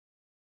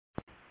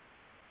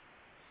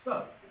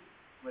So,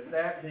 with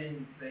that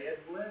being said,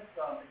 let's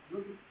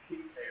look at the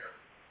sheet there.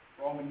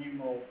 Roman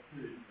numeral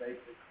 2,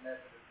 basic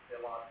Methodist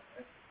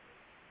theological.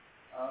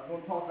 We're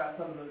going to talk about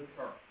some of those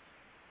terms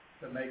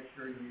to make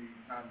sure you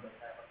kind of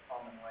have a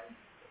common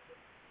language with it.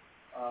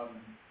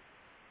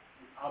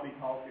 I'll be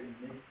talking,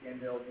 Nick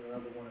Scandell's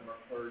another one of our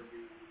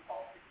clergy.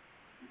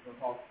 He's going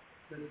to talk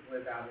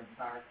specifically about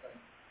entire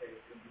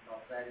sanctification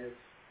because that is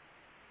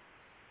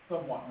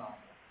somewhat novel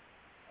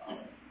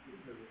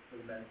to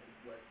the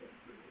Methodist Western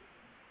tradition.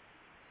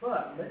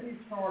 But let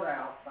me start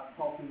out by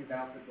talking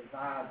about the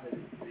divide that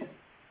exists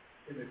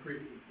in the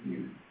Christian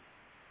community.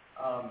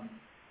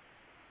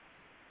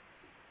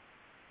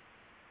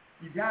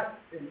 You've got,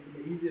 and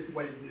the easiest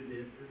way to do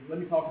this is, let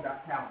me talk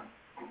about Calvinists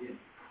again.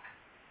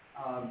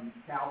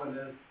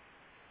 Calvinists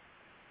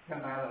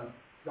come out of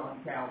John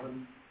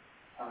Calvin,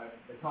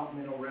 the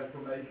Continental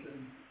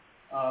Reformation.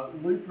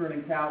 Lutheran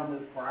and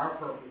Calvinists, for our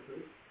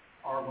purposes,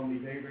 are going to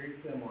be very, very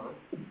similar.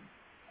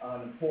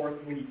 Of course,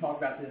 when you talk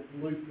about this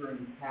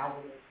Lutheran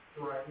Calvinist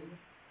strain,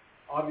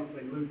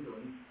 obviously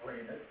Lutherans are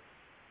in it.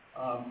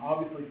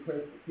 Obviously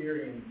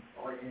Presbyterians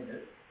are in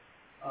it.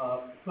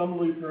 Some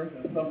Lutherans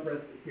and some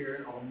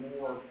Presbyterians are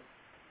more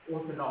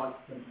orthodox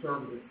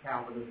conservative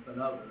Calvinists than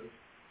others.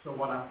 So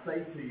what I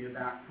say to you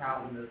about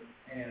Calvinists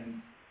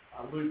and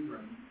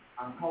Lutherans,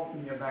 I'm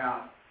talking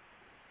about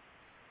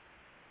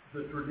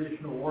the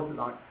traditional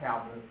Orthodox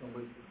Calvinists and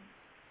Lutherans.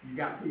 You've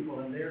got people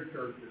in their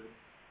churches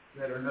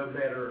that are no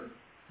better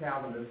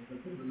Calvinists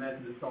than the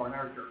Methodists are in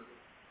our churches.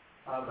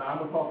 But I'm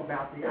going to talk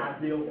about the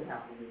ideal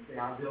Calvinist, the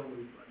ideal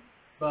Lutheran.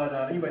 But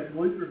anyway, so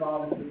Lutherans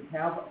obviously,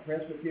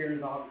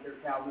 Presbyterians obviously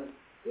are Calvinists.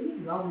 Any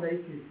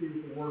denomination that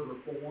uses the word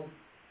reform,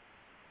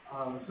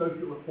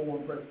 social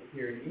reform,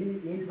 Presbyterian,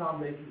 any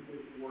denomination that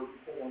uses the word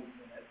reform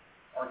in it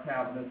are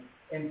Calvinists,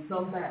 and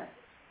some Baptists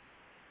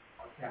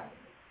are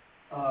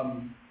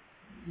Calvinists.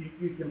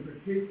 You can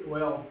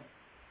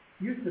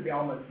used to be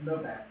almost no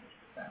Baptists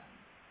were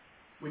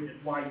Calvinists, which is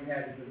why you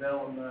had the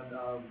development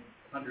of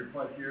 100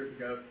 plus years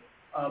ago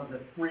of the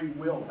free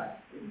will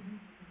Baptists,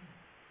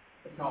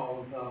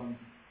 because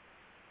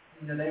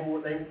they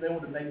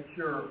wanted to make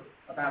sure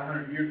about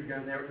 100 years ago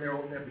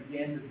there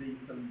began to be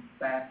some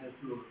Baptists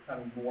who were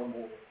becoming more and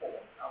more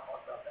reformed. I'll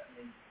talk about that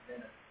in a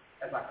minute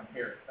as I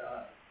compare it to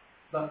us.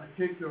 But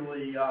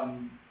particularly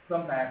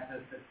some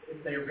Baptists,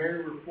 if they are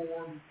very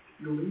reformed,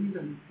 you'll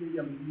even see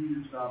them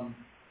use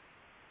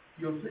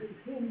you'll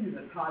see them use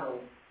the title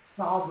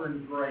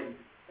Sovereign Grace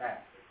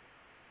Baptist.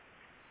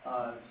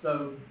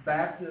 So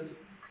Baptists,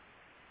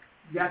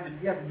 you have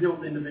to deal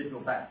with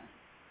individual Baptists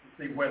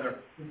to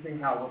see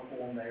how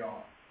reformed they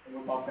are. And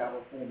we'll talk about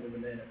reform in a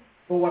minute.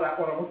 But what I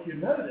want you to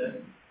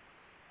notice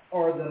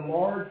are the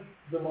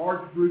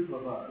large group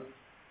of us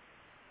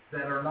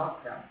that are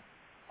not Calvinists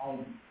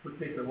on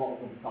particularly what we're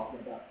going to be talking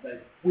about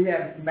today. We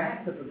have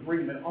massive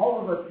agreement.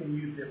 All of us can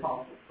use the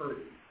Apostles'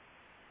 Creed.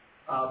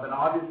 But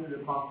obviously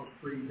the Apostles'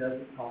 Creed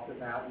doesn't talk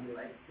about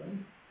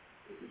election,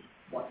 which is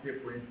what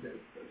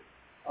differentiates it.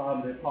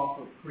 The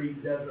Apostles'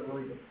 Creed doesn't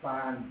really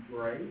define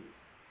grace,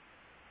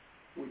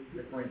 which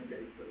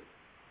differentiates it.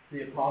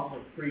 The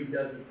Apostles' Creed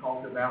doesn't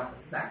talk about the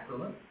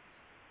sacrament,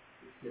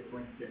 which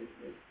differentiates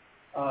it.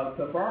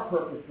 So for our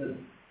purposes,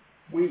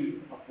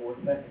 we, of course,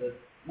 Methodists,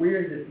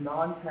 we're in this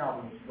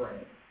non-Calvinist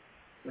branch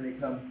when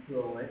it comes to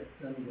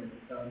election, when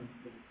it comes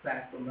to the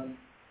sacrament,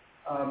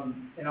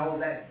 and all of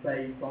that's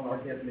based on our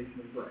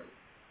definition of grace.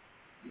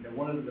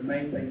 One of the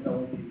main things I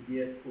want you to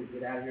get before we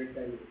get out of here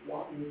today is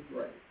what is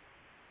grace?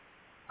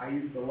 I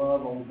used to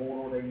love on the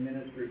board ordained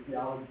ministry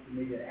theology to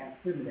me to ask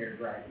seminary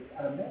graduates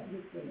out of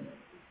Methodist seminary,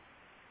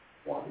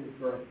 what is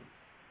grace?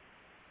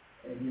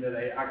 And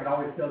I could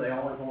always tell they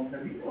always want to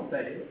say, you know what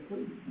that is,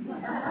 please.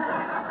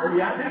 Well,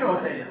 yeah, I do know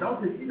what that is.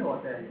 Don't think you know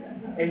what that is.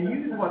 And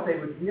usually what they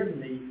would give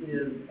me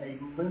is a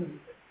limited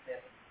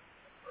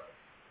definition of grace.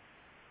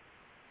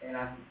 And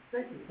I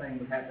suspect the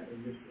same would happen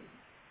in this room.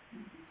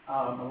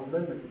 A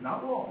limited, not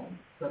wrong,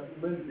 but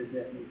limited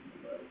definition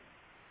of grace.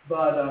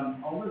 But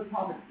on this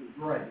topic of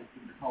grace,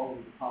 and because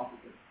of the topic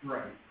of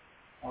grace,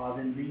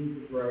 then means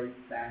of grace,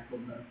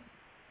 sacrament,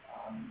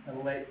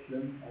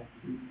 election, as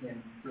we can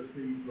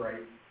receive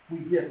grace, we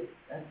differ.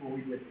 That's where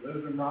we differ.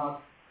 Those are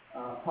not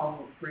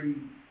Apostles' Creed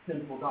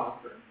simple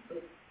doctrines,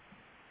 but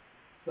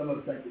some of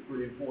us think it's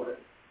pretty important.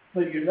 So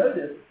you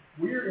notice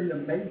we're in the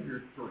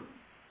major three: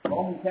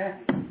 Roman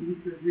Catholic,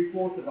 Eastern Greek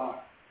Orthodox.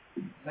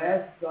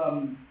 That's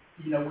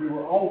we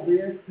were all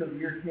this till the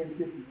year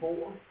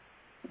 1054.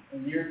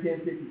 In the year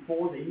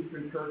 1054, the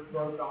Eastern Church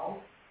broke off.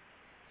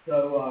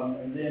 So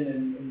and then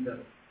in the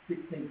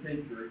 16th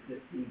century,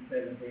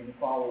 1617, the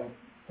following,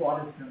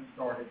 Protestants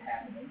started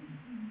happening.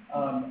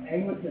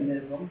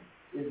 Anglicanism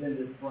is in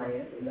this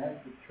branch, and that's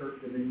the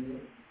Church of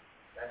England.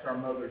 That's our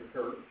mother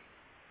church,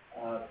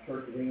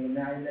 Church of England.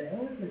 Now, in the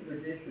Anglican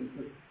tradition,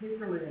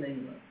 particularly in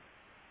England,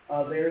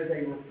 there is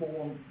a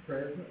Reformed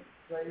presence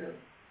there.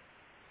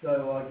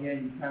 So,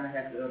 again, you kind of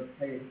have to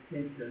pay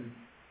attention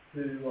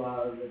to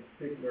the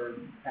particular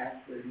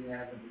pastor you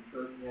have in the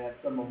church. You have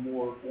some are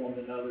more Reformed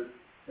than others,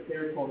 but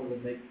they're sort of a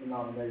mixed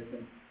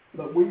denomination.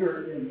 But we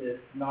are in this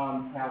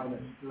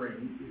non-Calvinist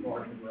stream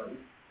regarding grace.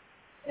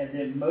 And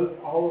then most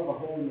all of the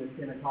holiness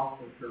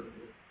Pentecostal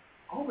churches,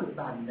 almost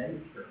by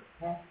nature,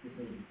 have to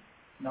be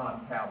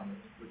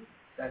non-Calvinist, which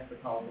that's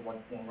because of what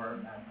you're going to learn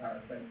about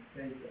entire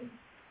sanctification.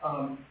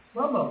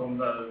 Some of them,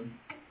 though,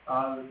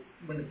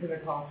 when the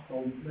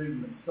Pentecostal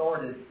movement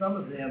started, some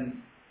of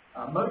them,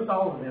 most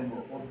all of them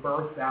were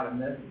birthed out of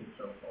Methodist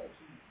circles.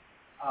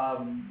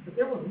 But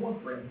there was one,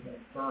 for instance,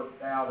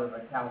 birthed out of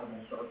a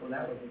Calvinist circle, and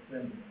that was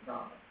Assembly of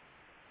God.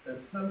 So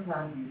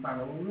sometimes you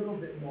find a little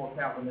bit more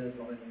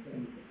Calvinism in the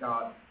Assembly of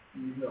God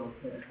than you will in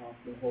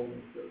Pentecostal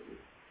holiness churches.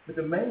 But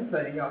the main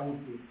thing I want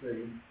you to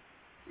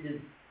see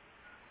is,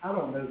 I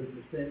don't know the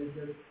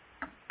percentages.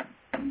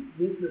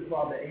 This is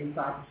probably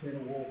 85%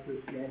 of world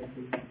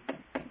Christianity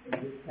in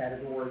this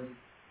category.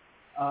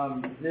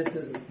 This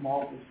is a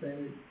small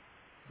percentage,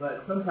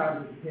 but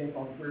sometimes it depends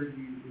on where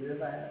you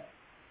live at.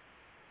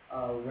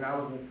 When I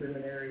was in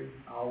seminary,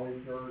 I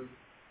always heard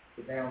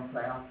that down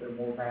south there are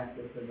more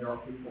Baptists than there are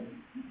people.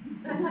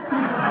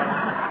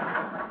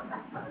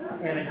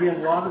 And again,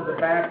 a lot of the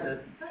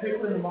Baptists,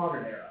 particularly in the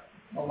modern era,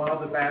 a lot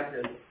of the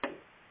Baptists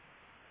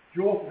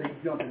joyfully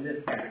jump in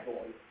this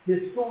category.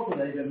 Historically,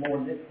 they've been more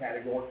in this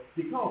category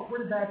because where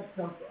did Baptists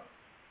come from?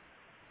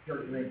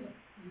 Church of England.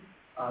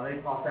 They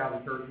popped out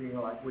of Church of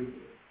England like we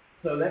did.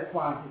 So that's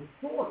why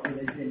historically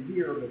they've been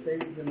here, but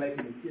they've been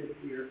making a shift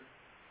here.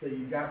 So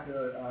you've got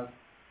to,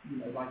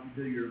 like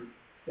you do your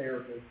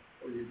therapist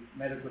or your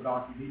medical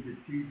doctor, you need to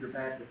choose your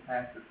Baptist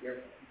pastor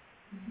carefully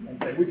and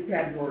say which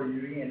category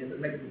you're in. If it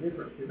makes a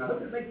difference to you,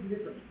 if it makes a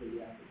difference to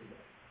you after the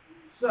day.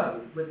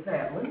 So with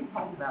that, let me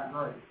talk about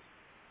grace.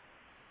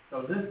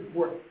 So this is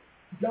what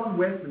John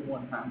Wesley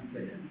one time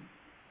said.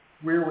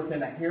 We're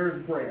within a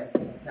hair's breadth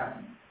of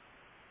Calvinism.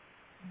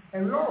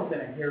 And we are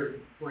within a hair's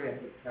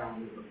breadth of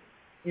Calvinism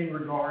in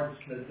regards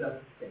to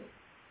justification.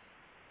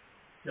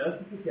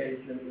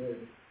 Justification is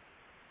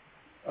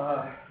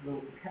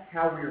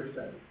how we are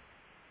saved.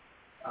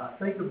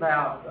 Think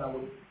about,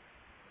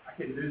 I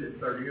couldn't do this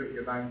 30 years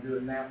ago, but I can do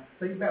it now.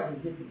 Think about when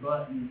you hit the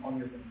button on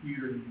your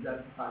computer and you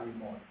justify your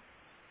mark.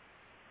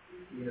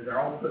 They're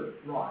all put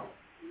right.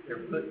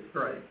 They're put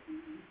straight.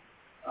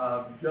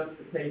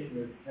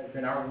 Justification has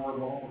been our word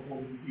long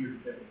before the computer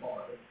set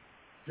apart.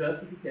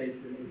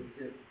 Justification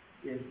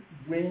is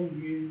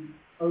when you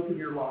open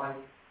your life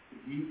to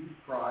Jesus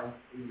Christ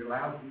and you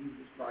allow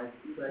Jesus Christ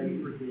to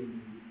save,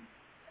 redeem you.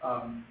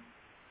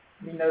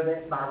 We know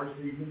that's by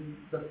receiving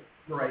the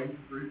grace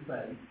through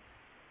faith.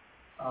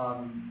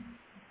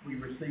 We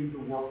receive the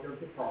work of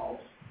the cross.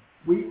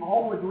 We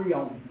all agree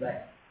on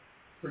that,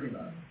 pretty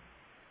much.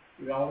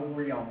 We all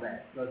agree on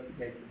that,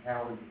 justification,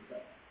 how we do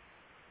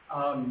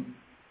that.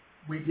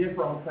 We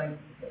differ on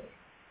sanctification.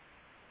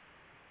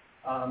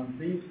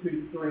 These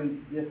two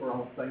streams differ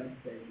on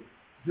sanctification.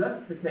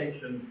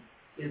 Justification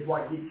is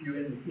what gets you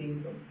in the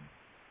kingdom.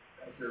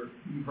 That's your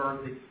new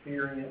birth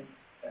experience.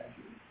 That's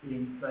your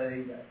being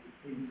saved. That's your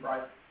seeing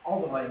Christ.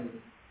 All the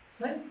language.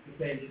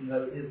 Sanctification,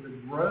 though, is the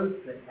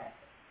growth that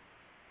happens.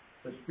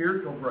 The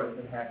spiritual growth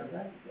that happens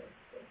after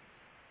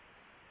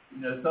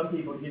justification. Some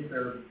people get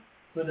their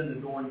foot in the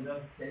door in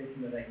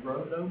justification and they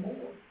grow no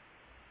more.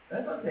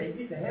 That's okay. You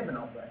get to heaven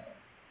on that.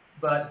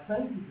 But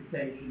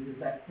sanctification is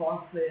that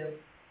process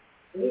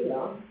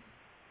or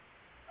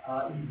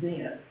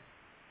event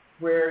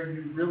where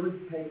you really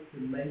take the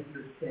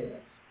major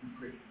steps in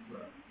Christian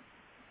growth.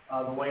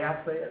 The way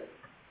I say it,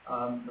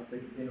 I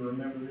think you can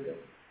remember this.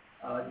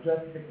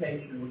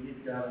 Justification will get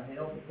you out of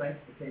hell, but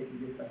sanctification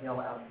gets the hell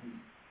out of you.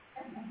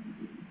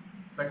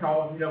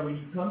 Because, when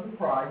you come to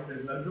Christ,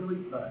 there's no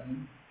delete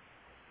button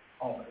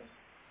on us.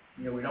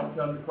 We don't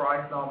come to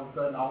Christ and all of a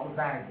sudden all the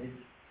baggage,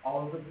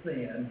 all of the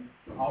sin,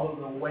 all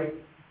the weight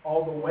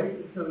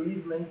that so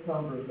easily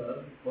encumbers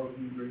us, quote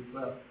Hebrews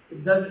 12,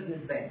 it doesn't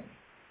just vanish.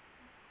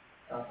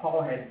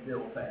 Paul had to deal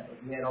with that.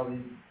 He had all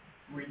these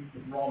Greek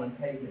and Roman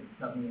pagans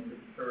coming into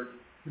the church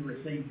to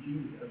receive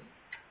Jesus.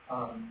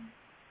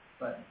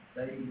 But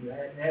they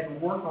had to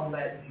work on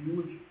that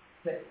Jewish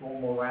sexual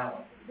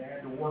morality. They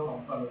had to work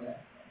on some of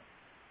that.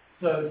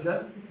 So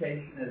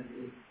justification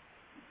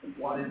is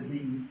what is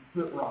being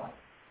put right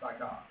by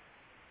God.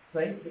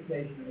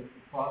 Sanctification is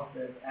the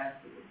process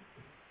afterwards.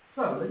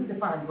 So let me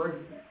define grace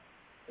now.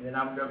 And then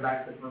I'm going to go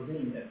back to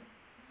Provenus,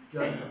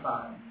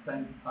 justifying,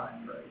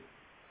 sanctifying grace.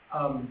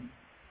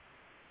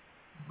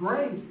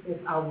 Grace,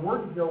 if I were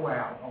to go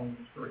out on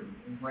the street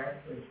and grab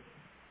Christians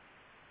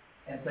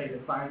and say,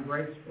 define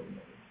grace for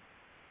me,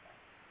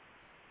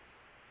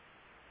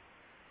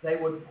 they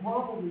would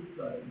probably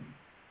say,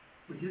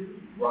 which is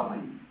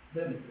right,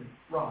 limited,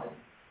 right,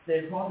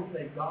 they'd probably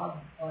say God's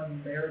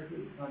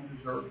unmerited,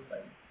 undeserved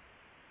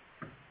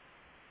faith.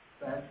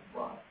 That's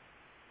right.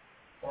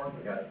 As far as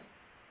it goes.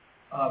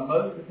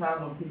 Most of the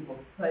time when people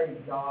say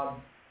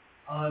God's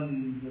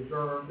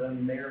undeserved,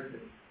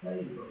 unmerited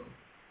favor,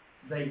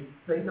 they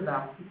think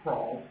about the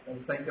cross, they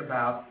think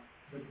about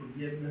the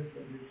forgiveness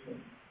of your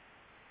sins.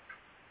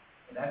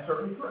 And that's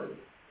certainly true.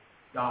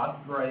 God's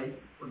grace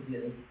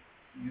forgives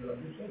you of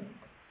your sins.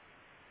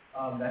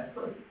 That's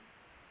true.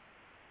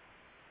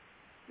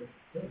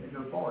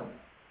 go far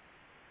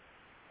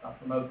enough.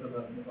 For most of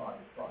us in the body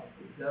of Christ,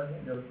 it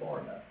doesn't go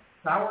far enough.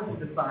 So I want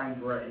to define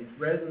grace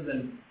rather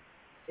than,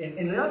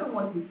 and the other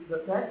one,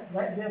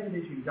 that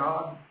definition,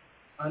 God's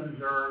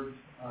undeserved,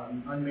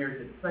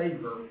 unmerited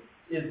favor,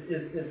 is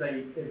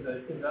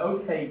an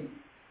okay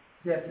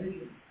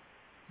definition.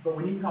 But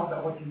when you talk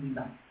about what you mean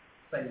by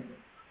favor,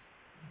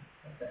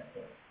 at that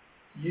point,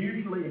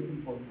 usually in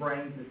people's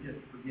brains, it's just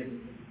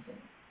forgiveness of the sin.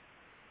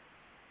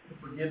 The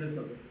forgiveness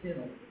of the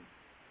penalty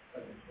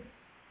of the sin.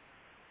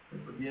 The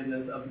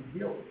forgiveness of the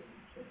guilt of the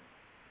sin.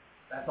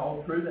 That's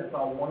all true. That's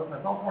all wonderful.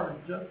 That's all part of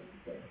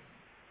justification.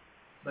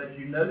 But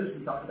you notice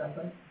we talk about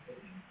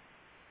sanctification.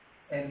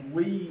 And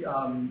we,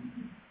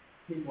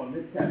 people in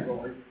this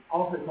category,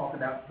 also talk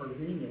about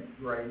prevenient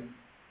grace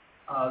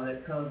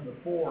that comes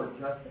before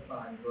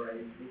justifying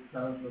grace. It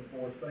comes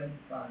before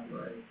sanctifying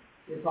grace.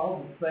 It's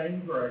all the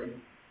same grace.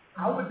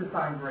 I would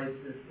define grace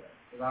this way,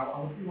 because I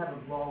want you to have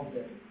a broad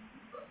definition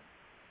of grace.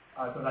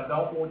 Because I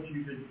don't want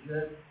you to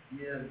just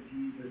give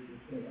Jesus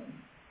your sins.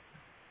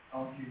 I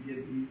want you to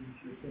give Jesus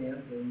your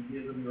sins and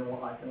give them your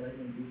life and let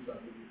him do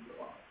something with your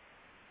life.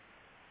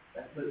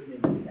 That puts me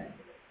in the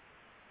category.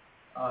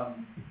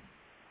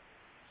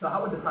 So I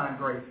would define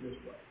grace this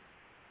way.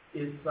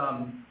 It's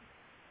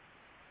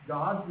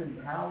God's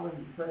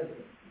empowering presence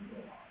in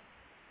your life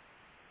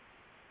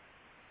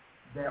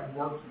that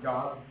works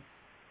God's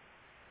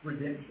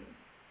redemption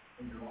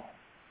in your life.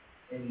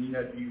 And you know,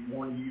 if you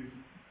want to use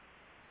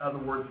other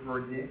words for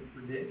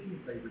redemption,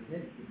 say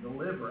redemption,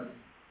 deliverance,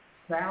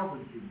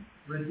 salvaging,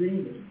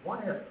 redeeming,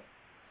 whatever.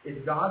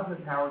 It's God's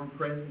empowering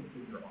presence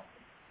in your life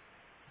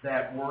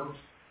that works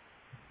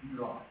in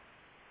your life.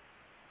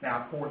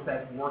 Now, of course,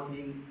 that's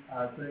working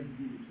as soon as you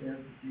give your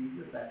sins to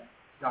Jesus. That's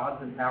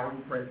God's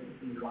empowering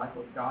presence in your life.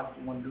 Well, God's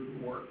the one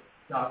doing the work.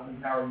 God's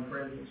empowering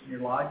presence in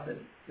your life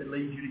that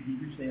leads you to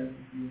give your sins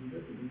to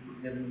Jesus and be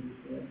forgiven of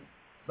your sins.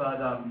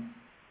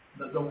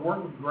 But the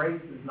work of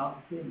grace is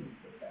not finished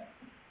with that.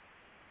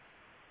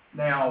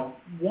 Now,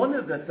 one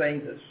of the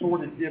things that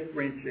sort of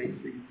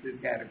differentiates these two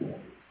categories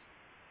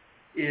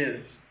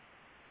is,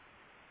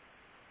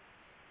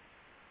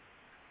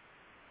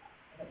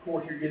 of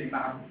course, you're getting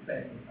my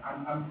perspective.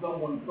 I'm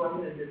someone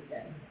firmly in this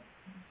category.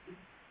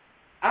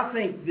 I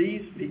think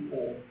these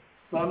people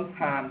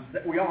sometimes,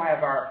 we all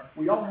have our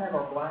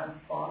blind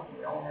spots, and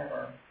we all have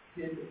our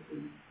tendencies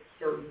to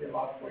certain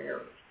theological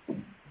errors.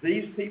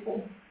 These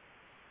people,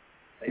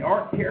 they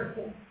aren't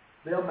careful.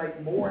 They'll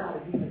make more out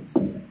of human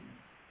sin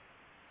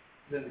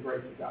than the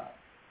grace of God.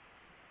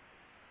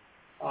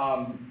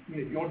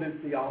 If you want to do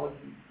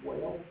theology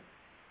well,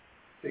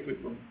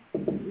 particularly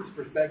from this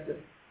perspective,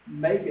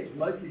 make as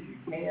much as you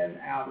can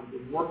out of the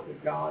work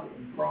of God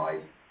in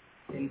Christ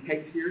and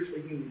take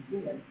seriously human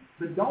sin,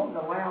 but don't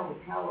allow the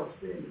power of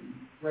sin to be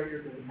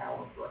greater than the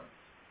power of grace.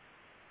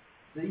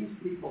 These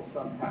people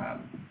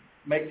sometimes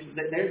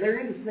they're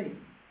in the sin.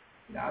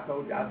 You know,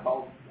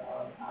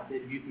 I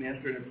did youth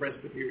ministry in a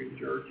Presbyterian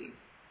church,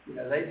 and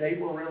they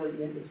were really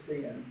into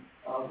sin,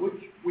 which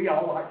we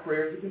all like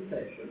prayers of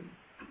confession.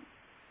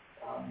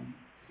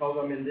 Because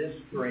I'm in this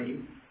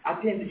stream,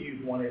 I tend to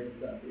use one every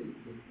Sunday,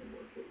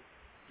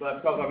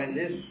 but because I'm in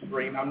this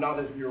stream, I'm not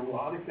as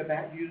neurotic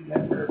about using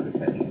that prayer of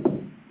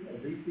confession.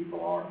 These people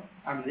are.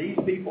 These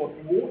people,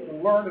 if you want to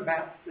learn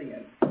about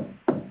sin,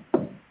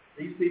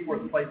 these people are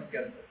the place to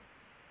go to.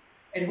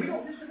 And we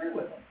don't disagree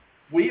with them.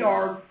 We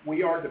are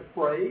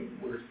depraved,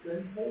 we're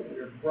sinful,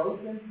 we're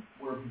broken,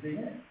 we're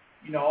bent.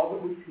 You know, all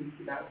that we teach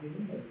about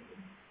human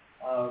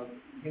nature.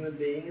 Human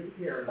being is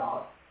a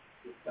paradox.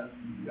 It's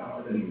something you got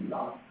already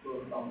book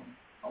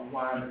on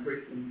why I'm a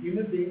Christian.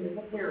 Human being is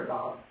a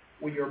paradox.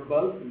 We're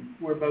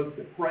both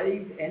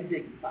depraved and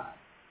dignified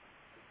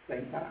at the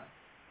same time.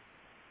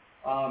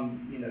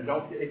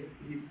 Don't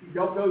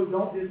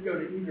just go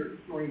to either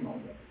extreme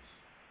on this.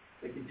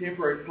 The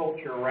contemporary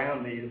culture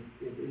around me is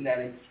in that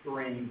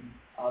extreme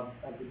of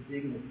the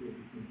dignity of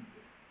the human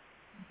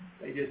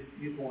being. They just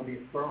want to be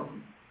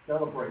affirmed,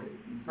 celebrated,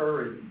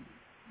 encouraged.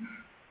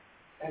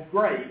 That's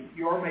great.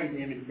 You are made in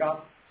the image of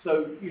God.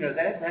 So,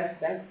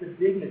 that's the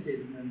dignity of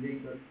human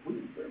being, but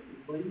we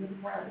Christians believe in the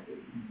depravity of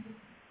human being.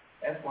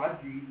 That's why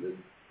Jesus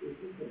is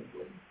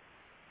essential.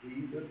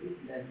 Jesus is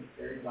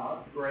necessary.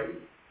 God's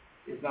grace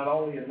is not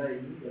only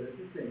amazing, but it's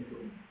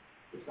essential.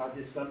 It's not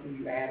just something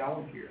you add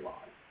on to your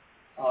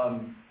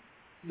life.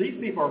 These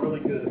people are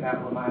really good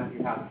about reminding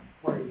you how to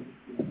pray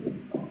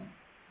in God.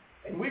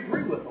 And we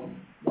agree with them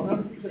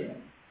 100%.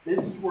 This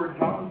is where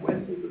John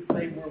Wesley would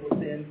say we're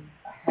within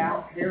a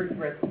hair's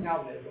breadth of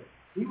Calvinism.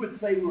 He would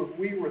say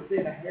we're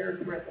within a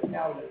hair's breadth of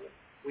Calvinism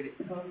when it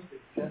comes to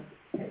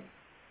justification.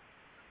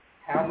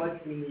 How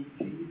much we need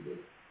Jesus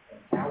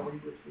and how we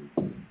receive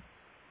him.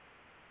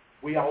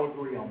 We all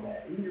agree on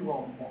that. Even your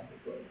Roman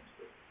Catholic brothers.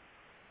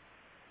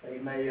 They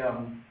may,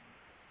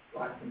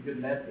 like some good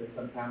Methodists,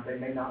 sometimes they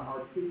may not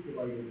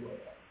articulate it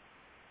well.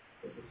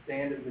 But the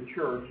stand of the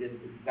church is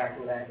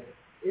exactly that.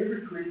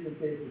 Every Christian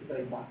says to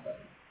saved by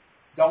faith.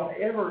 Don't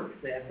ever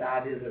accept the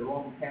idea that a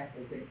Roman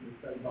Catholic thinks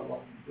you're saved by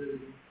what you do.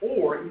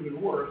 Or,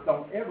 even worse,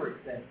 don't ever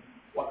accept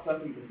what some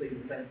people see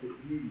as think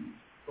that you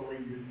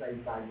believe you're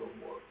saved by your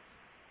works.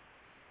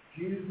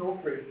 Jews nor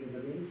Christians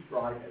of any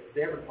stripe have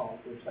ever taught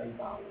they're saved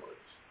by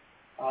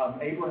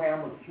works.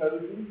 Abraham was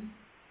chosen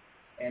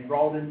and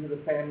brought into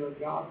the family of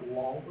God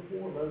long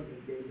before Moses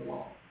gave the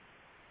law.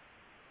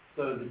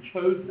 So the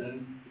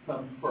chosen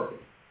comes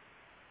first.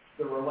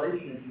 The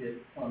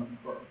relationship comes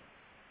first.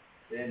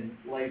 Then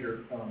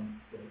later comes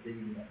the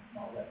obedience and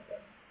all that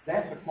stuff.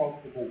 That's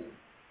across the board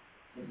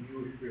in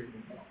Jewish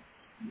Christian thought.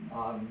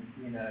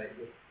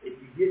 If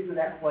you get to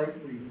that place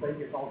where you think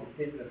it's all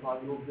dependent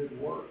upon your good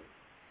work,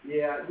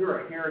 yeah, you're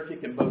a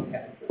heretic in both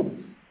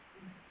categories.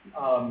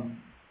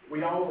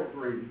 We all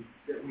agree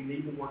that we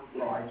need to work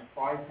Christ.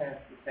 Christ has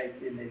to take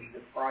the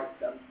initiative. Christ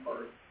comes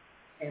first.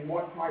 And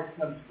what Christ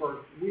comes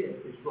first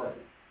with is grace.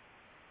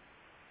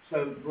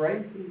 So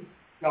grace is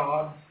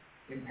God's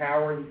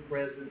empowering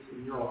presence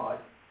in your life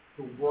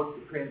to work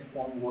the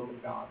transforming work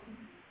of God in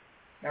you.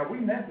 Now, we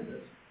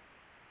Methodists,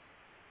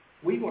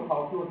 we will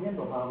talk to a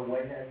hymnal, by the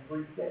way, has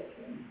 3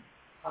 sections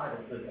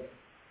titled to it.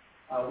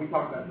 We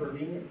talk about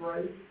prevenient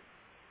grace.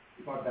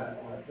 We talk about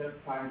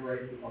justifying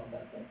grace. We talk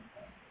about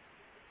sanctifying.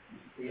 You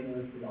see them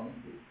listed on the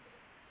sheet.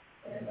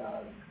 And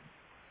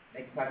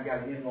next time you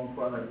got a hymnal in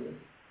front of you,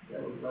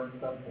 that will learn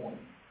some point.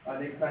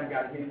 Next time you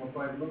got a hymnal in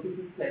front of you, look at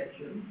the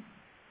sections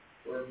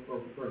for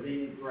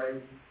prevenient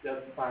grace,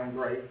 justifying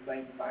grace,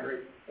 sanctifying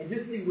grace, and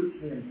just see which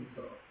hymns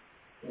occur.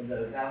 And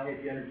that'll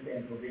help you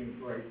understand prevenient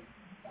grace,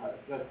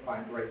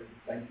 justifying grace,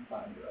 and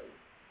sanctifying grace.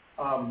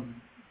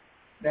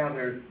 Now,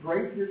 there's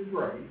grace is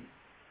grace.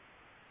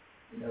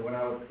 When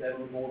I was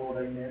 7 board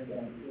ordained minister,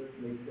 I was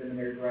listening to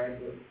seminary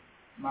graduates.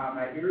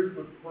 My ears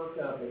would perk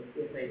up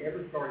if they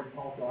ever started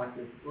talking like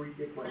there's 3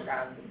 different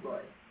kinds of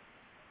grace.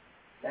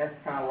 That's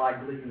kind of like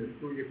believing there's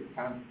 3 different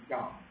kinds of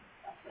God.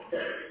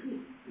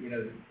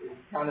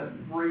 It's kind of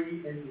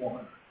 3 in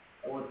 1.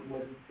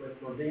 With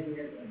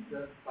prevenient and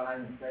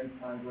justifying and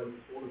sanctifying grace,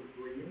 sort of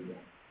 3 in 1.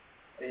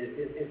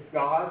 It's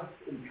God's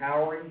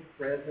empowering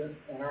presence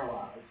in our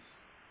lives,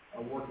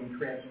 a working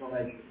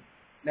transformation.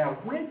 Now,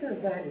 when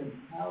does that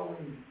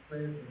empowering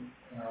presence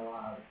in our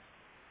lives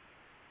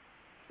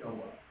show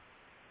up?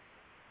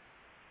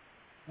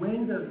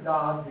 When does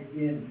God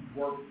begin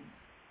working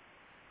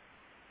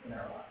in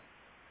our lives?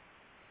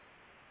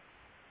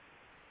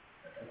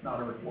 That's not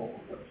a rhetorical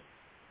question.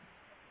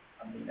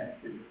 I mean, that's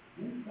serious.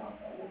 When does God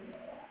start working in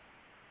our lives?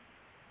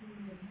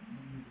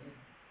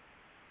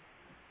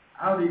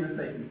 I would even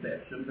say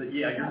conception, but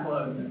yeah, you're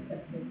close.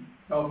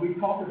 So we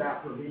talk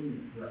about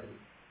prevenient grace,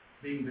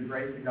 being the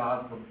grace of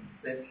God from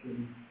conception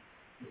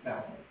to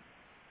salvation.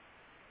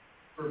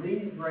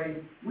 Prevenient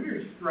grace,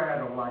 we're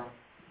straddled like,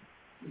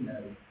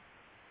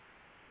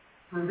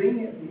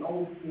 prevenient, the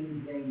old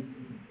King James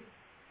means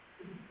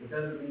it. It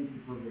doesn't mean to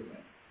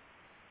prevent.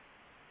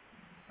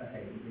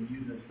 Okay, we've been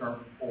using this term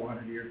for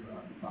 400 years, but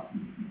I'm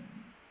talking.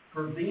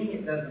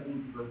 Prevenient doesn't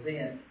mean to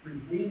prevent.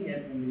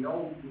 Prevenient in the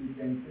old King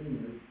James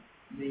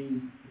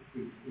means to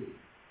precede.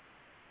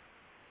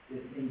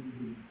 It means to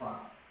be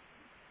prior.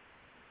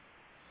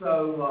 So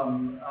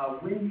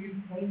when you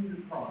came to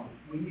Christ,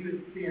 when you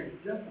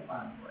experienced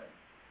justifying grace,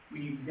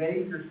 when you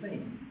gave your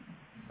sins,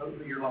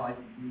 hopefully your life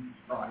to Jesus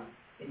Christ,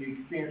 and you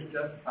experienced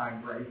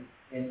justifying grace,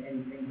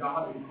 and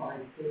God in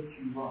Christ set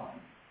you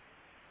right,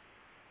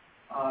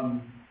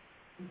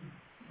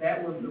 that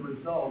was the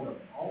result of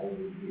all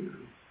the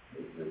years,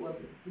 it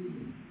wasn't 2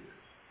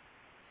 years,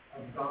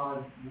 of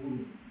God's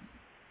wooing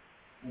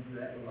into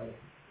that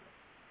relationship.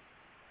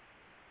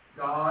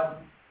 God,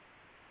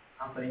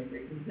 I think,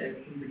 at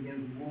conception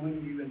begins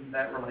wooing you into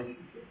that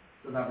relationship.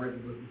 Because I've read the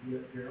book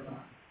of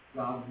Jeremiah.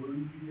 God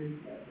woos you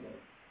into that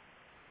relationship.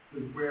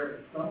 Because where at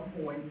some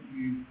point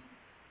you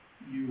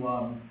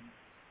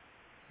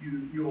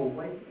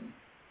awaken.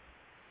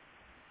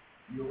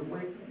 You'll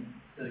awaken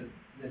to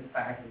this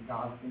fact that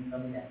God's been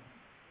coming at you.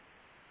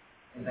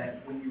 And that's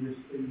when you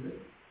receive it,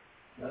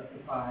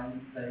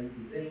 justifying, saved,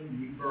 redeemed,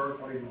 new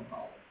birth, whatever you want to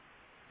call it.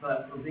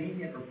 But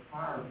prevenient or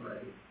prior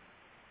grace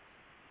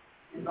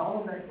is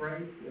all of that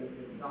grace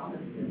that God has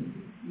been.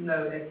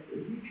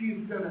 If you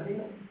choose to go to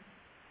hell,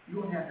 you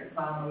won't have to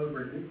climb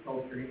over in this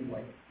culture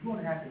anyway. You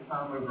won't have to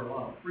climb over a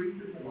lot of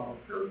preachers, a lot of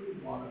churches,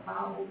 a lot of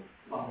Bibles,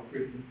 a lot of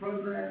Christian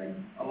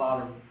programming, a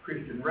lot of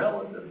Christian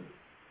relatives.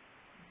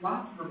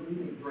 Lots of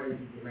prevenient grace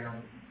is around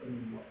us in so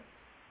many ways.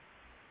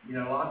 A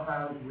lot of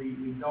times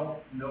we don't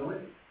know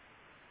it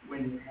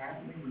when it's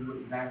happening. We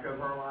look back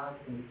over our lives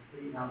and we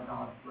see how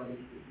God's grace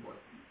is working.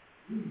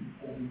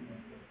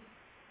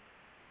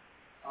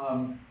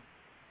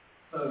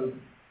 So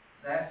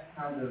that's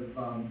kind of,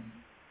 I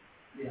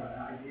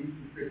gave you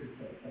some scripture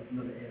text. That's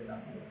another edit I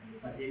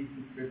have. I gave you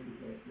some scripture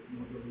text that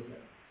we'll go look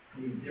at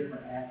these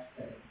different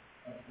aspects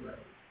of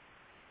grace.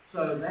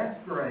 So that's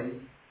grace.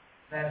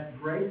 That's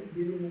grace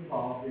getting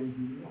involved in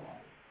human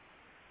life.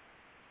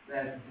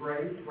 That's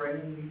grace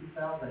bringing you to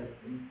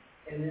salvation.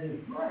 And then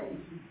it's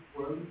grace who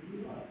throws you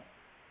up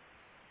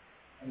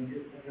and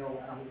gets the hell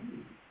out of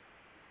you.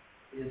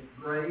 It's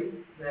grace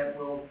that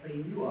will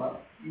clean you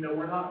up.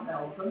 We're not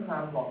now.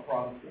 Sometimes what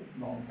Protestants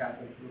and Roman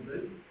Catholics will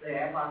do, they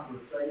act like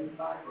we're saved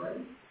by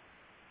grace.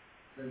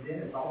 So then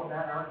it's all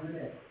about our good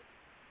effort.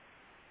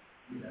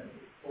 You know,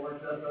 it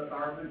forces us up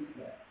our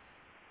bootstraps.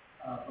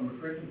 From a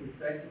Christian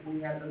perspective,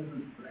 we have those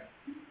bootstraps.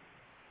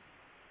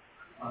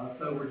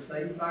 So we're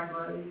saved by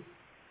grace.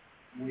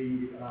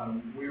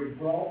 We're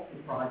brought to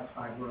Christ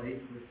by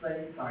grace. We're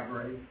saved by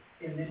grace,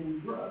 and then we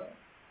grow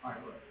by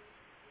grace.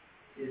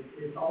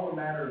 It's all a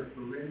matter of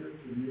surrender,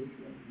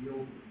 submission, and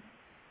yielding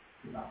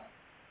to God.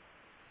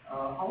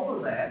 All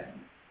of that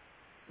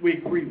we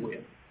agree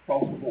with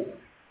across the board.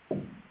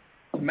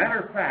 As a matter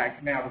of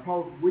fact, now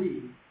because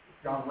we,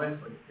 John Wesley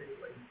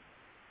particularly,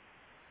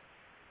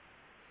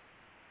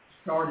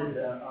 started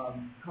a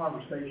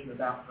conversation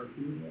about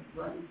forgiveness,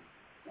 right?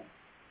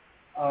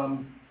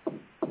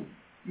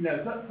 You know,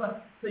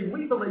 see,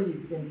 we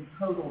believe in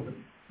total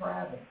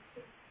depravity,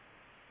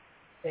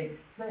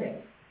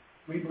 except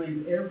we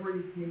believe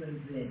every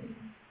human being,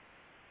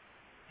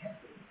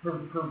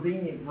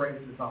 prevenient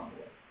grace is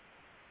operating.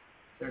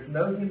 There's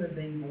no human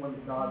being born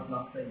that God's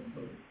not saved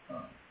through His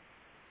Son.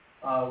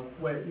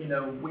 You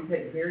know, we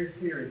take very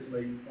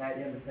seriously that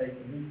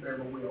invitation,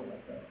 whosoever will,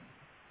 let go.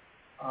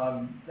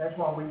 That's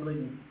why we believe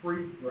in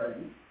free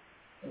grace.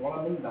 And what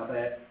I mean by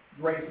that,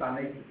 grace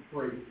by nature is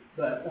free.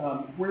 But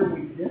where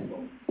we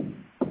differ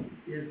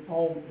is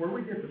where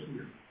we differ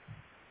here.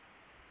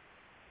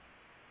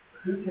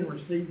 Who can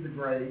receive the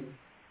grace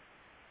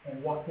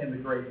and what can the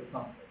grace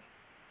accomplish?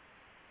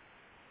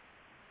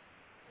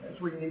 That's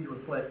where you need to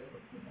reflect for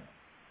tonight.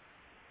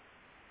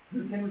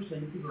 Who can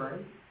receive the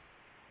grace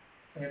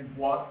and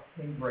what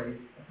can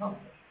grace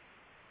accomplish?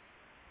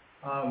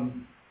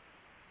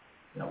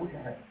 You know, we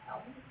can have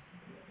Calvin.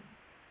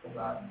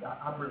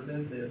 I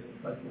present this in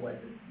such a way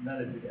that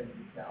none of you guys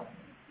be Calvin.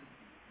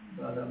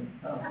 But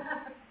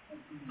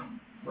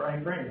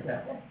bring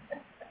Calvin.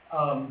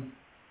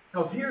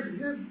 Because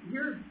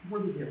here's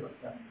where the difference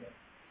comes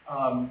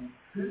in.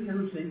 Who can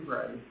receive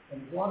grace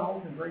and what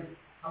all can grace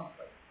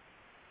accomplish?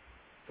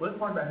 Well, let's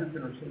talk about who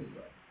can receive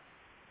grace.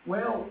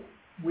 Well,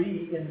 we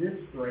in this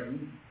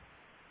screen,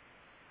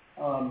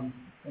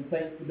 and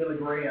thanks to Billy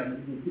Graham,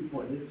 the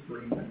people at this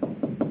screen,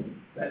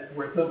 that's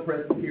where some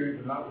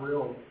Presbyterians are not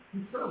real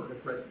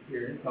conservative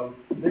Presbyterians, because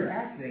they're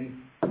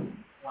acting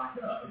like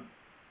us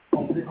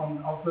on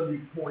some of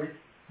these points,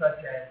 such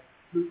as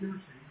who can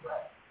receive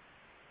grace.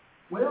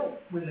 Well,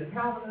 when the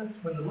Calvinists,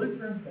 when the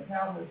Lutherans, the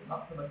Calvinists,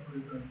 not so much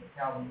Lutherans, but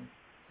Calvinists,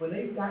 when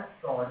they got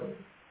started,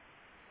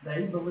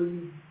 they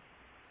believed,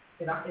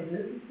 and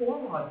this is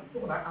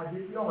theological, and I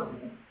did the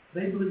argument,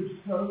 they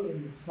believed so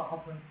in the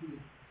sovereignty,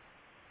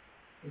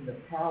 in the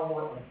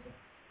power of God,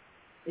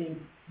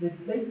 that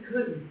they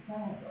couldn't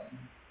fathom,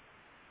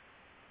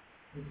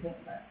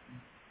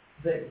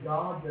 that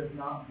God does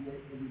not get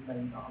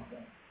everything God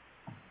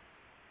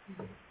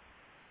does.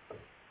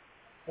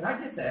 And I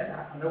get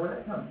that. I know where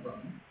that comes from.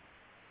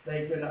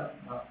 They could not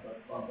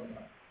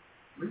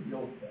read the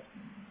Old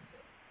Testament.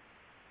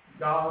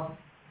 God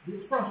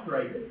gets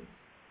frustrated.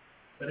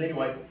 But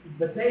anyway,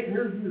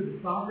 here's the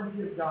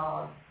sovereignty of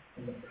God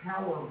and the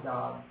power of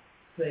God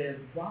says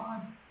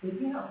God, they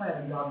cannot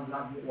fathom God does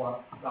not get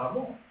what God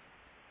wants.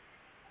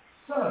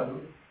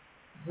 So,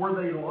 where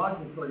they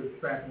logically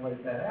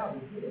extrapolate that out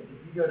is this. If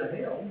you go to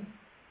hell,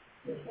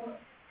 guess what?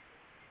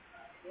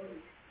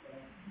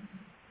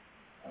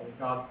 That was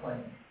God's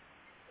plan.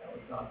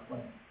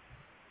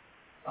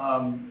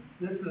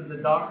 This is the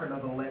doctrine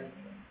of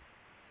election.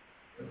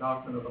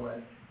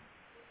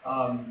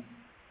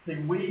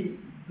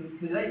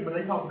 Today, when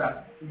they talk about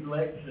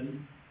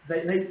election,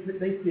 they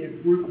see a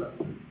group of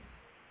them.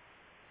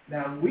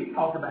 Now, we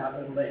talk about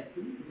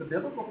election, it's a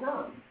biblical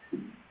term.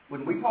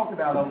 When we talk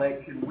about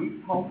election,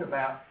 we talk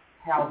about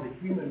how the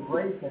human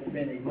race has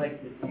been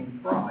elected in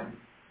Christ,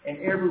 and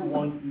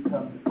everyone can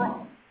come to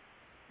Christ.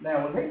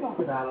 Now, when they talk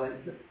about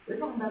election, they're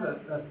talking about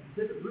a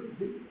specific group of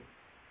people.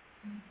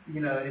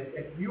 You know,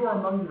 if you are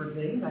among the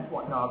redeemed, that's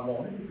what God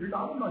wanted. If you're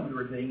not among the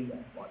redeemed,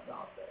 that's what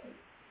God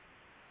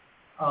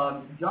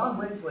wanted. John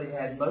Wesley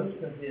had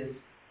most of his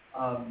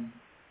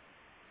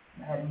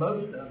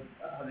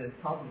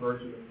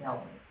controversy with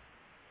Calvinism.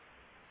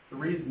 The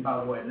reason, by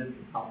the way, this is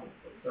a topic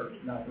for search.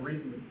 Now, the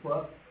reason the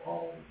trust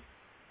clause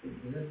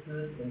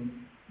existed and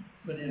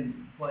put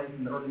in place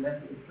in the early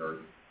Methodist Church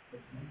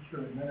was to make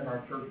sure that none of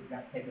our churches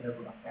got taken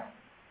over by Catholics.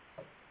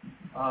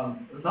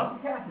 It was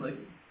not the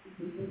Catholics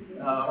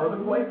or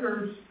the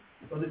Quakers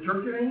or the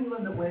Church of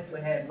England that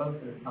Wesley had most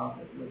of his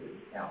conflict with it,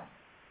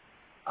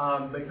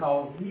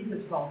 because he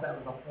just thought that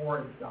was a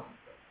horrid doctrine.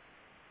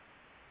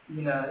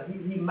 You know,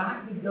 he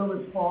might go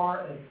as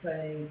far as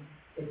saying,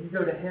 if you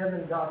go to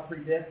heaven, God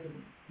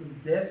predestined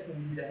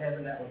you to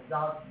heaven. That was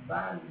God's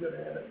design. You go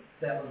to heaven.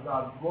 That was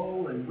God's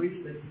role and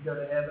wish that you go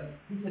to heaven.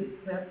 He could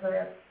accept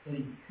that, and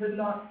he could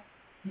not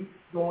keep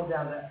going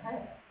down that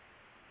path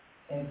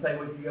and say,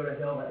 well, if you go to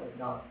hell, that was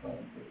God's plan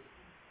too.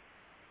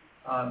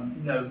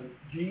 You know,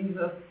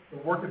 Jesus, the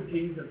work of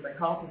Jesus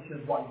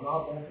accomplishes what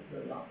God wants it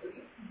to accomplish.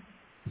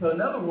 So,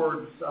 in other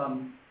words,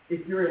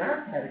 if you're in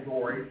our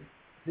category,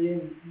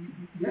 then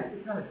you have to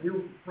kind of deal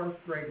with the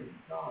frustrated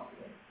God.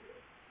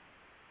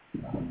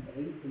 At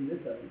least in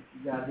this age,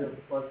 you got to deal with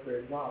the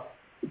frustrated God.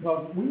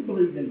 Because we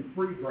believe in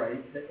free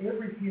grace, that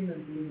every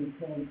human being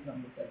can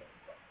come to faith in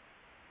Christ.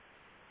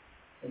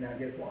 And now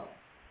guess what?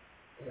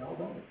 They all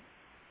don't.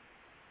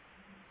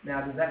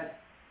 Now, does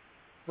that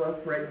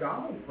frustrate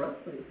God? It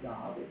frustrates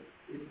God.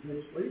 It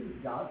displeases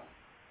God.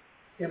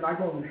 Am I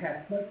going to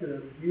have such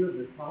a view of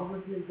the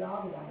sovereignty of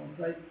God that I'm going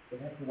to say, well,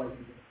 that's the way to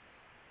do it?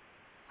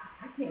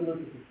 I can't look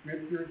at the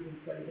Scriptures and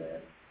say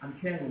that. I'm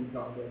channeling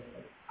God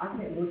Wesley. I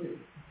can't look at the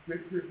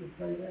Scriptures and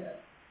say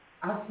that.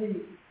 I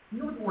see, you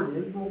know what the word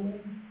Israel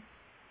means?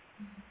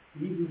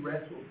 He who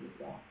wrestles with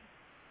God.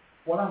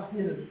 What I see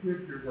in the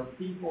Scriptures are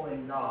people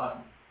and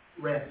God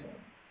wrestling.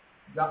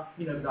 God,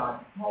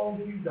 God calls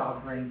you,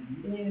 God brings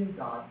you in,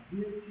 God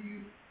gives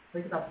you.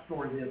 Think about the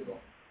story of Israel.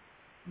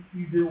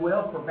 You do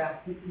well for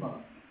about 6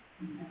 months.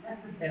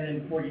 And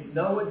then before you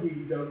know it,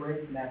 you go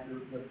racing after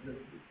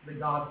the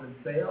gods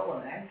of Baal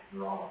and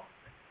Ashtaroth.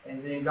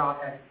 And then God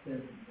has to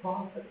send some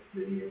prophets to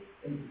you.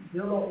 And if you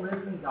still don't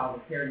listen, God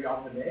will carry you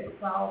off into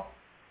exile.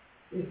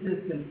 It's this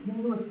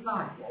continuous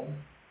cycle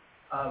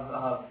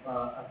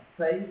of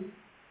faith,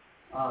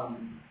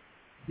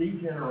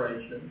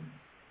 degeneration,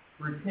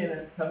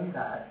 repentance, coming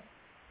back,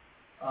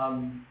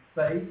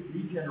 faith,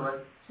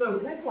 degeneration. So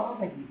that's what I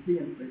think you see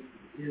in Scripture,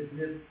 is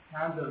this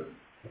kind of,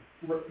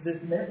 this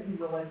messy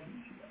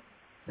relationship.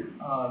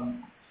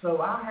 So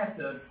I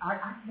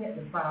can't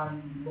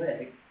define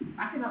elect.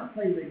 I cannot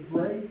say that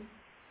grace,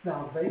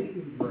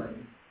 salvation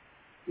grace,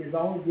 is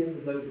only given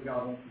to those that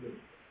God wants to give.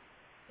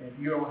 And if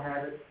you don't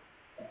have it,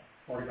 that's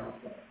part of God's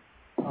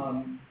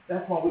plan.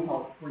 That's why we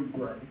call it free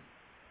grace.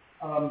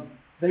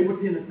 They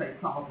would tend to say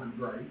sovereign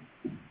grace.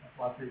 That's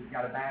why I said you've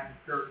got a Baptist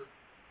church.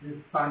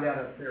 Just find out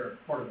if they're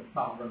part of the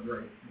sovereign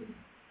grace movement.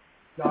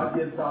 God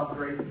gives God's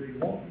grace to who He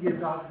wants to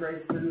give God's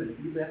grace to, and if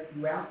He left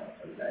you out,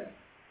 that's okay.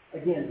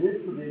 Again, this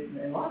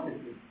tradition, and a lot of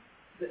this,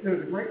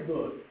 there's a great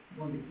book,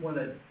 one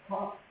of the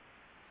top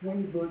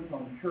 20 books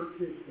on church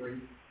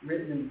history,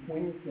 written in the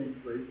 20th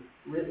century,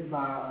 written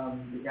by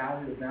the guy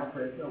who is now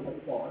president of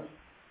Wake Forest,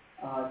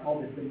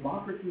 called The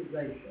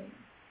Democratization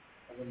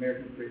of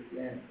American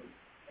Christianity.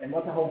 And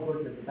what the whole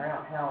book is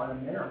about, how in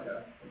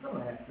America, we're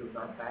going to have to do with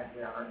our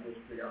background, our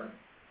history,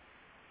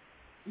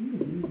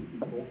 even these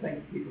people, thanks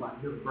to people like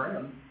Bill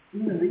Graham,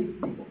 even these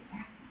people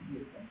have to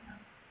give some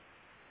time.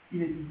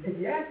 If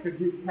you ask a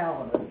good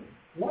Calvinist,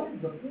 what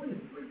is the point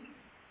of preaching?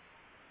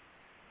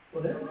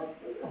 Well, they're right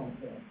there on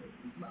the point of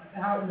preaching.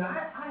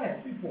 I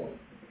have 2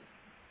 points for this.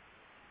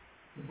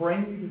 To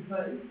bring you to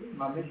faith, this is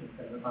my mission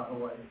statement, by the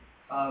way.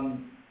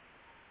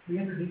 To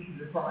introduce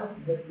you to Christ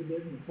and help you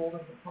live in the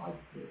fullness of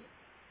Christ's spirit.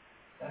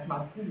 That's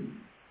my 2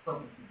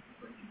 purposes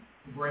for preaching.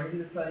 To bring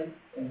you to faith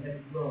and help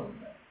you grow in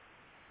faith.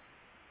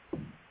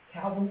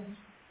 Calvinists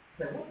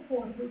say, what's the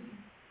point of preaching?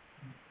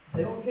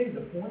 They don't tell you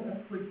the point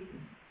of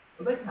preaching.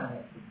 Well, they kind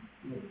of have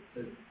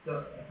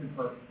the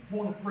purpose. The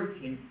point of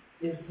preaching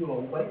is to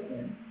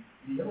awaken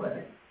the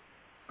elect.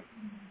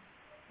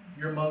 If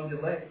you're among the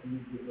elect, you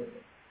need to get with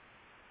it.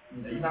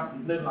 You're not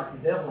living like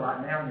the devil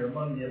right now, and you're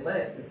among the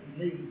elect, but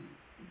you need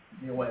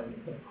the awakening.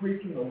 So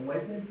preaching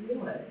awakens the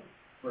elect.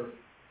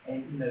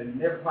 And you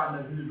never quite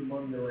know who's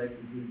among the elect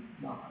and who's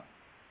not.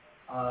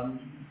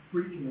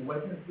 Preaching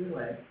awakens the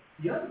elect.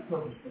 The other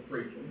purpose for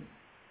preaching,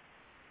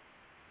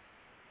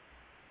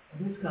 and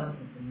this comes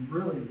from some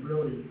really,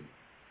 really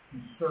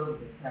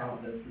conservative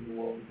Calvinists in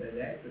the world today. They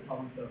actually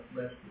call themselves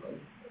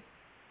restorationists.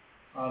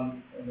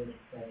 And there's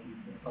actually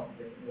a couple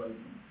different ways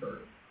in the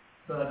church.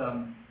 But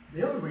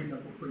the other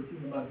reason for preaching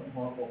among some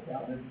hardcore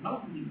Calvinists is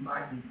not that you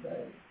might be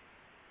saved.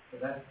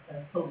 So that's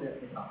totally up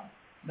to God.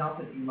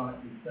 Not that you might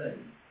be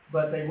saved.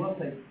 But they will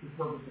say the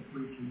purpose of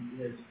preaching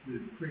is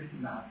to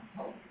Christianize the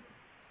culture.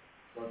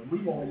 Because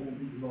we won't even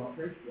be not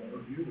Christian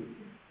or Jewish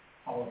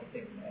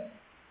politics that.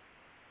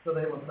 So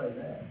they will say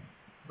that.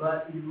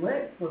 But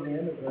elect for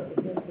them is a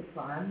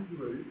defined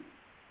group.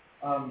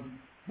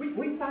 We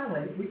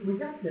finally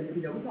got them,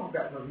 we talk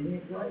about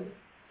prevenient grace.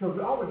 So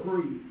we all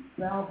agree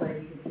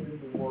salvation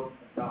is the work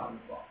of God in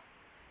Christ.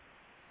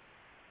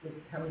 This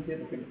is how many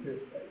people can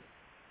participate.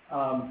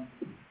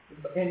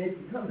 And if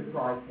you come to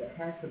Christ, it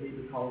has to be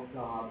because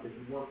God is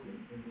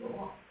working in your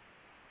life.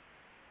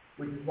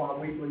 Which is why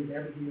we believe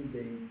every human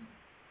being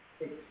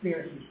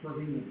experiences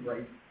prevenient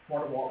grace.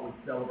 Part of what we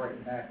celebrate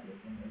in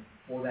baptism is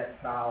before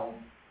that child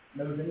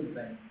knows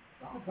anything,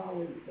 God's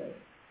already said,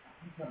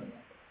 I'm coming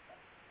after that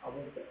child. I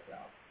want that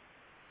child.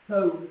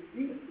 So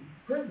even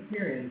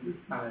Presbyterians, this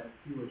is kind of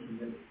Jewish to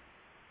me.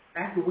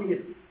 After we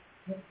get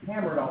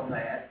hammered on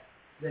that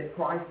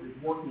Christ is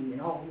working in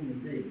all human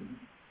beings,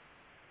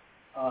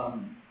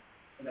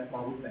 and that's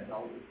why we think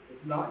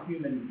it's not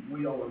human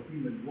will or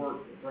human work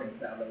that brings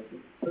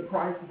salvation, but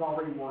Christ is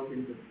already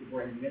working to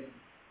bring it.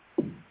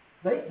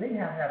 They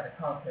now have the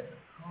concept of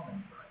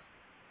common grace.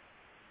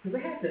 Because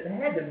they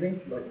had to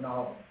eventually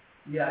acknowledge,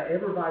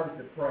 everybody's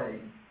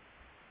afraid,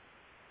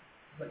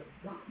 but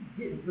God's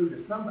getting through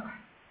to somebody.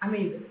 I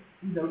mean,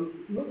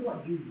 look at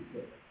what Jesus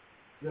said.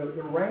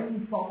 The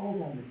rain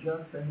falls on the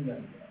just and the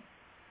unjust.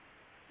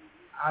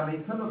 I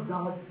mean, some of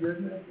God's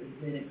goodness is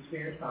being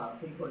experienced by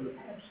people who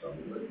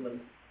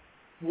absolutely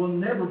will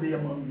never be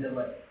among the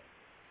elect.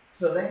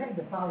 So they had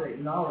to finally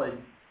acknowledge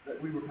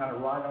that we were kind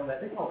of right on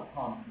that. They call it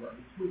common grace,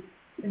 which,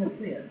 in a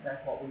sense,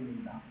 that's what we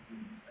mean by it.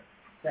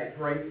 That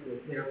grace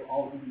was there for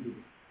all who do.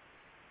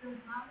 So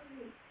how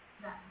does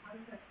that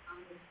common grace, how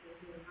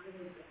do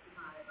they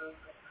justify those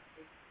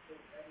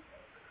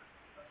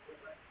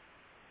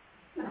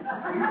You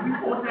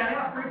point that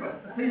out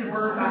frequently. See the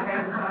verse I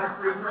have besides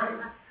free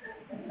grace?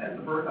 That's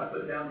the verse I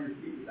put down your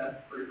sheet.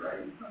 That's free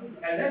grace.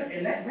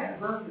 And that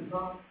verse is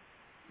not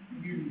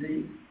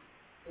unique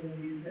in the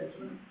New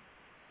Testament.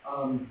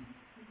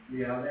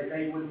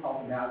 They would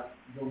talk about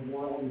the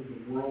world as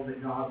the world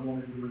that God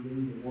wanted to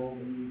redeem, the world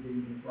that He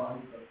redeemed in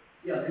Christ. So,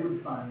 yeah, they would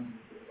define it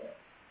as that.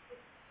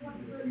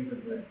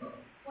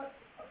 What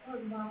part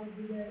of the Bible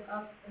do they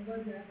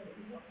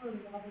what part of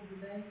the Bible do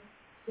they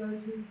go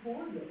to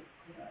for this?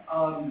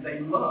 They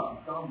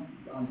love,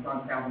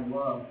 John Calvin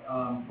loved,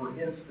 for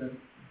instance,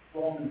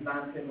 Romans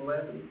 9, 10,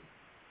 11,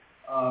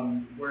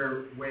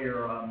 where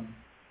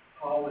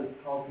Paul is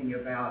talking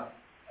about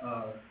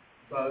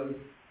both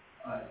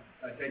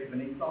Jacob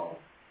and Esau,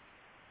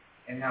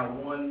 and how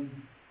one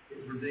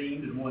is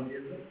redeemed and one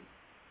isn't.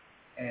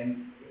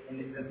 And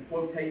the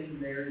quotation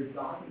there is,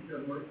 God can show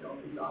mercy on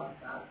who God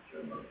decides to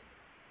show mercy.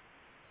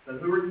 So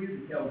who are you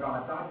to tell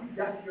God, you've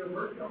got to show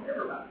mercy on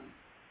everybody?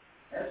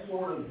 That's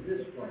sort of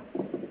this way.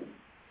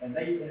 And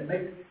it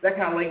makes that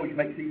kind of language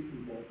makes these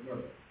people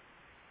nervous.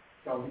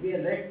 So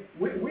again,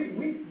 we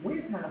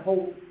kind of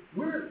hold, I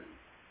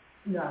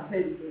say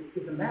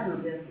it's a matter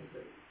of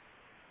emphasis.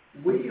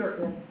 We are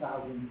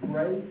emphasizing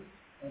grace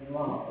and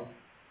love.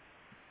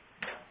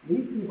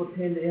 These people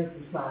tend to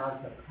emphasize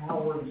the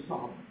power and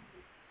sovereignty.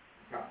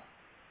 Okay.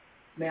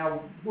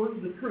 Now, words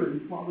of the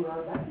truth probably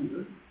are about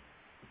here,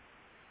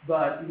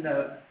 but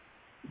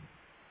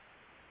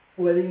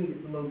letting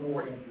gets a little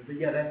more interesting. But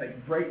yeah, that's a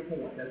great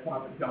point. That's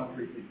why it's John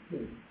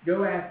 3:16.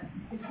 Go ask.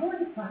 It's hard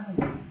to find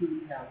these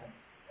two Calvin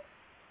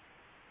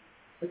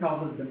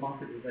because of the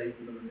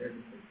democratization of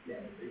American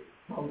Christianity.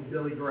 Because of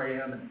Billy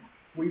Graham, and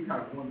we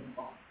kind of won the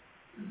spot.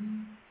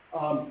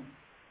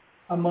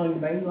 Among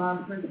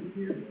mainline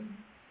Presbyterians,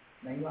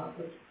 I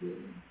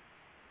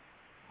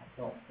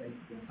don't think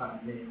you can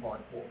find many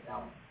hardcore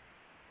Calvinists.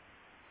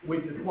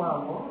 Which is why a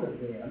lot of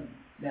them,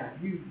 now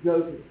if you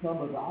go to some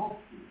of the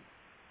offshoots,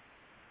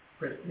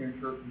 Presbyterian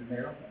Church in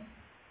America,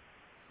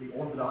 the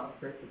Orthodox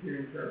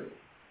Presbyterian Church,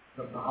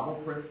 the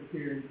Bible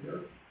Presbyterian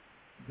Church,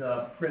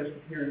 the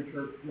Presbyterian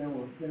Church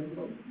General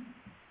Assembly,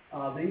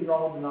 these are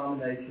all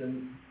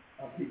denominations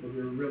of people who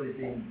are really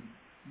being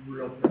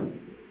real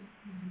Presbyterian.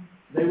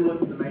 They will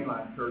look at the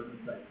mainline church and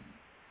say,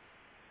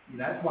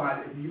 that's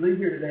why if you leave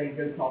here today and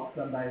go talk to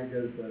somebody who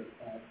goes to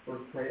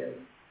First Pres,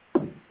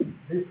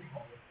 this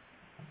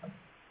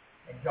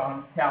and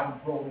John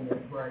Calvin's rolling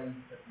their brains,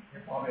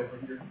 they're probably over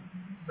here,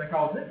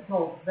 because it's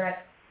called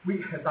that, by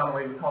the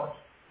way, we call it,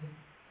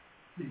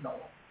 please don't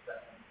watch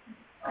that.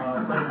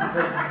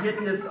 So you get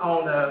this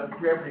on a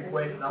Jeopardy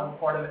question, on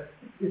part of it,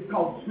 it's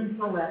called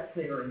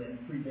superlapsarian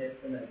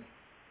predestination,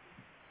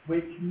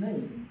 which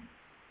means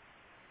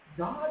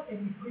God, if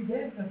He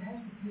predestines, has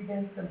to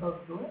predestine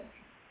both directions.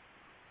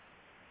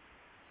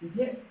 You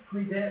can't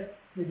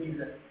predestine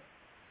to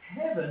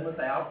heaven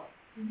without.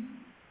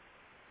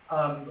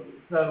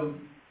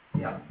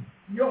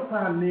 You don't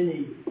find many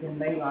in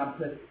mainline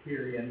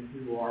Presbyterians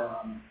who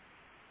are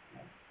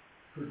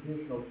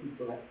traditional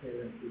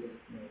superlapsarian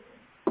predestination.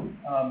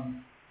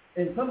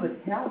 And some of the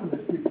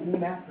Calvinists who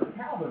came after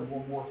Calvin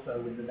were more so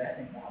into that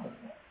than Calvin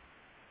was.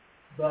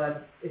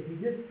 But if you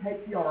just take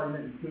the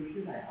argument and push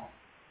it out,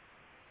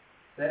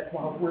 that's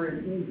why where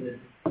it ended,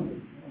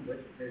 John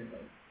Wesley very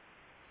late.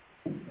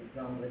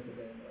 John Wesley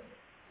very late.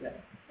 Yeah.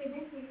 So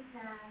this is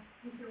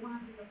if you're one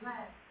of the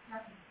elect,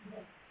 that's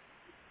this.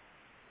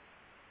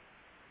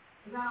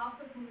 Is that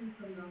also coming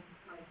from the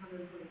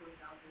 144,000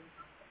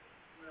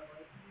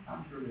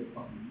 I'm sure they'll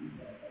probably use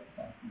that. That's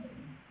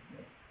fascinating.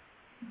 Yeah.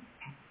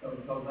 So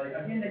what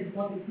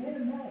they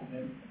can't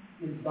imagine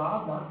is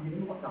God not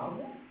giving what God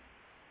wants.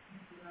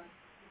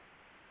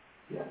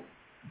 Yeah.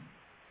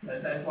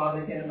 That's why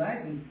they can't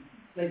imagine.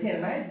 They can't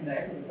imagine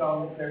that because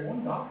God wants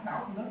everyone. God's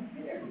powerful enough to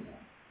get everything.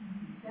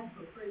 That's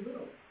for free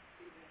will.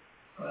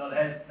 Well,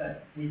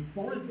 we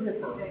sort of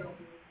differ.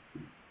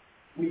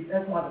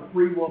 That's why the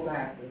free will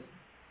Baptists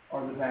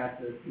are the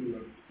Baptists who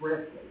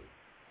expressly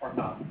are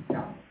not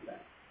Calvinist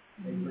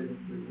Baptists. They believe in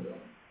free will.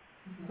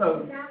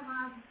 So is that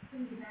why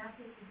the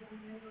Baptists are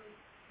going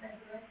that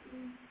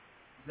direction?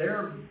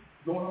 They're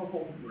going on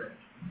full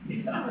direction.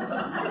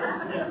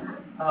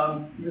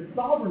 The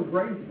sovereign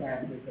grace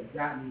Baptists have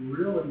gotten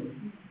really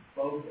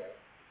both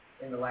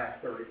in the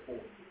last 30 or 40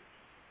 years.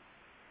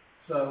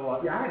 So,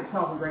 I had a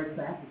sovereign grace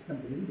Baptist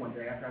come to me one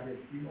day after I did a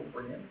funeral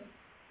for him.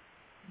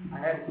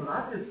 I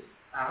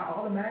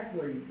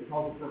automatically,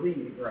 because of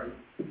prevenient grace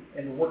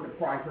and the work of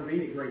Christ,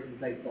 prevenient grace is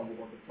based on the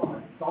work of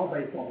Christ. It's all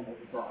based on the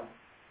work of Christ.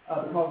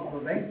 Because of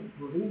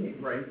prevenient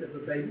grace, if a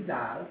baby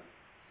dies,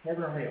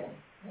 heaven or hell.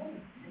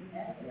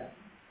 Yeah.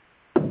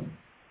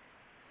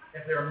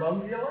 If they're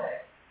among the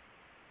elect,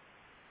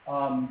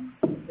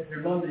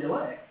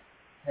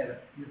 had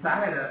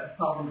a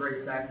Sovereign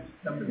Grace Baptist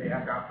come to me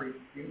after I preached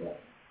the funeral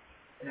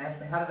and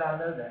asked me, how did I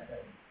know that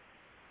baby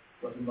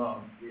was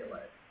among the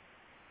elect?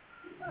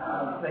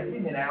 They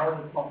gave me an hour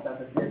to talk about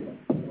the difference.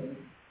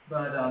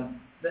 But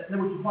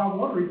which is why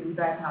one reason we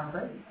baptize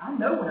babies. I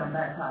know when I'm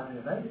baptizing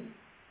a baby,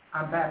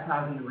 I'm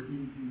baptizing a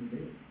redeemed human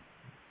being.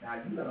 Now,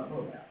 you don't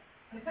know that.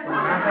 When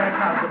I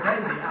baptize a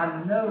baby,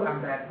 I know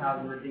I'm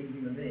baptizing a redeemed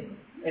human being.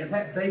 And if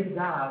that baby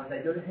dies, they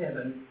go to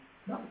heaven,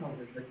 not because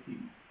they're cute,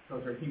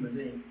 because they're human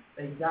beings.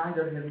 They die and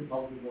go to heaven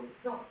because of the work of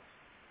Christ.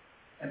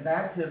 And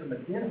baptism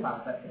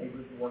identifies that baby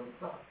with the work of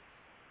Christ.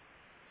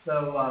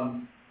 So,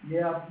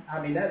 yeah,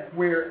 I mean, that's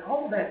where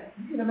all of that,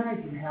 you can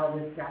imagine how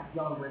this got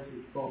John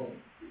Wesley's blood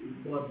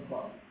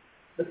flowing.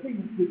 But see,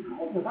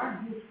 because of our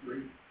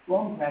history,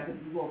 Roman Catholic,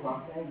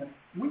 I'm saying,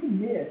 we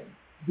miss,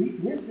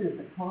 this is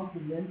a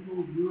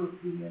continental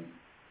European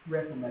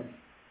Reformation.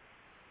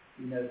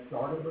 You know, it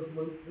started with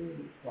Luther,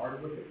 it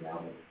started with the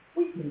Calvinists.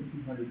 We came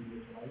 200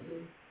 years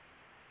later.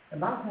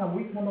 And by the time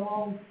we come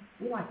along,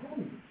 we're like, how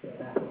do you shut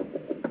that?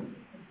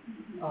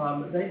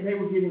 They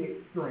were getting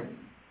extreme.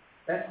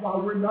 That's why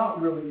we're not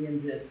really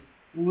in this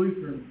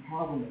Lutheran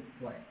Calvinist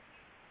branch.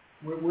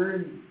 We're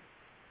in,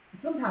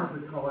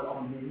 sometimes we call it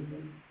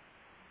Arminian.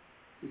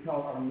 We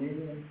call it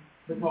Arminian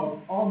because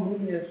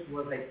Arminius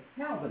was a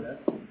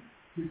Calvinist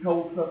who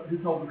told the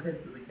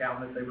rest of the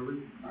Calvinists they were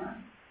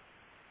Lutheran.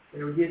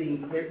 They were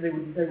getting,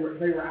 they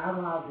were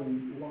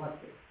idolizing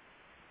logic.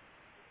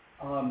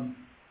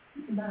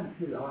 Keep in mind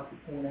too, I like to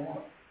point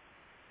out,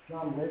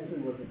 John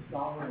Wesley was a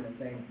scholar and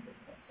evangelist.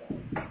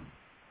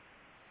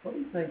 What do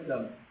you think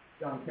of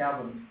John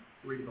Calvin's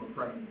original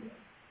training was?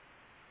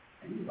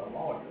 He was a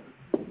lawyer.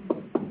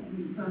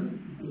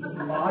 It's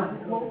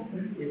logical,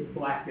 it's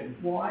black and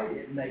white,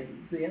 it makes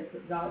sense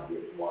that God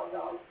did what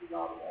God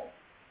wants.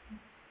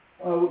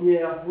 Oh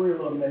yeah, we're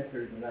a little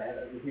messier than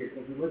that over here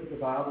because we look at the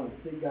Bible and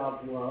see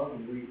God's love,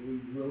 and we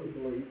really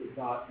believe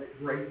that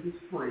grace is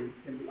free,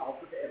 can be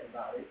offered to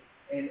everybody,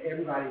 and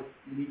everybody,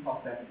 when you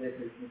talk about the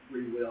definition of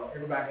free will,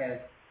 everybody has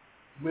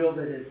will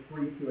that is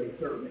free to a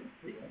certain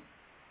extent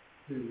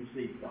to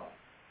receive God.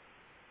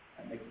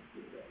 That makes it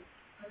free will.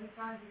 But if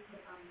God is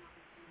the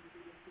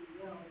free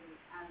will,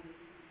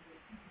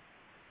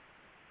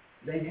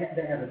 they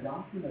have a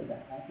doctrine of the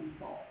happy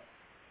fall.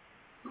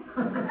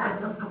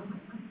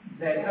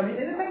 And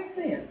it makes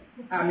sense.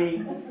 I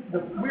mean,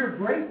 we're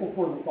grateful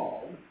for the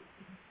fall,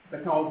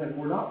 because if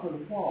we're not for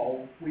the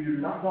fall, we have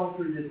not gone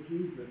through this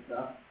Jesus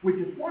stuff, which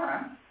is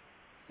why,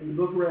 in the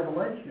book of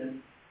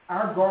Revelation,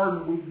 our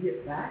garden we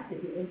get back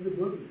at the end of the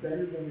book is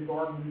better than the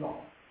garden we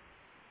lost,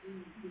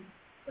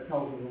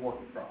 because of the work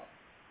of Christ.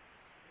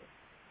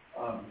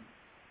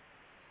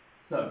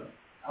 So,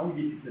 I want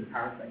to get you to the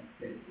entire thing,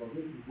 okay? So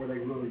this is where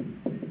their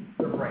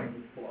brains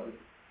explode.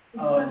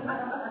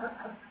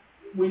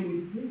 When we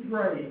see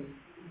grace,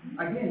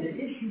 again, the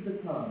issue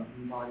becomes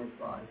in the body of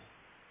Christ,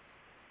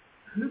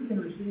 who can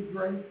receive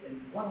grace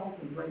and what all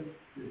can grace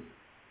do?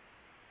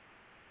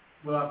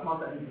 Well, I've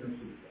talked about who can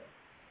receive grace.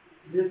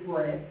 This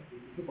branch,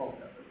 which is the bulk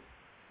of it,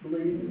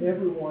 believes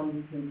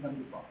everyone can come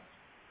to Christ.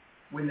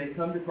 When they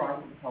come to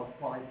Christ, it's because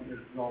Christ is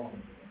drawing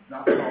them.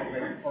 Not because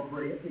they are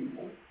brilliant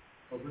people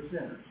or we're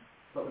sinners,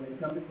 but when they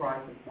come to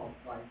Christ, it's because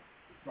Christ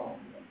is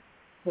drawing them.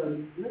 So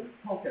let's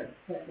talk a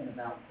second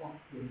about what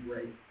can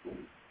grace do.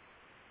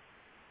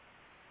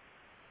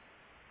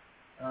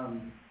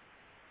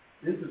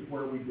 This is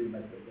where we do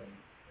make a brain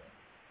mistake.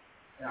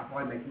 And I'll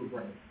probably make you a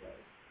brain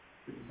mistake,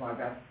 which is why I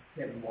got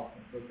Kevin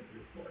Watkins look at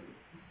this for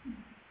you.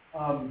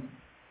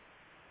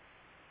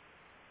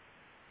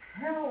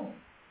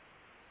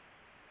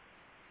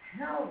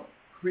 How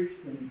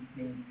Christians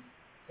can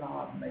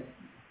God make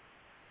you?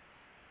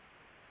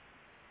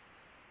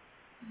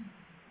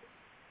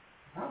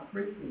 How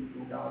Christians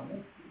can God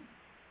make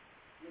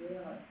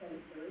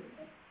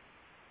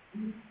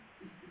you?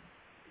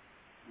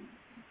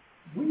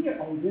 We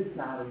on this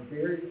side are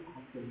very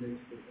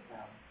optimistic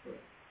about it.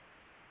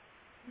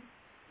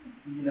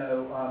 You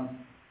know,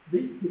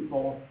 these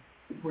people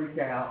freak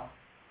out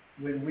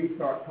when we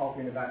start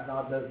talking about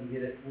God doesn't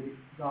get it.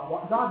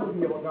 God doesn't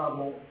get what God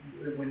wants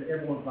when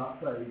everyone's not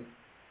saved.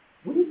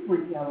 We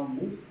freak out on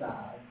this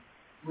side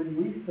when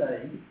we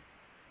say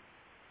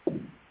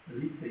to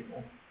these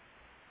people,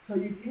 so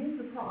you came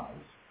to Christ,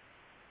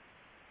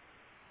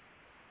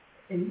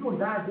 and you're going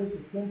to die just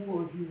as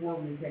simple as you were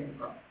when you came to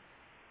Christ.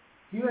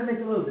 You may make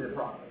a little bit of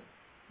progress.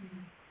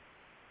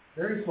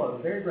 Very slow,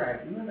 very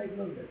gradual. You may make a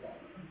little bit of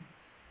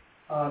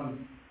progress.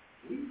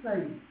 We say,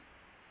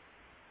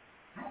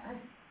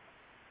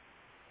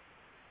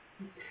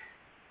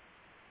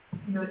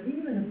 you know,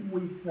 even if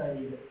we say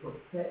that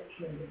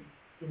perfection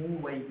in any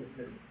way is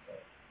considered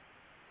perfection,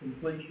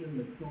 completion,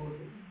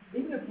 maturity,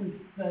 even if we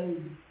say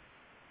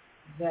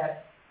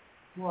that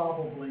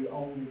probably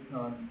only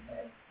comes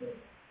at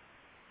death,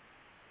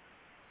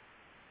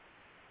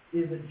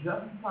 is it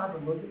justified to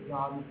look at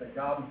God and say,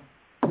 God,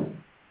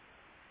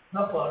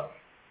 help us.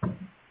 You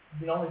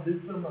can only do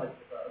so much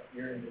with us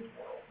here in this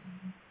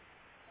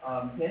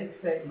world. Can't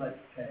expect much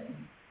change.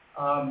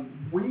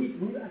 We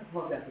like to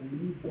talk about the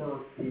new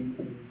birth in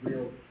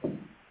real change.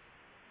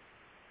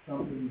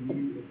 Something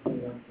new is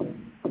born.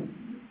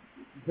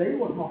 They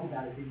will talk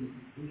about it being a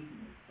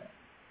conditional thing.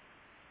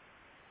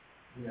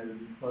 You know,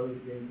 you're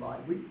clothed in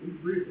Christ. We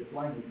agree with this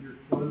language. You're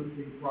clothed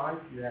in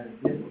Christ. You have a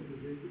different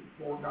position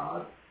before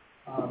God.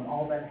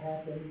 All that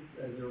happens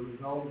as a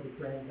result of the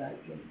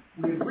transaction.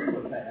 We agree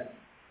with that.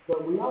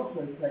 But we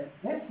also say,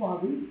 that's why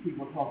these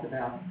people talk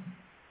about,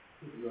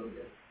 this is really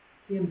good,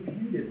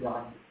 imputed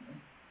righteousness.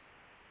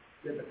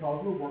 That because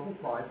of the work of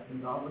Christ,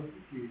 when God was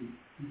imputed,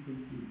 He's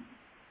imputed.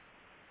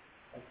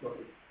 That's what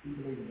we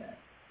believe in that.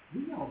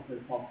 We also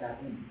talk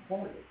about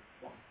imparted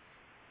righteousness.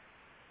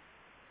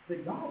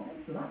 That God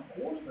wants to not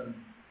pour some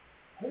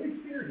Holy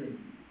Spirit into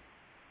you.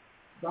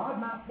 God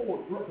might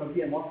pour,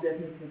 again, what's the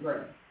definition of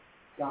grace?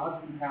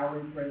 God's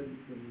empowering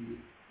presence in you,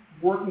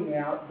 working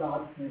out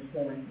God's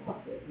transforming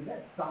process. Does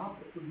that stop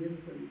the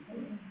forgiveness of your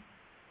sin?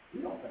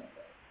 We don't think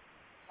so.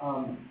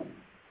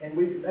 And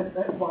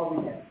that's why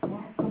we have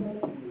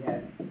sacraments, we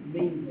have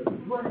means of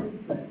grace,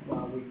 that's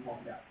why we talk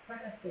about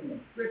fasting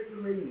and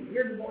scripture reading and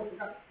hearing the voice of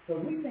God. So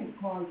we think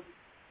Christ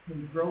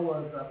can grow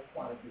us up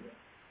quite a bit.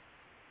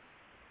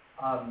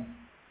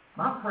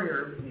 My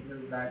prayer, and it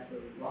goes back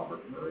to Robert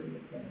Murray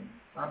McKinney,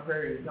 my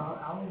prayer is, God,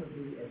 I want to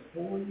be as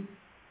holy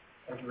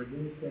as a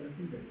redeemed sinner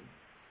can be.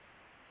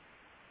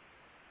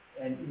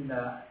 And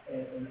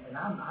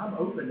I'm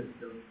open as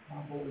to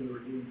how holy a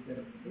redeemed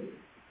sinner can be.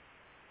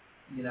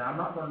 You know, I'm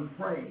not going to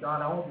pray,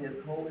 God, I want to be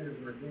as holy as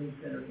a redeemed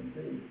sinner can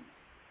be.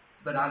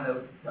 But I know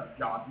it's a tough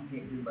job. You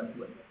can't do much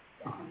with it.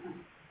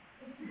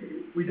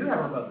 We do have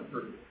our mother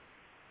truth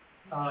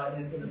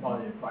in the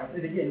body of Christ.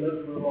 And again,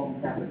 those are the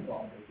Roman Catholic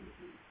laws.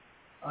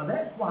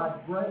 That's why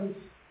grace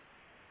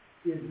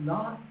is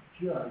not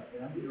just,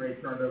 and I'm getting ready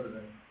to turn it over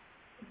to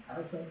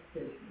our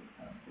sanctification,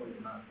 kind of blow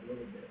your mind a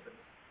little bit, but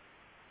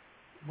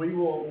we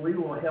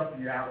will help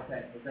you out with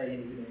that today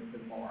and even into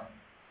tomorrow.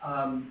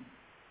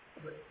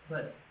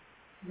 But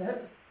that,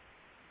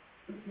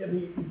 I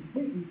mean,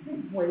 you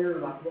see where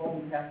like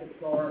Roman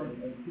Catholics are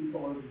and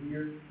people over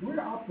here. We're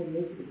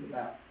optimistic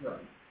about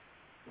grace.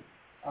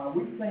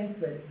 We think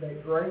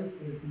that grace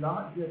is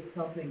not just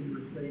something you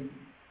receive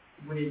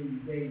when you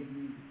gave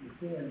Jesus your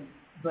sin,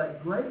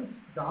 but grace,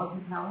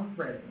 God's empowering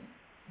presence.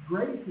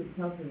 Grace is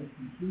something that's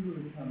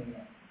continually coming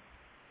at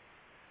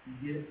you. You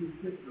get it through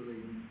scripture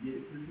reading, you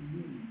get it through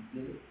communion,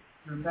 you get it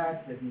through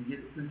baptism, you get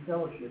it through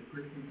fellowship,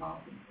 Christian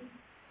conference.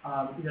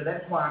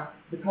 That's why,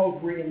 because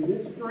we're in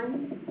this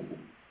stream,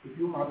 if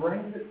you're my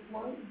brain that's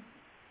slow,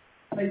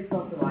 say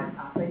something like,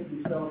 I think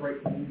we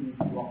celebrate communion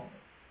too often.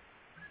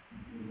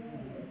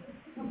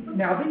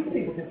 Now, these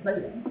people can say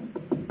that.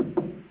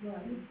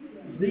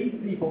 These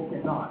people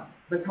cannot.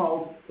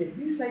 Because if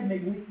you say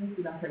maybe we think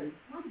that, I say,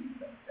 why do you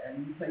think that?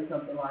 And you say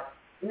something like,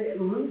 well, it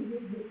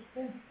loses its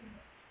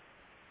faithfulness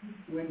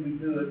when we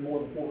do it more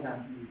than 4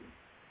 times a year.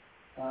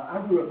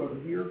 I grew up over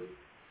here,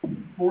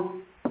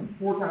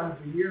 four times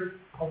a year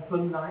on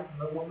Sunday night,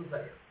 no one was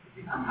there.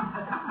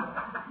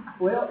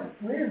 Well,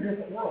 we're in a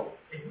different world.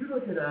 If you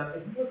look at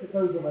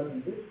those of us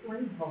in this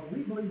stream, because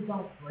we believe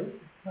God's grace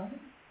is coming,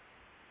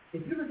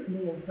 if you look at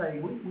me and say,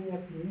 we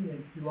have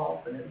communion too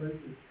often, it loses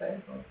its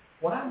faithfulness,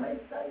 what I may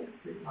say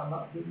is, I'm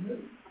not good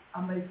news. I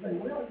may say,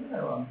 well, if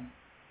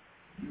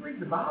you read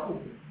the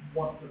Bible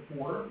once a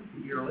quarter,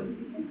 yearly,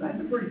 that's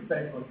a pretty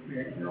special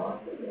experience in your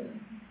life.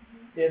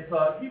 If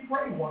you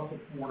pray once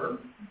a quarter,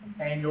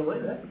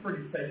 annually, that's a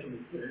pretty special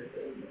experience.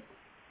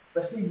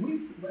 But see,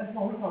 that's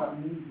why we call it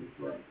means of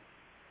grace.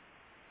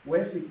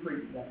 Wesley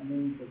preached that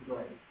means of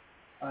grace.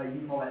 You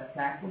can call that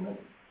sacrament.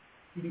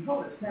 You can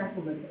call it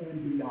sacrament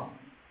and beyond.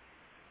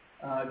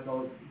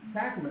 Because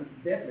sacraments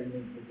definitely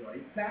means of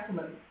grace.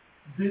 Sacraments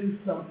do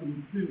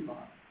something to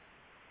us.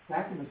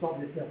 Sacraments don't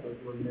just help us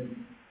remember.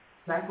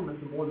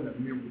 Sacraments are more than a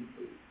memory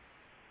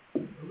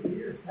food. Over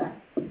here,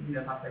 sacraments.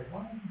 If I say,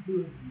 why are you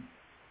doing this?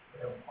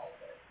 Well,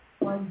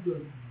 why are you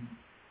doing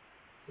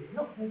this? It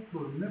helps us to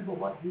remember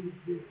what Jesus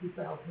did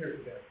 2,000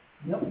 years ago.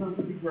 It helps us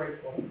to be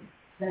grateful.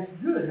 That's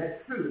good.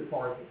 That's true as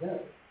far as it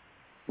goes.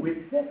 We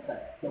accept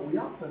that. But we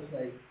also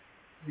say,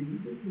 when you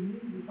do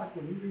communion, just like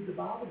when you read the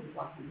Bible, just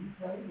like when you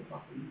pray, just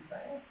like when you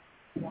fast,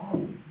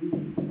 God is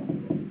doing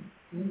something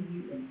in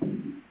you and through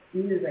you.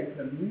 It is a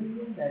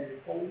communion that is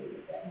holy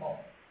at that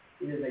moment.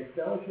 It is a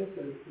fellowship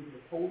that is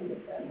holy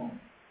at that moment.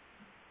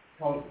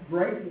 Because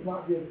grace is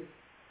not just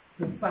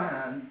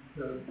confined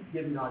to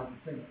giving God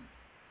his sin.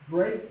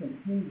 Grace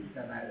continues to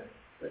come at us.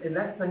 And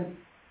that thing's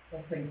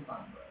fine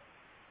for us.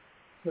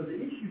 So the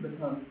issue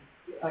becomes,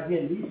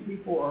 again, these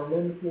people are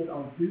limited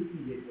on who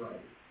can get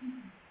grace.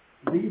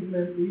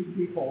 These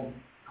people,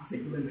 I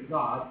think, limit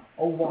God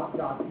on what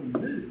God can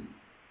do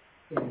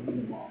in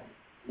human life.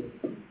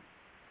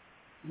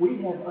 We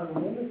have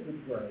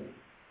unlimited grace,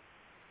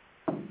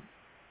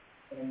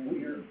 and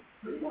we're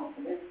pretty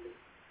optimistic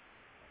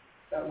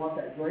about what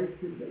that grace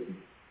can do.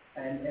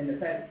 And the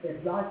fact that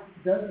if God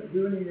doesn't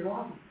do it in your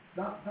life, it's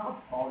not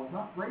God's fault, it's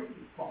not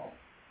grace's fault.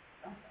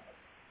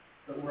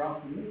 But we're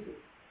optimistic.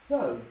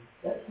 So,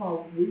 that's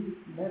how we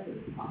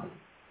Methodists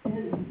And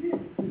this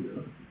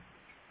here,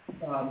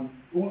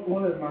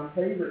 one of my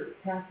favorite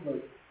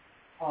Catholic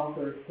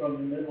authors from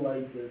the Middle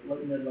Ages,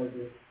 late Middle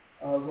Ages,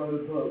 wrote a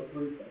book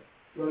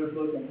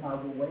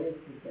entitled The Way of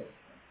Perfection.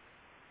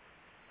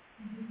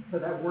 So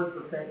that word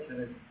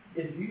perfection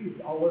is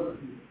used all over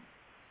here.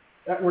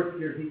 That word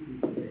here, he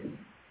says,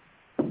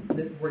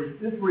 this is where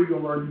you're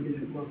going to learn to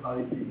get as close how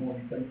these people when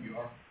you think you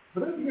are.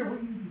 But over here, we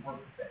use the word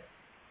perfection.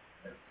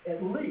 At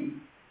least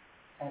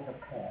as a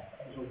path,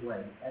 as a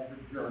way, as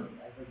a journey,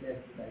 as a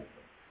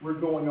destination. We're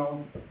going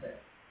on to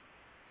perfection.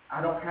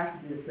 I don't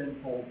have to be as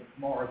sinful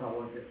tomorrow as I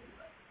was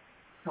yesterday.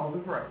 Cause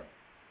of grace.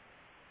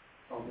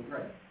 Cause of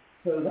grace.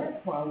 So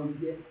that's why we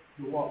get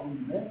to what we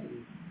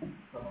Methodists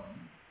from,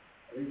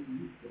 at least we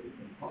used to, we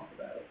can talk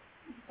about it,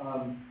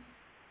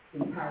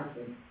 entire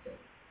sanctification.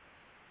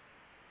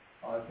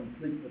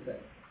 Complete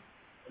perfection.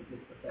 Or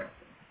just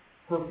perfection.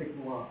 Perfect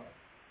love.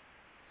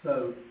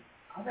 So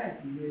I've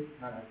asked Nick to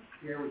kind of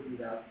share with you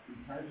about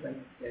entire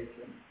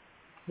sanctification,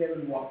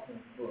 Kevin Watson's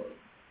book,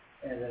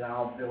 and then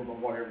I'll build on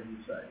whatever you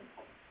say.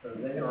 So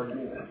they are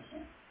yours.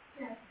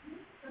 Yes.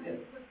 Yes.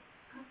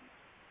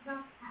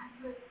 About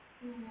Catholic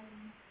and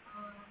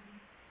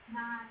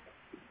not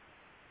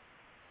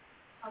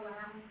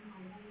allowing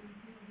or letting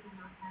people who are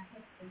not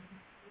Catholic to be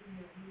in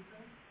their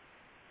music.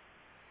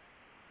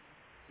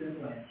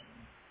 Simple answer.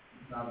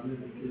 I've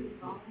lived with this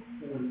for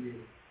 40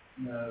 years.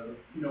 No.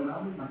 When I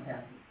was my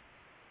Catholic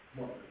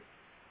work,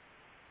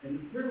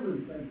 and it's still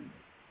really famous,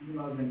 even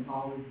though I was in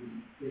college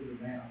and figured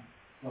it out.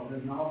 So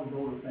there's an all the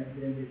door to St.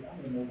 Benedict. I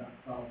don't know about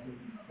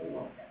Catholicism, a whole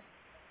lot of Catholics.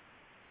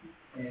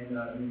 And,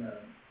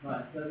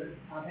 but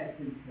I've had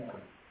two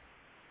stories.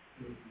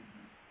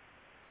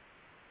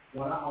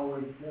 What I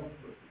always tell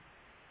people,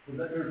 because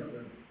there's a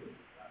little bit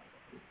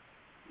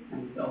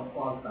of tell a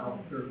lot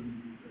about serving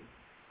music.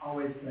 I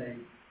always say,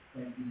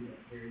 thank you,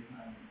 very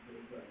kind and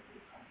very grateful.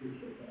 I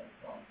appreciate that.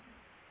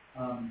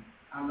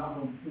 I'm not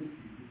going to push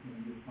you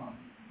between your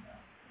conscience and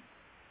that.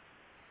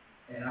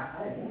 And I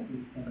had one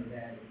piece come to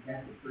that in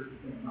Catholic Church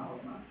in my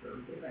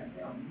church. They ran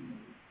down me.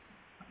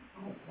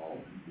 Oh,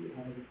 Paul, you did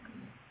have it.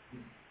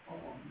 Oh,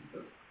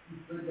 you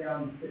stood down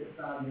and sit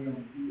beside me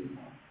on the pew and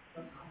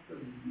I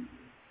serve you.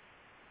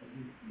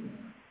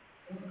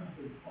 And I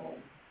said, Paul,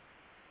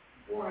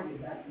 before I get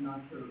back to my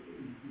church, it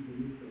was the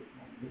new church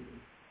on the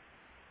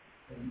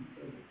so you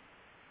said it.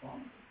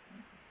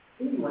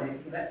 Anyway,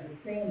 so that's the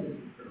standard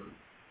of the church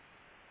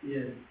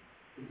is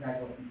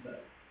exactly what you say.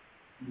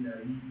 You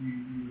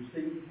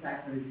receive the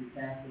sacrament if you're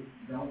Catholic.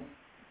 You don't,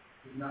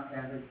 if you're not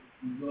Catholic,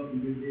 you go up and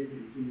do this and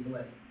you receive the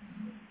blessing.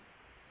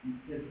 You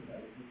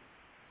participate.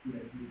 You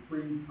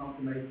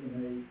pre-confirmation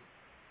age,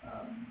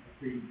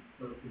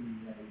 pre-first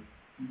communion age,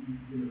 you're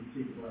going to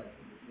receive the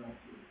blessing, but you don't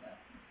receive the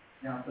sacrament.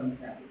 Now, some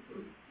Catholic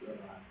churches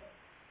realize that.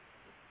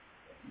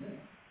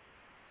 Yeah.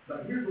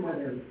 But here's the way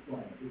they would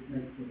explain it. This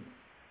makes sense.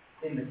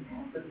 In the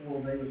Catholic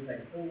world, they would say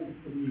Holy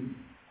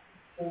Communion,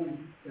 Holy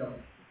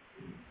Fellowship,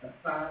 a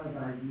sign of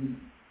our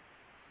union.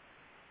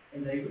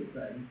 And they would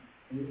say,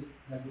 and this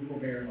has a little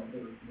bearing on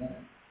verse 1,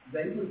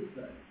 they would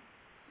say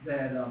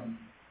that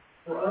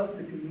for us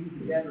to commune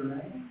together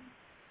now,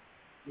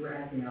 we're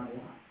acting out of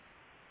line.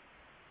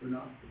 We're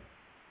not.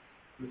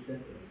 We're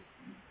separated.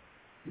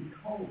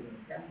 Because in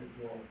the Catholic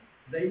world,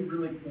 they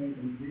really can't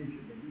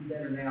envision, they do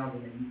better now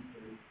than they used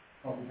to,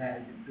 called the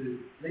Vatican II.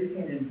 They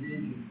can't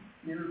envision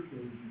spiritual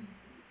unity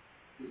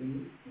to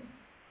any extent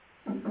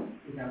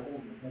without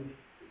organization.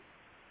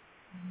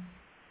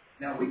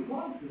 Now, we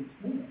Protestants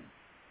can.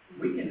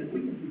 We can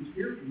do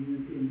spiritual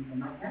unity, and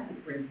my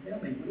Catholic friends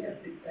tell me we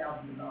have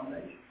 6,000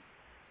 denominations.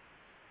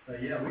 So,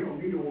 yeah, we don't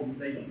need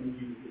organizational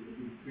unity to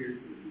do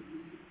spiritual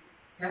unity.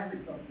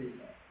 Catholics don't do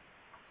that.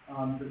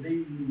 To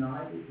be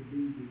united, to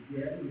be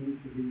together, means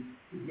to be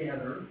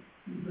together.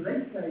 So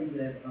they say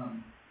that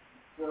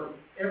for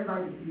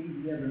everybody to be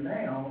together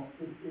now,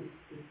 it's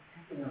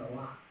acting out a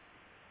lot.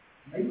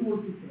 Maybe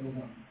we're just in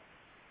one.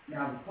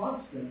 Now, the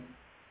Protestant,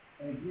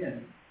 and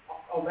again,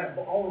 all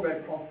of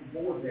that across the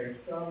board there,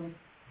 some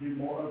do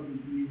more open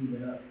communion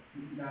than others.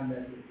 You can find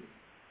that with it.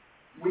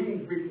 We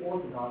in Greek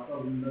Orthodox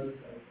are the most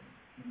open.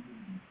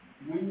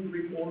 We in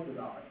Greek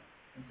Orthodox,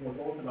 of course,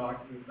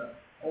 Orthodox is the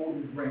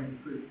oldest branch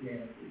of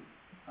Christianity.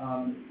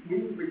 We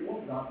in Greek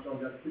Orthodox are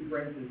the two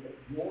branches that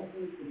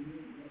joyfully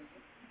commune with us.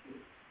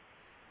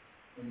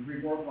 In the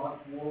Greek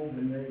Orthodox world,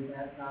 when they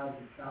baptize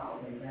a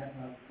child, they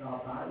baptize the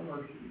child by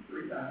immersion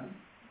 3 times.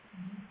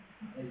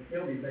 They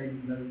tell these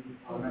babies know to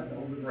talk about the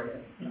older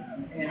bread.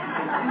 And then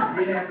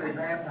after they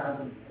baptize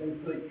them, they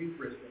put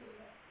Eucharist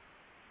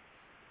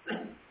in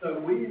it. So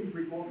we in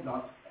Greek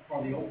Orthodox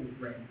are the oldest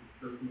branch of the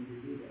church when we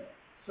do that.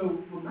 So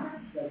for my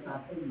sake,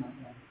 I tell my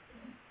Catholic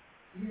friends,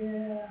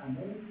 yeah, I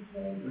know what you're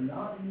saying, we're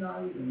not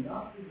united, we're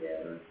not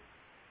together.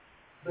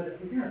 But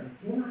if we're going to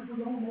pretend like we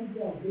don't, maybe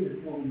I'll get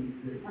it what we need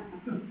to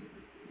do.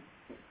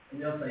 And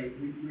they'll say,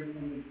 we really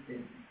need to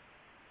finish.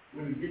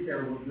 When we get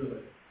there, we'll do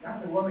it. And I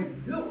said, well, if we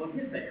do it, we'll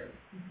get there.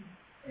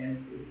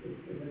 And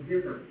it's a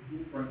different,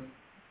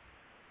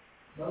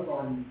 both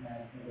arguments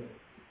have no.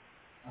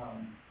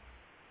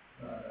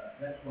 But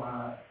that's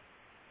why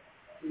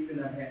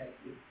even I had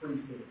this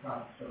priest that would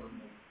try to serve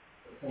me,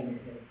 or told me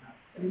ahead of time.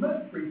 And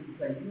most priests would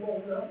say, you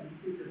walk up and you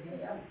stick your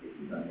hand out and stick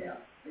your tongue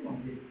out. They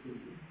don't give it to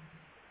you.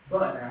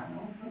 But I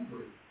know some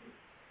priests,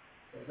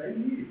 if they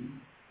knew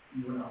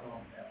you were not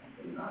on that one,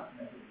 they're not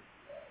making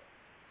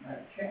not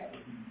chat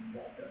with you when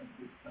you walk up and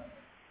stick your tongue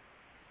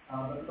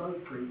out. But most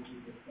priests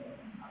would just say,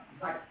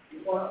 like,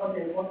 what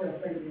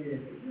they'll say to me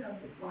is, you know,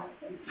 it's like,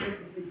 look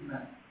at these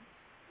mountains.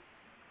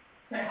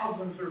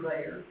 Thousands are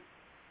there.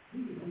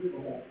 You can live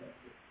a walk up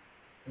there.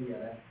 So yeah,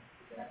 that's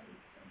exactly the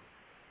same.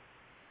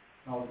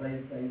 Because they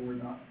say we're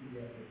not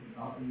together, we're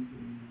not in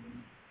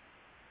communion.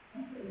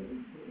 I say, well, we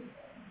still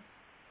are.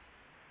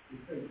 We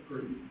say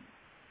free.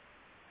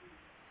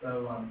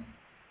 So,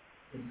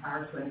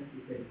 entire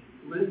sanctification.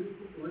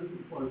 Listen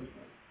closely.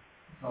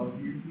 Because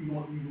you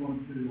want to,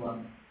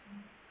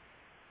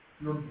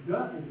 your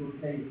gut is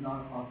okay, it's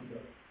not a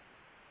possibility.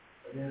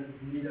 But then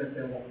you need to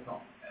understand what we're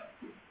talking about.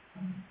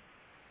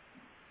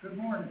 Good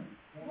morning.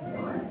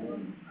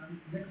 I'm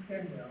Nick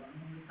Kendall.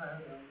 I'm a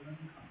retired elder in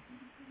the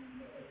company,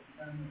 and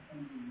I'm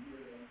attending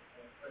here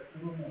at the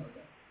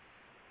Memorial.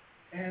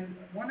 And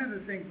one of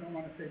the things I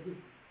want to say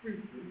just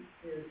briefly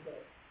is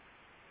that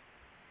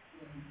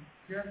when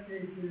Jeff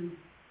gave his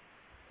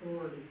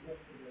story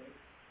yesterday,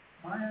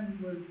 I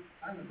was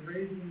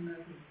raised in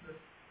Methodist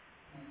Church.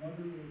 My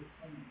mother was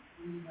from a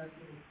free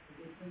Methodist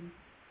tradition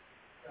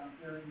down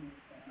here in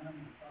Louisiana.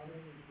 My father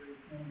was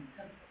raised in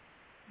Texas.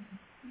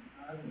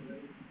 I was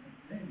raised in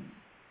Pennsylvania.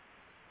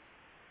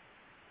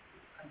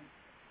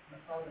 My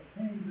father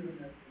came to the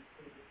Methodist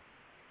Church.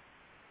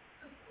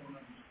 That's a whole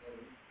other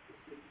story.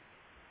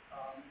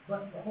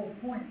 But the whole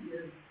point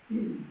is,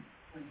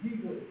 when he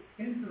was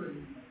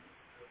entering the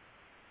Methodist Church,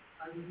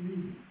 I was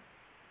leaving.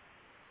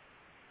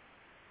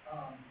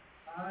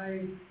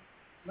 I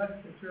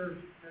left the church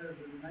as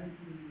a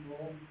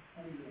 19-year-old,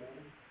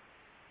 20-year-old,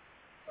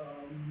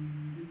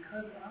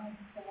 because I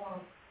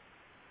thought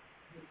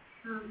the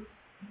church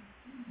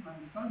on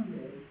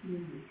Sunday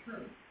in the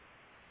church,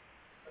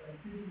 but I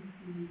didn't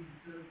see the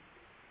church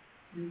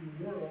in the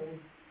world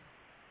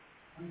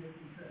under the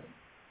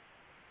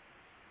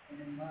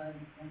and my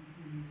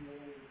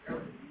 19-year-old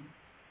arrogance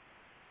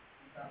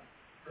about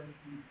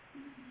persons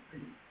in the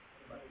street.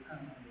 So by the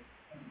time I was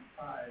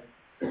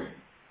 25,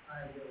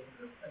 I was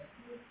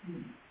effectively a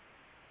student.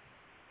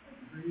 My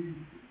degrees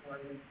before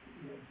I went to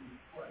the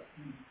before I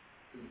came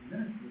to the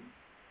ministry,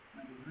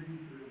 my degrees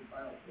were in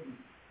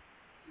biochemistry.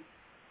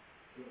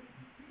 So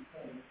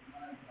because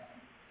my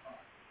time was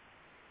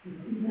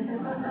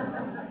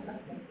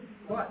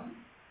but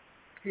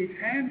he's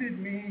handed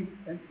me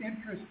an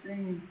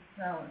interesting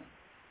challenge.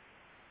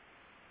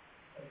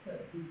 I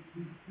said, he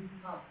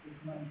topped his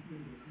 19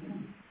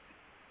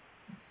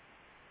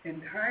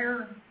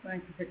 entire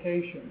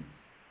sanctification.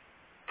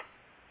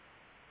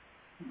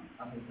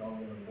 I think all of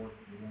the work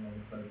is one of the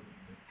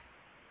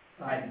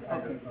Okay.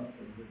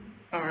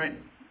 All right.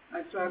 I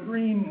saw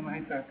green and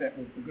I thought that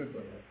was the good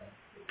way.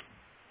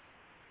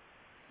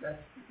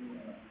 That's the way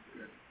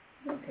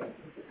I understood. Okay.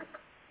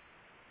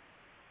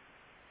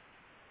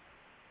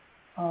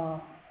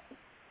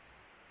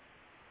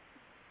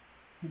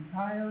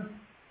 Entire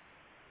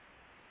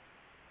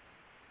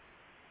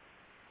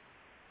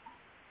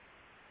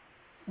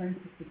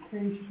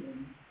sanctification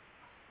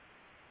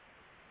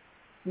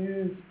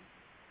is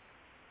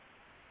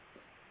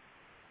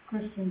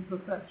Christian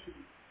perfection.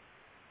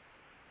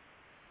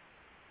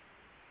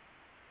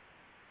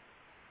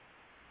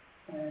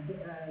 And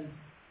as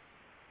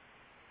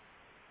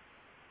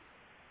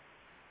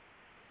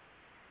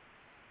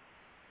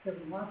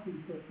Kevin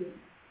Martin put it,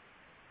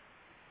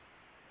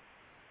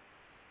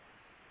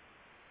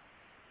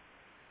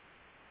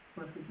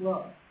 perfect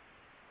love.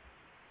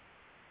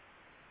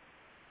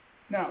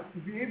 Now, to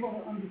be able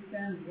to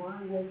understand why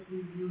we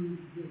use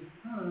this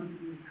term,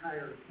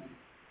 entire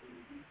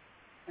sanctification,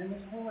 and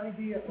this whole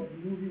idea of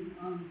moving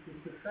on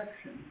to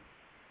perfection,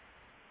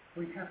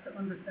 we have to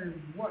understand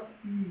what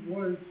he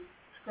was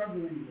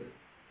struggling with.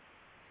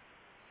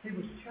 He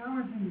was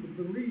challenging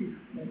the belief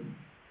in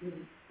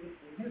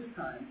his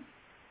time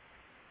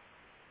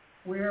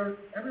where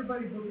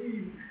everybody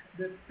believed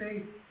that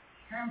faith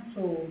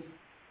cancels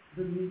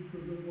the need for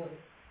good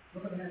works.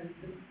 Nobody had it.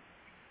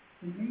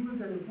 In England,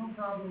 there was no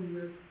problem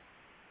with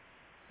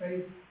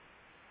faith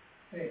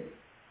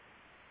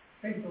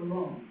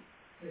alone.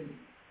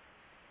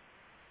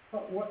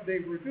 But what they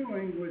were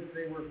doing was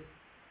they were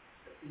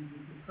accepting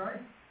Jesus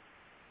Christ,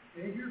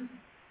 Savior,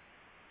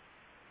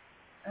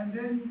 and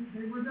then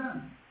they were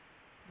done.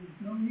 There was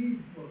no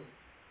need for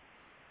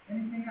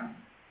anything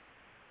else.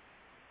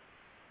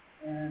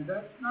 And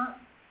that's not.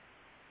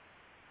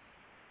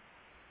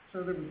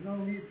 So there was no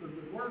need for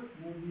good work,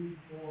 no need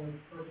for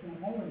personal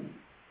holiness.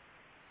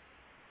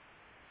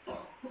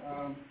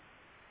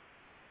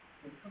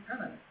 It's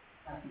kind of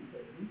happy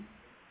statement.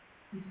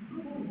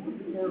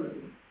 Sort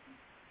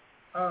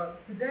of.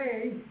 Today,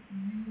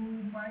 you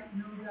might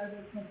know that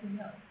as something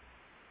else.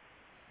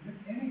 If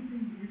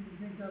anything you can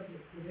think of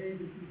today that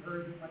you've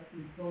heard that might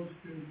be close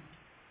to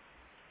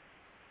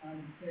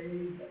I'm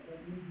saved, that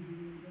doesn't need to be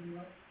anything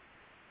else.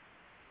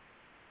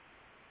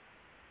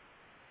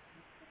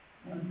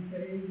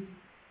 unsaved,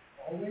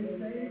 always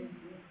saved.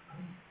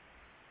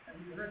 Have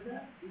you heard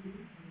that?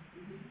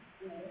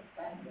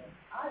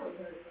 I would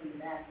heard from the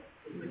Baptist.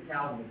 It's the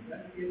Calvinist,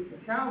 It's the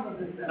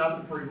Calvinist,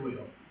 not the free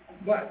will.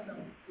 but,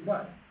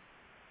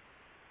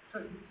 so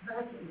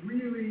that's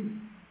really,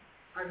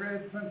 I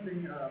read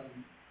something,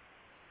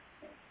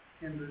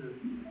 in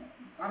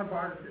the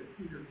autobiography of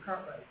Peter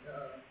Cartwright,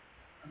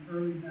 an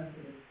early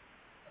Methodist,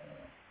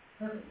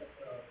 circuit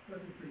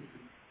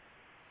preacher,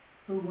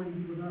 who, when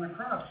he was on a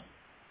cross,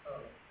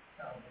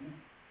 Calvin,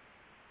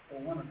 or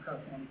one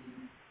across one of the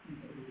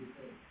people who would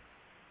say,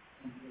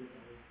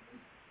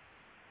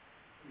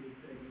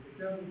 the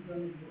devil's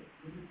done his work.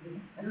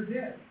 You're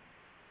dead.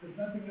 There's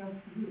nothing else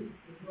to do.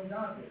 There's no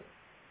God there.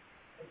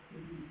 That's the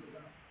need for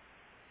God.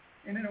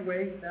 And in a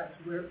way, that's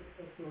where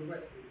Wesley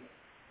is.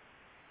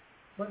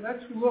 But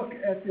let's look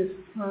at this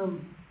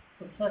term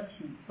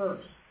perfection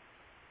first.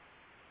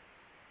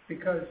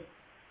 Because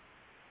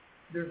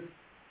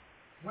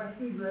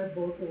Wesley read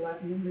both the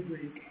Latin and the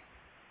Greek.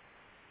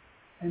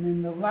 And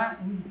in the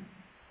Latin,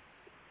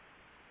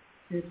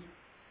 it's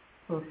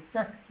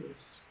perfectus.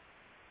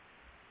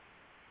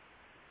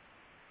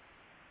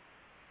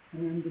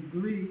 And in the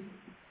Greek,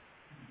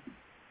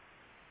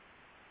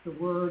 the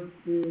word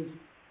is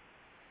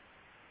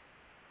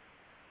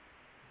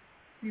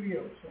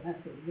Kyrios. I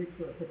have to make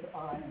sure I put the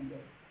I and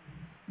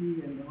the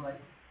E in the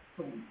right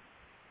place.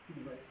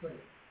 In the right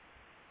place.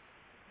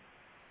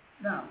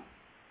 Now,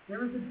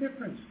 there is a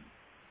difference.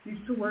 These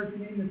two words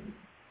mean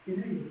in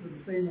English are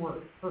the same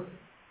word, perfect.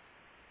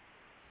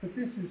 But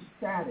this is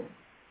static,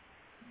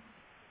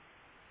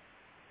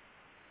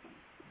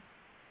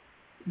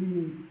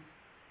 meaning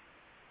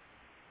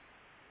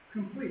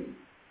complete,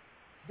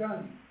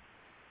 done.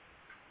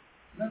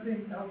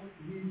 Nothing else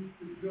needs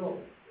to go.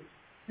 It's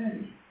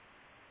finished.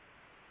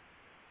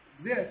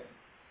 This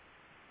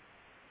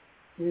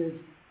is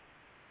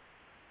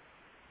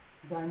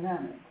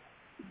dynamic.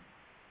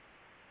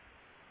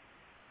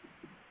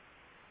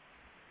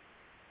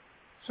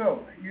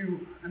 So,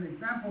 an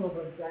example of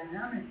a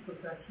dynamic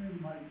perfection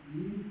might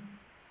be,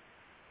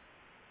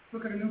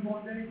 look at a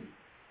newborn baby.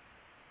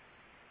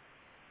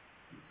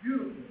 It's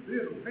beautiful,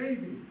 little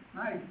baby,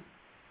 nice,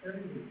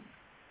 everything.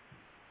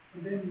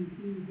 And then you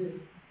see this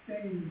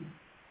same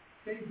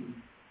baby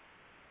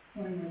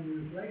 21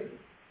 years later.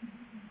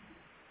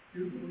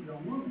 Beautiful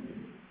young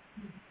woman.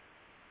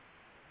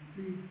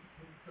 You see,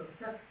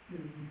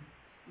 perfection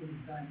is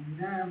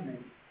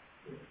dynamic,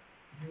 it's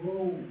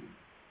growing,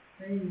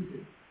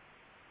 changes.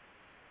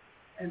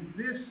 And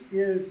this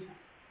is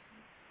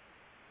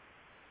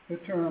the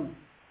term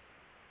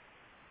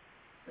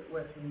that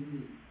Wesley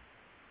used.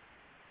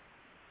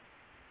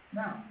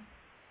 Now,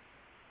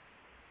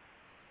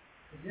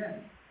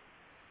 again,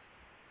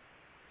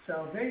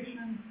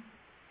 salvation,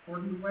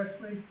 according to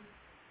Wesley,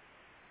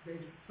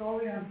 based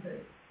solely on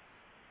faith.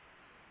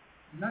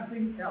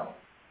 Nothing else.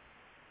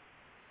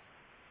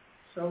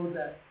 So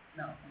that,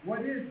 now,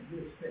 what is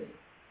this faith?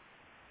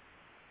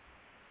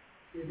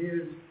 It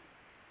is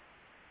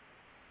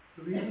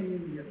believing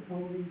in the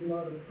atoning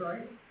blood of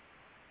Christ,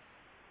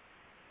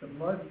 the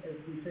blood, as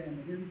we say in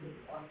the hymn, that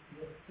washes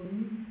us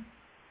clean,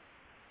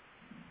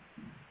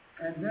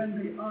 and then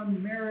the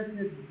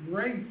unmerited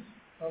grace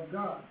of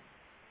God.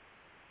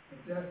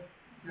 Jeff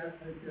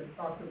has just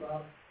talked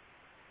about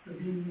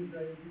convenient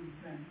grace and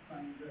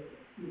sanctifying grace.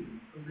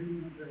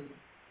 Convenient grace,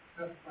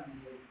 justifying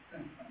grace,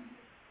 sanctifying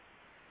grace.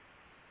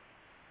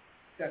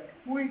 That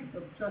point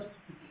of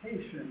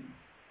justification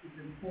is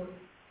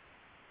important.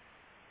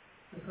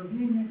 The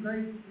convenient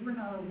grace, we're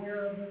not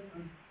aware of it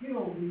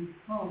until we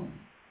come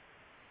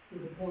to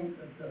the point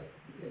of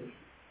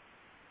justification.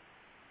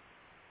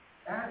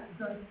 At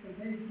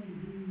justification,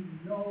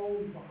 we know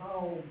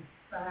how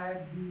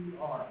bad we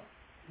are.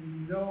 We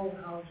know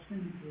how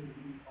sinful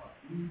we are.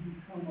 We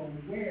become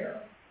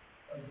aware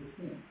of the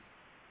sin.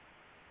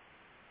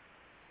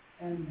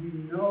 And we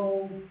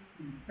know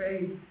in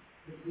faith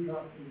that we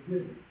are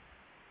forgiven.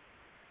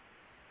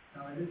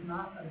 Now, it is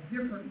not a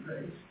different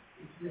grace.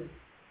 It's just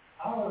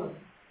our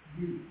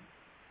view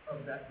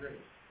of that grace,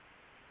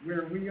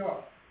 where we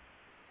are.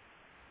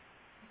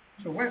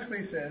 So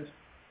Wesley says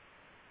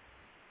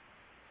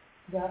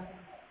that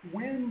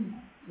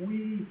when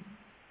we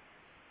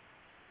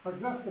are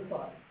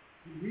justified,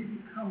 we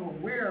become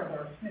aware of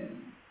our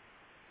sin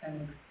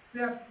and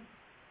accept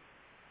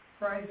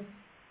Christ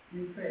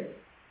in faith,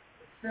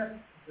 accept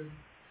the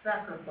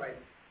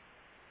sacrifice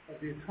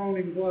of the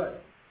atoning blood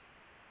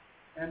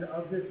and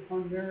of this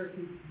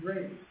unmerited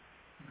grace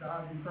of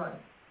God in Christ.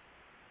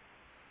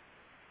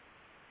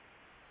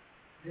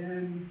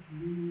 Then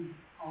we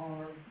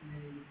are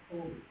made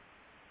holy.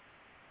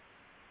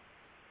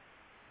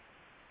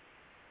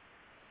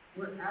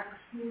 We're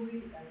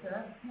actually, at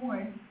that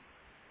point,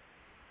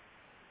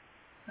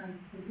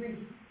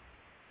 sanctification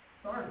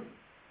started.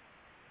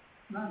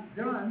 It's not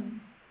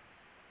done,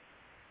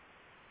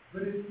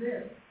 but it's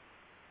there.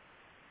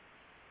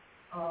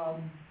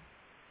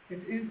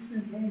 It's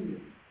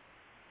instantaneous.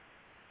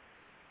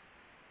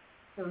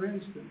 For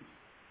instance,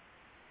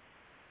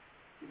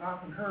 you've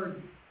often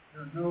heard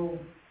There are no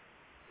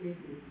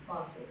aqueous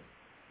foxholes.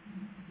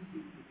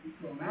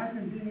 So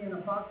imagine being in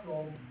a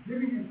foxhole,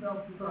 giving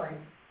yourself to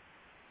Christ,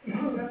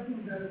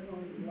 accepting that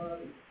atoning blood,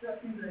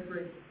 accepting that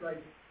grace of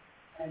Christ,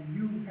 and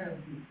you have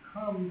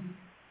become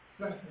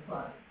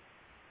justified.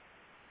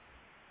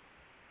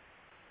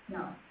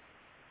 Now,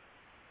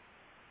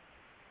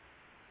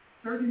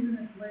 30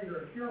 minutes later,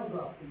 a shell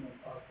drops in the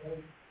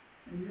foxhole,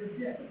 and you're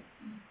dead.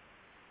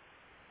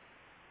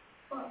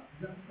 But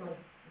just like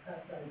the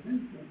baptized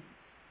infant,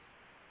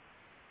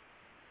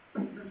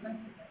 you're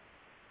sanctified.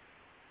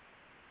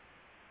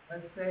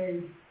 Let's say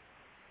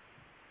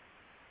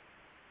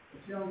the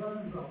shell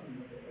doesn't drop in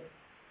the hole,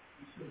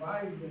 you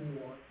survive the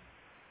war,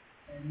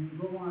 and you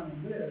go on and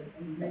live,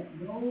 and you make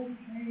no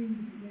change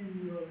in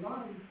your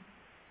life,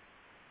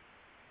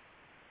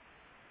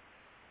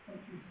 but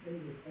you stay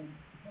with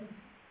sanctification.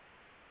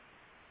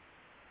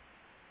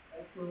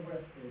 That's where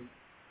Wesley,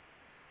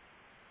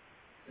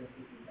 this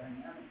is the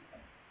dynamic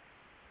thing.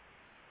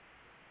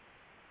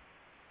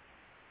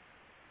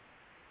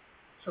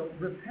 So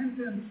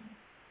repentance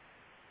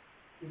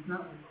is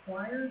not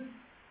required,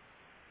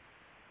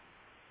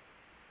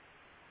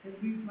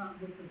 at least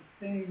not with the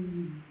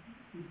same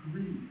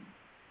degree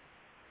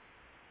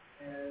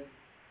as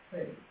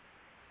faith.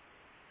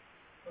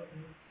 But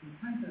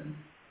repentance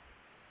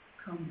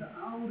comes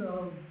out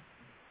of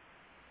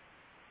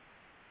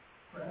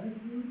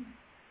gratitude,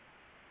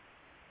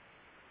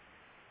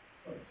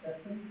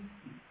 accepting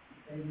the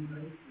saving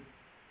grace of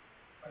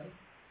Christ.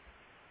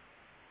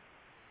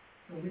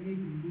 So we need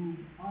to move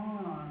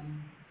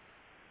on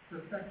to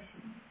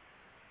perfection.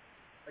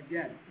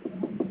 Again,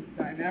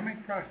 dynamic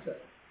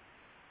process.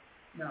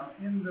 Now,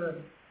 in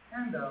the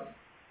handout,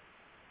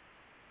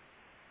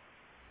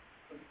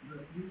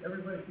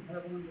 everybody should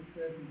have one that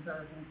says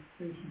entire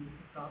sanctification at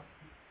the top.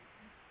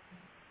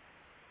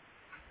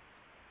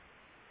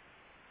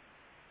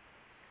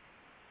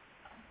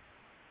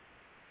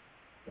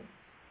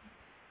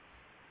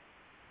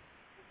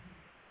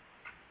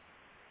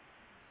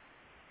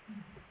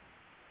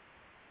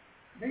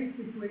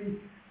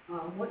 Basically,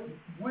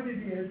 what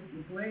it is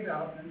laid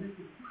out, and this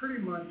is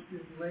pretty much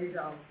is laid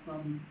out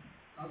from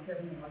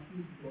Kevin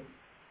Watson's book.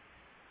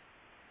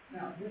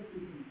 Now, this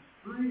is an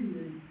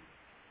extremely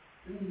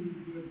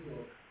good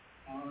book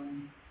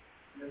on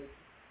the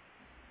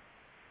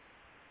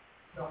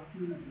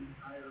doctrine of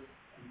entire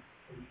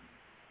sanctification.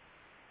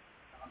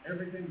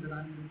 Everything that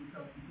I'm going to be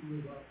talking to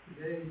you about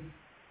today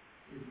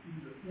is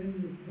either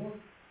in this book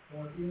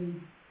or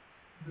in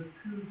the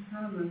two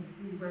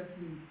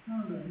Wesley's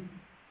sermons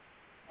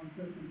on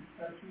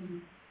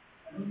sanctification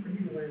and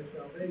the way of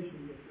salvation,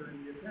 which are in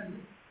the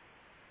appendix.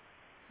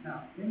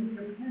 Now, in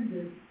the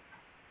appendix,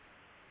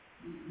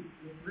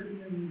 it's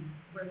written in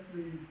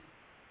Wesley's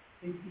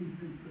 18th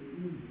century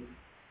English,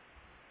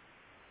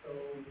 so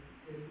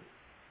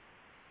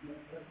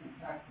that's in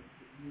practice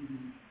of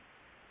using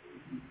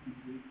 18th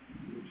century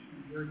English in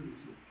their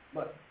usage,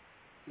 but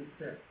it's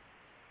there.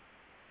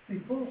 See,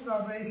 full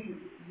salvation,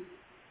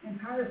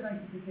 entire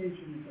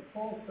sanctification is a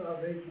full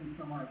salvation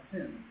from our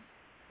sins.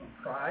 From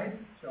pride,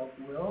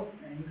 self-will,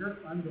 anger,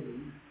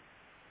 unbelief,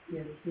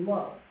 it's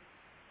love.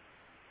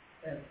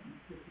 As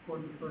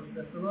according to 1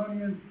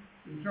 Thessalonians,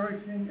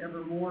 rejoicing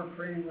evermore,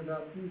 praying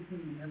without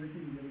ceasing, and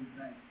everything giving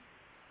thanks.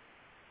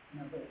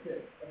 Now that's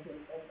it. At the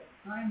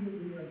time that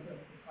we are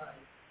justified,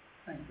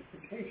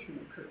 sanctification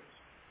occurs.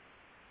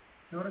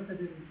 Notice I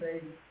didn't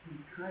say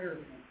entire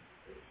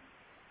sanctification,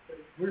 but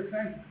we're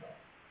sanctified.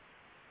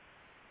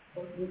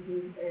 But this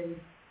is a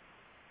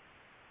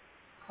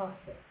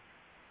process.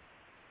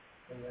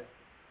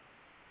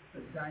 It's a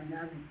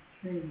dynamic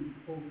change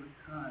over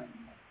time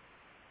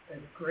as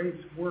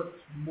grace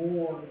works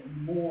more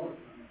and more on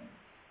us.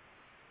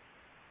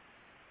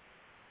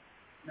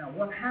 Now,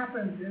 what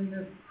happens in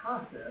this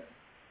process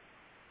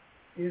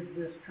is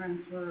this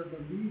transfer of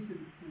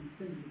allegiance from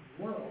the things of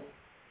the world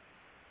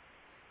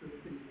to the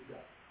things of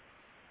God.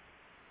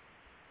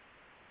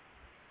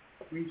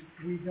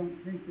 We don't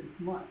think as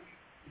much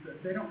because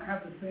they don't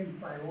have the same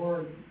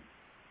priority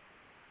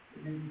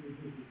that maybe they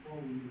did before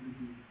we introduced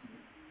them.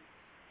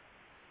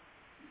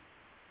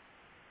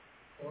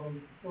 So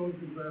those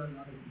are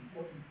not as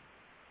important.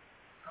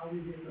 How we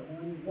get the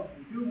money, what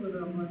we do with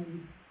our money,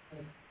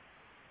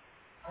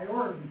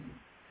 priorities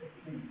have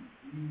changed.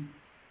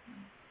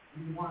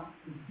 We want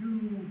to do,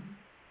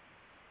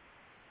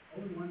 or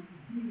we want to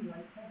be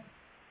like that.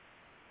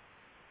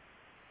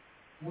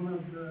 One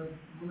of the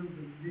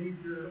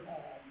major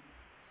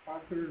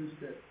authors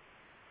that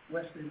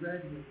Wesley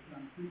read was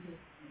John Friedrich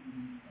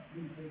in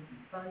Imitation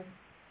Christ.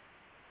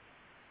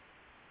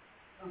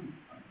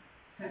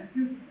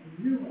 You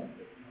knew of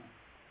it now.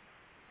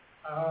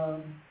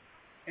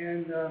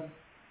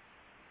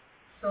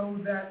 So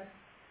that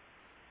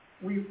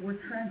we're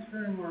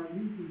transferring our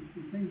allegiance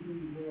to things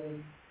in the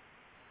world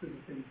to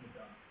the things of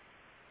God.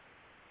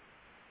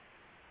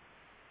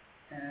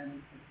 And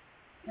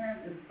I can't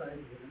emphasize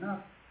it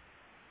enough.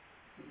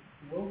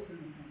 It's growth in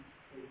the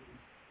sanctification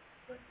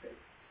by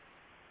faith.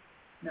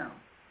 Now,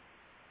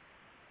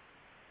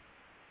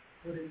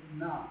 what is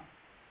not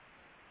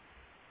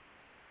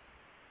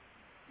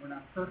We're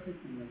not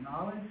perfect in the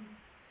knowledge.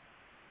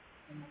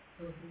 We're not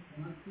perfect.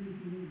 We're not true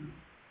believers.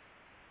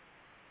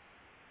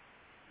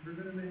 We're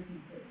going to make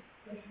mistakes,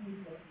 especially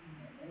what we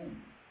own.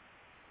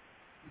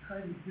 We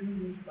try to do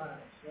this by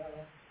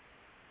ourselves.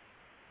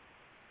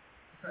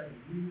 We try to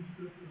read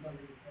scripture by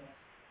ourselves.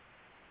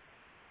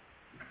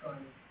 We try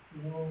to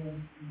grow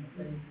in the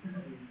faith by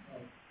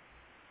ourselves.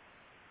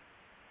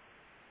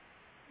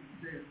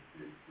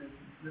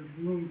 There's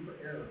room for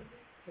error,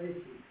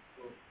 spaces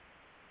for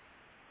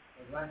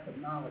a lack of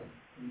knowledge.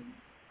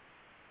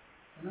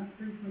 We're not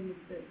free from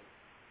mistakes.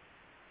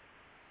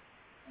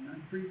 We're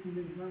not free from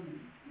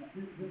infirmity.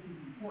 This is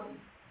important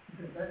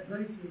because that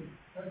grace is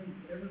present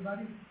to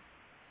everybody,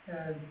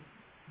 has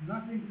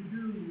nothing to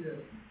do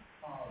with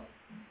our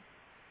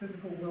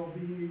physical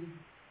well-being,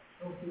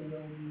 social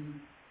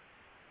well-being,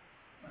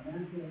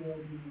 financial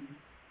well-being,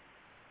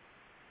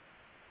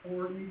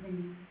 or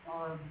even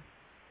our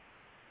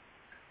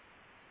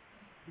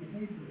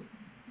behavior,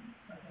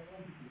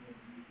 psychological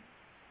well-being.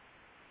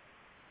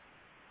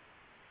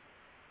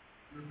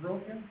 We're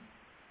broken,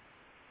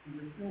 and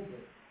we're still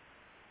broken.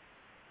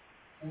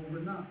 Or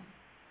we're not.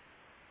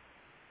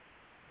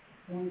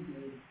 The point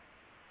is,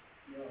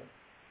 we are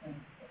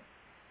sanctified.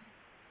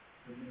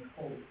 We're made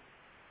holy.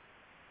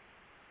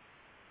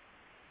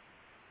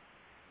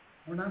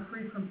 We're not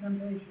free from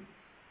temptation.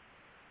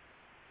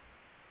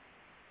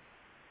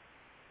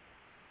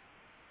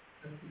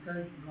 Just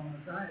because you're on a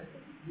diet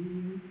doesn't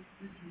mean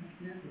that you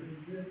can't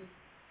resist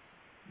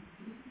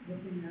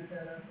looking at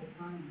that apple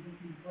pie and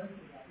thinking twice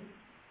about it.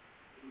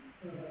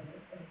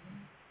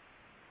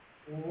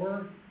 Or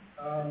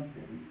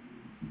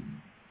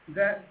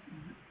that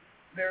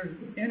there's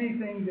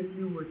anything that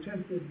you were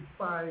tempted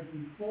by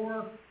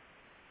before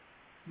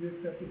you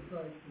accepted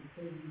Christ as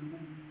Savior, and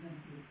then you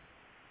tempted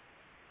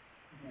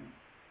again.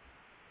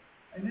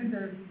 And then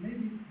there's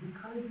maybe,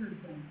 because you're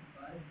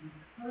sanctified,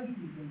 because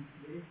you've been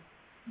saved,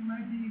 there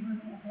might be even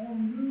a whole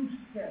new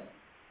set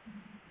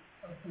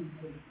of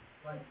temptations,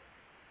 like,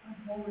 I'm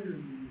holier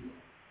than you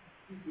are.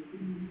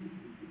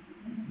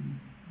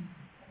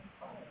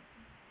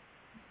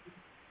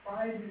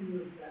 Pride in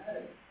your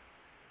status.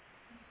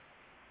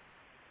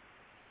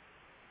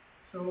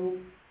 So,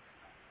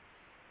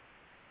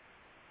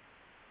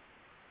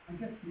 I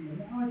guess the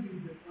analogy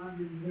that I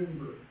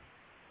remember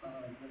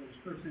that was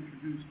first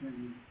introduced in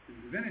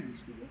divinity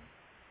school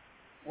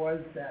was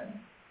that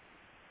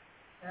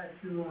at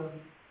your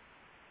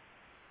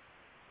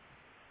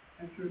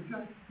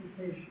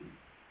justification,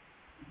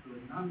 if you're a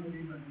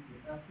non-believer into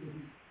your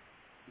baptism,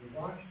 you're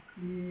washed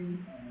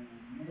clean and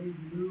made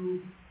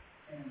new,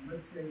 and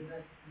let's say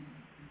that's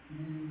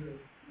the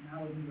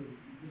analogy of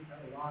you just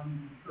had a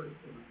long church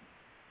tonight.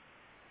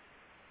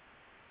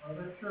 Well,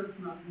 that shirt's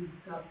not being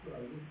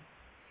saturated.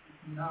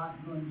 It's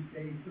not going to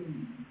stay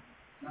clean.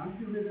 Not if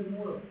you live in the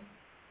world.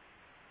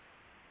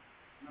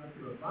 Not if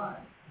you're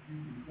alive. If you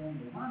can go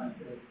into a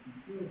monastery, you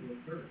still get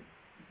dirty.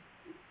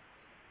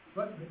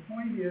 But the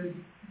point is,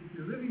 if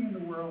you're living in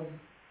the world,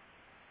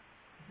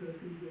 you're going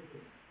to get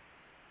dirty.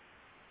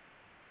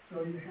 So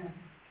you have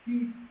to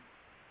keep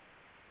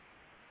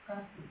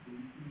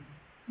practicing,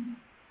 keep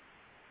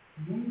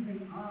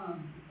moving on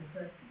to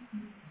perfection,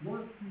 keep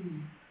working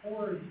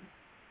towards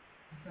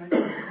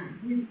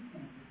complete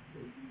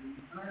sanctification, the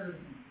entire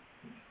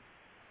sanctification.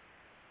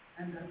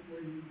 And that's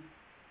where you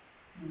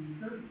can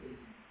serve it.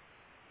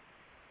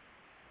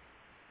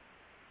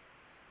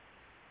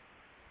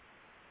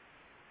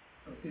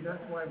 So see,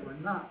 that's why we're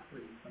not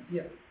free from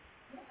yes.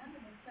 Yeah, I have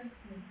a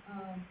question.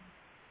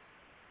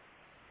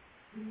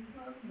 When you're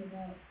talking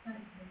about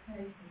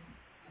sanctification,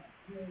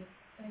 you're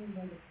saying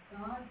that it's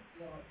God's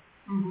work.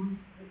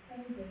 The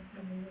changes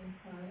from the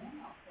inside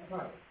out.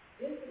 Right.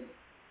 Is it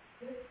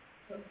just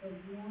the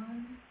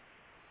one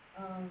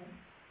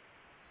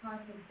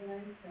type of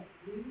grace that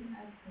we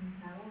have some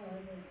power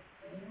over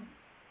ourselves?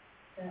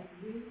 That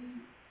we,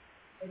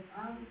 if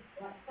I was,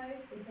 like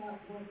faith without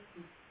works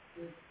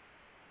is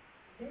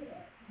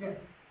dead. Yes.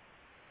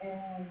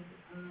 And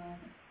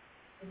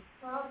it's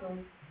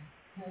probably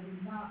maybe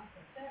not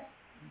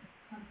perfection,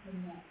 something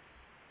that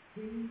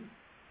we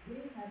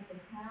have the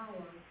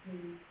power to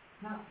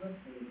not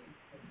repeat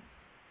it,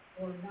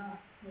 or not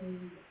to,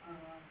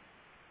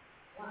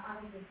 well, I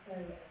would just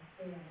say a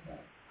sin, but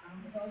I'm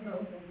going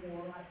over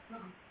more like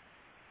something.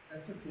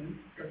 That's a sin.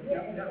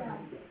 Yeah,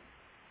 exactly.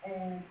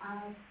 And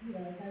I, make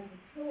a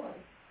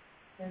choice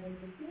and a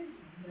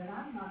decision that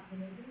I'm not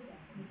going to do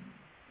that.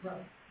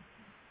 Right.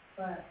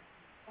 But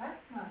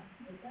that's not,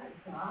 is that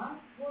God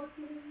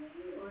working in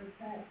me, or is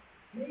that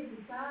me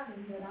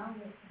deciding that I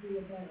want to be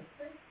a better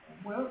Christian?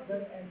 Well,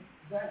 that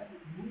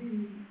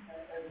we,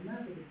 as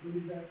Methodists,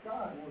 believe that's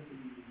God working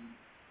in you.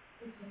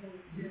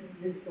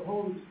 It's the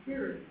Holy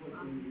Spirit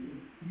working in you.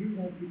 You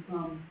have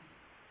become,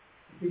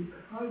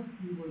 because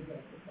you were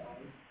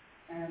justified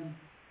and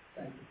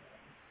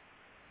sanctified,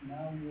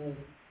 now you're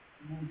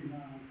moving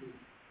on to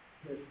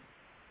this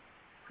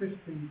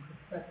Christian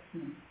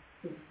perfection.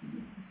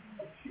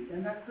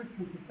 And that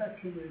Christian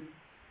perfection is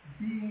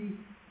being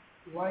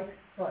like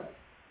Christ.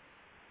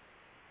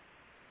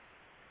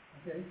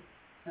 okay?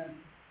 And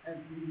as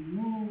we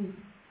move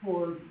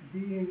towards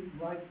being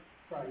like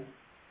Christ,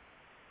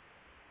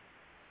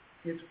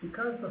 it's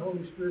because the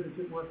Holy Spirit is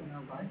at work in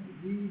our life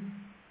that we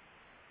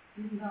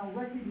now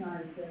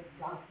recognize that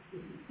justice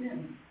is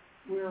sin,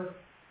 where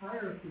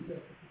prior to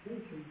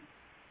justification,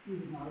 we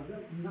would not have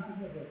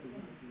recognized it as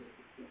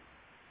sin.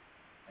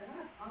 But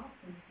I've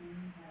often seen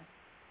that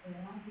when I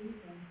do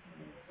things that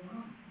are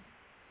wrong,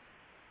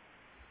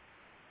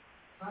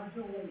 my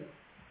joy is.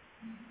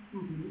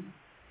 Mm-hmm.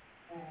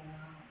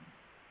 And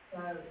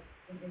so,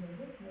 and then in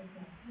this case,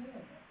 I'm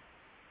terrible.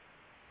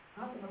 I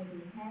want to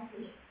be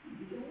happy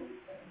and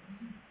joyful.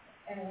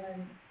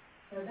 And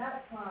so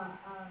that's why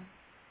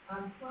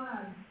I'm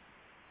trying,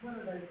 what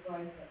are those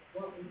phrases?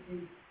 What would be,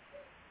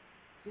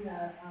 you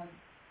know, I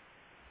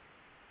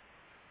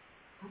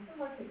feel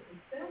like it's a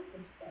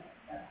selfish thing,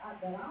 that I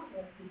want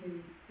to be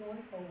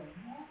joyful and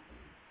happy.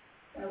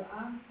 So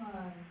I'm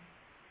trying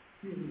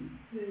to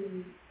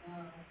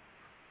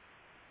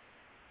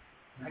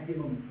I give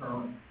them a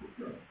term.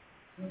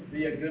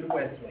 Be a good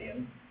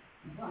Wesleyan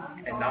well,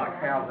 and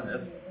not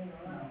Calvinist.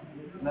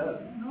 No.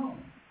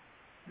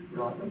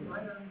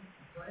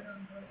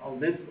 On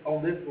this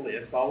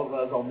list, all of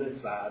us on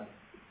this side,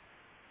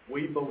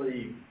 we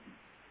believe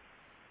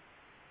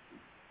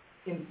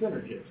in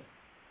synergism.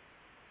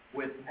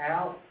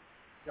 Without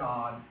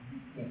God, you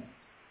can't.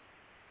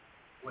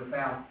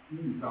 Without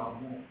you,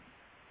 God won't.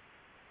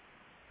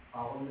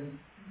 Follow me?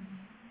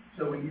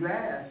 So when you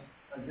ask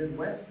a good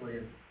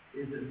Wesleyan,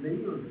 is it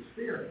me or the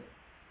Spirit?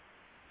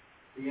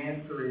 The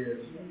answer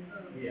is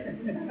yes.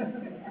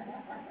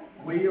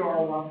 We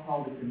are what's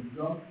called a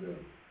conjunctive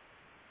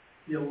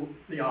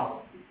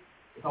theology.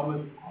 It's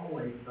almost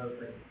always those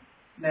things.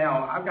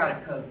 Now, I've got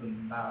a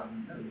cousin,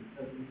 son,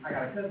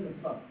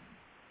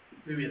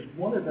 who is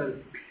one of those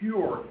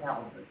pure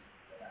Calvinists.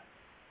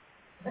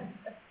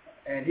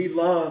 And he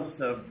loves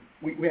to,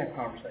 we have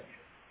conversations.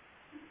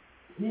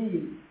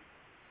 He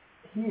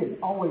is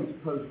always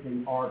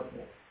posting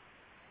articles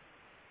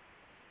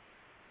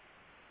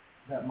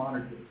that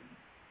monarchism,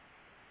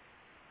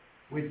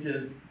 which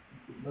is,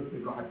 most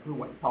people have clue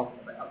what he's talking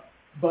about,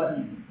 but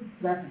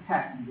that's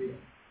attacking this.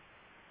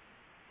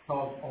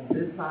 Because on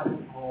this side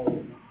it's all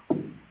God.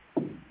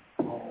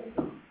 All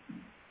God.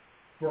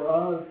 For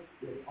us,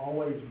 it's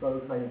always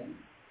both ends.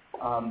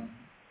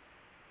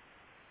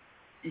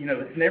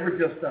 It's never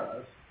just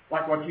us.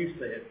 Like what you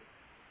said.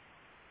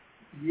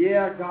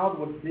 Yeah, God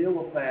would deal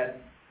with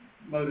that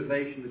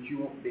motivation that you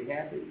want to be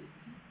happy.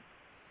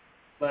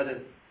 But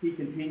if He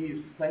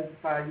continues to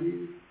sanctify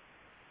you,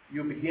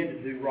 you'll begin to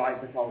do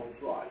right because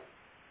it's right.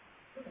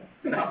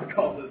 Not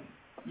because it's,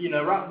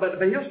 right.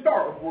 But He'll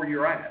start with where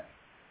you're at.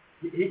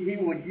 He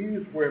will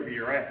use wherever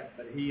you're at.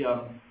 But He's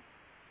not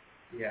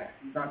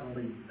going to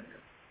leave you there.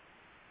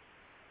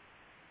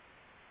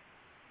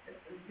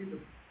 The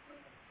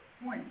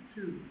point,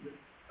 too,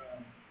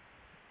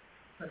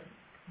 that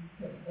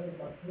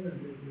about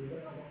synergy is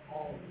that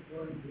Paul is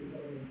referring to the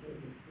other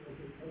important skills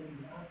that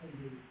came after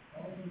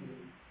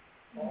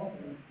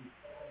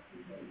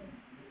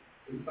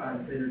we find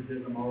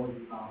synergism always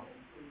possible.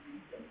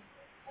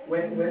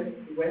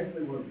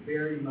 Wesley was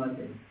very much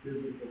a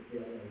physical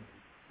theologian.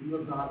 He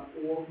was not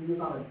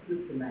as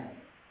systematic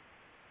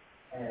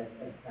as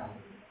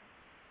Calvin,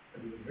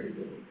 but he was very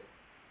biblical.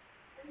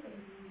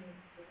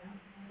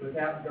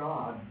 Without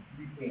God,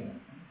 you can't.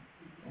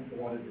 That's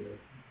what it is.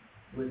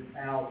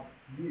 Without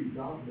you,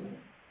 God won't.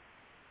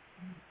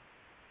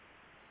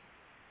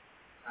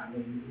 I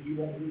mean, He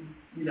won't.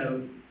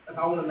 If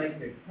I want to make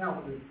the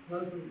Calvinist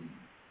cousin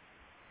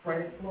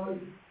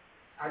translate,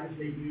 I just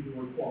need to use the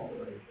word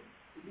cooperation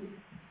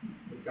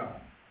with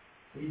God.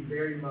 He's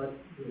very much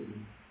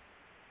doing.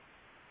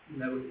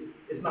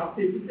 It's not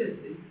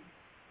 50-50,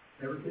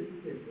 never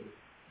 50-50,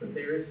 but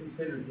there is some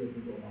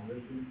synergism going on.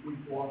 We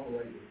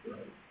cooperate with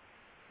grace.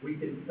 We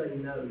can say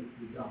no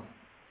to God.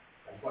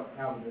 That's what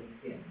Calvinists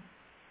can.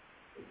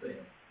 It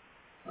says.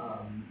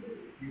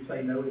 If you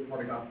say no, it's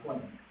part of God's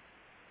plan.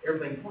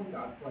 Everything's part of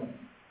God's plan.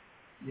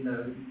 We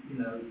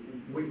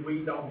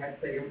don't have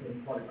to say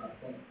everything's part of God's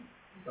plan.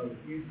 So if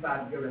you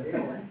decide to go to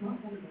hell, that's not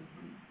part of God's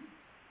plan.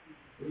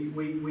 We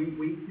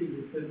see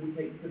this, we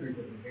take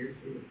synergism very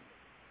seriously.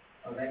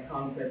 That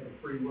concept of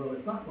free will,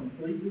 it's not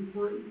completely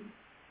free.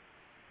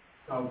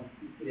 So,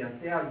 see how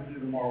you do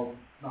tomorrow,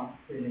 not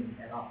sinning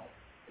at all.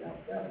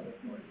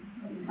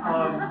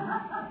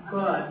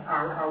 But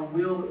our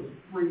will is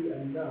free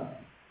enough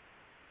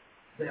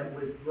that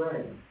with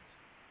grace,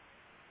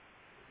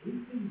 we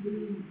can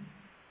do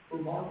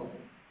remarkable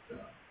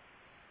stuff.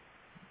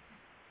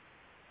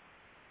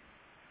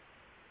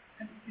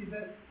 And see,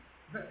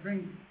 that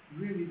brings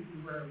really to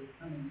where I was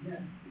coming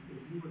in,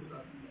 because you were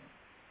talking about.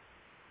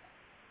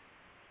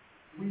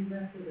 We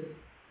Methodists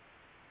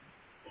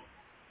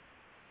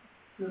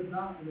should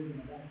not live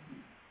in a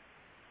vacuum.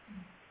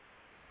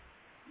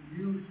 If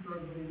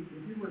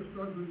you were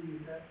struggling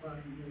with that by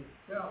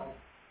yourself,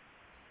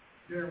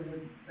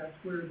 that's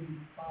where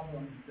these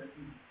problems that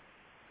we,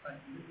 like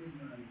the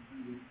ignorance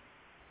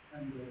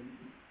and the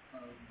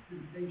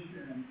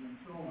temptations and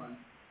so on,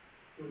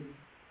 would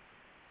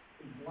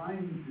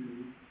blind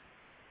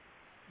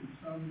to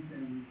some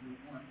things that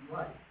weren't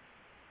right,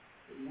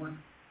 that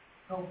weren't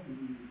helping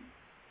you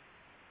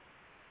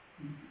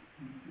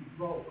to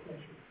grow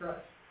closer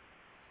trust.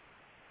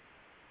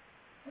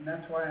 And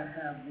that's why I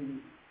have these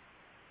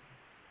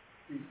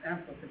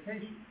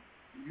amplifications.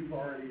 You've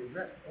already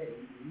addressed A,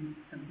 B,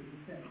 simply the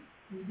same.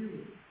 We do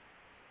it.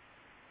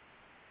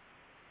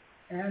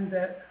 And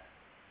that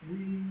we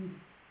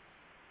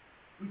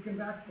can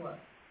backslide.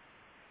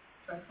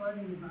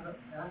 Backsliding is not a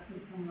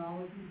Baptist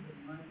terminology, but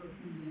in my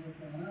personal view, I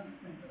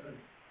think that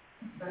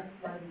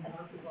backsliding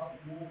talks about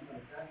more by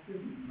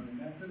baptism than by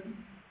Methodism.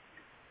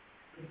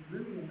 It's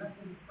really a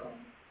Methodist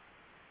problem.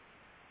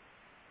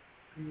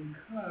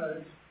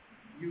 Because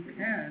you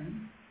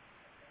can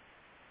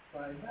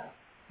slide back.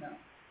 Now,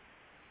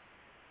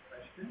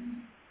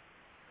 question,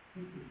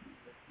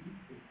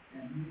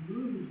 and you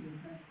lose your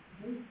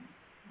sanctification.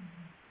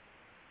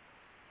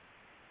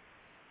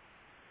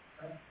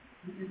 That's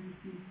an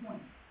interesting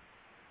point.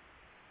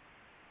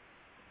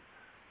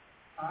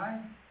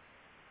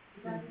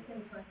 That's the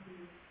same question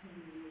as when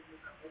you use your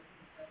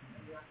salvation stuff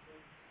and you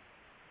actually.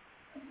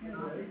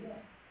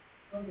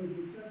 Well, there's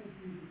a certain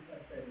things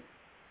that say.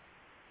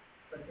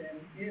 But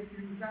then if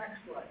you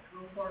backslide,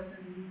 how far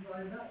can you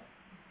slide back?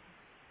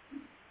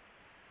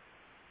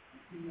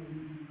 You know,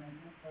 you might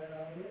not slide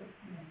out of it.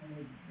 You don't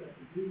know if you have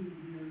to do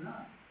it or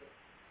not.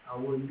 I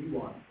wouldn't be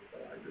one,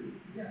 but I agree.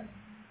 Yeah.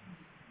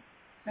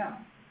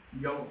 Now, You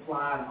don't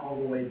slide all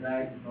the way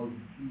back because you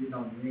cheated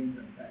on your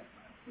income tax.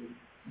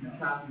 You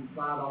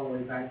slide all the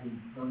way back and you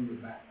turn your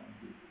back on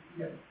people.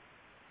 yes.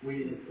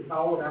 It's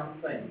all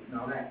about faith,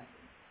 not action.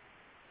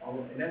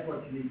 And that's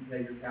what you need to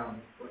tell your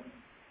Calvinist friends.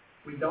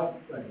 We don't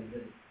say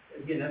that.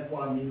 Again, that's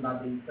what I mean by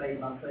being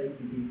saved by faith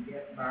and being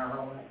kept by our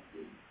own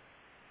actions.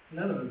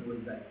 None of us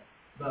believe that.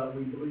 But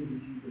we believe that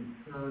you can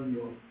turn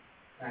your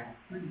back.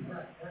 That's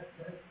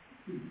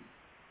key.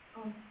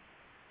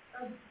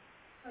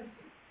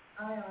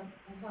 I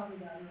thought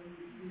about it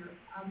earlier.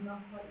 I'm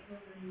not quite sure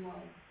very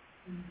well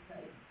in the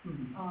state.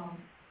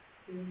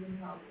 Being in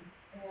college.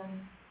 And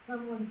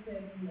someone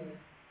said to me,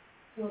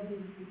 well,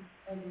 did you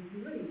ever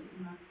believe?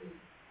 And I said,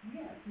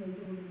 yes, no,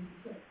 they were in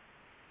the church.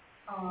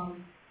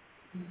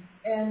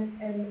 And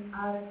I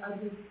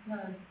just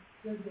kind of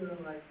stood there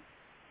like,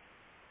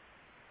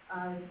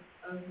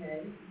 okay,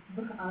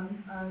 but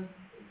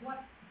what,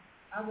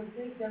 I would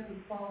think that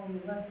would fall on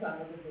the left side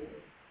of the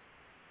board.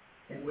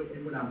 And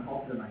when I'm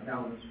talking to my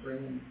Calvinist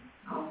friends,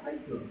 I'll say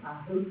to them, I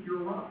hope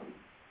you're right.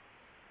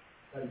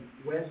 Because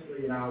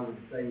Wesley and I would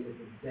say it's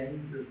a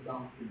dangerous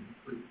doctrine to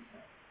preach.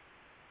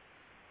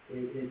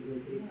 It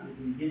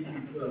can get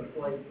you to a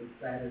place of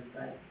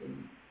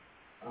satisfaction,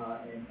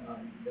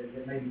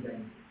 that may be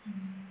dangerous.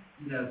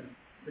 You know,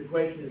 the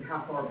question is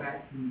how far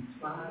back can you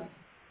slide?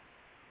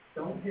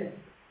 Don't hit.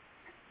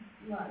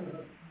 Right.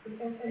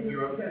 And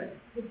you're okay.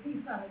 The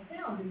piece I have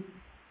found is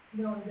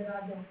knowing that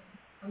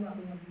I'm not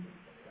the one who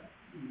makes it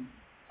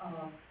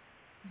up.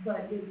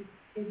 But it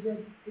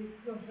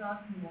still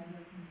shocks me when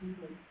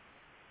people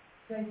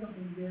say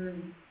something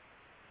very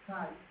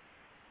tight.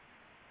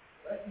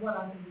 What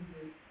I think is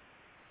very.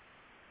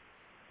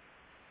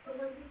 But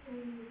what you're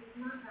saying is it's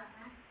not about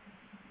action.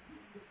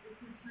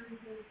 It's in terms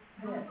of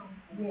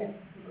Yes.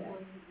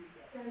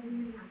 So you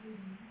may not be.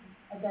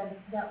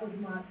 That's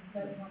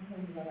one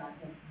thing that I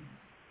think.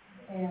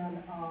 And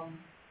I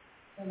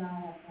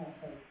have to have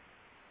faith.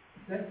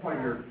 That's why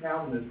your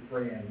Calvinist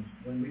friends,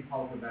 when we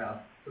talk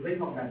about, so they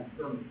talk about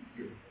eternal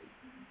security.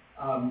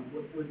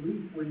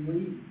 When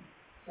we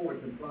forward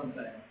confront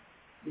that,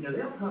 you know,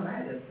 they'll come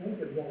at us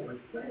thinking what we're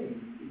saying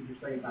is you're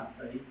saved by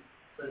faith,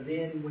 but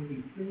then when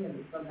you sin,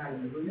 it's somehow in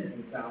the root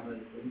of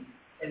salvation,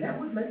 and that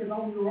would make it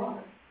all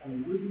right. I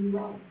mean, would be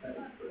right. But I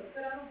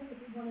don't think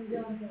it's one of the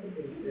other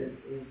things.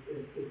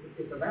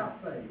 It's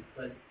about faith,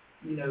 but,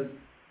 you know,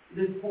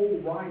 this whole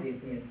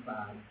right-hand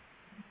side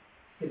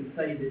can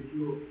say that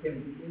you can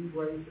be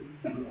embraced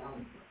into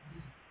reality.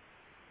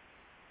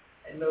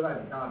 And nobody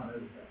but God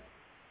knows that.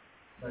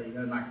 But, you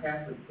know, in my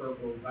Catholic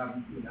circles, I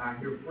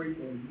hear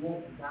frequently, you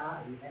want to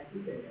die, you have to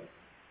be dead.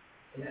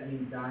 And that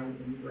means dying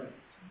in grace.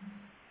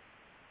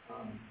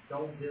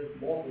 Don't just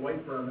walk away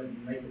from it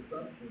and make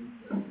assumptions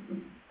that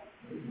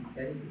maybe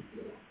dangerous to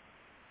it.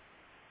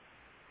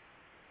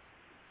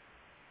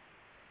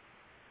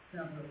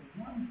 Now,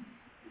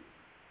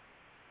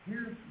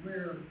 here's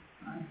where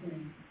I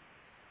think,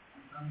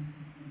 in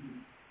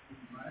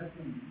my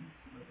opinion,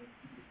 but it's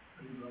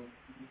pretty well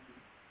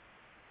understood,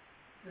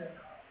 that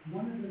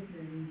one of the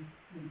things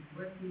is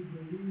what we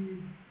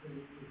believe that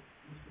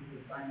this was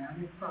a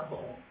dynamic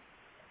process,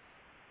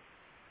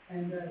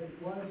 and that it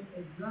was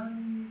a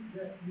journey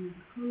that you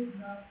could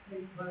not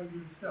take by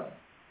yourself.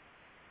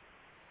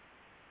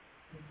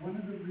 It's one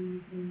of the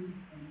reasons,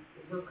 and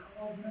we're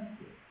called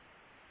mentors,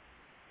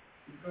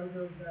 because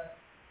of that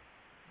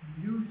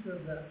use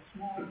of that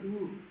small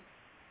group.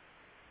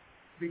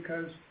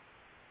 Because,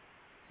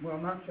 well,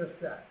 not just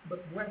that, but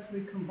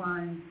Wesley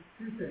combined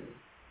two things.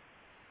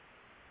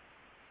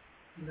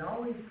 He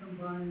always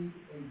combined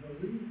a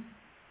belief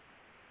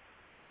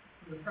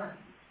with a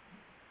practice.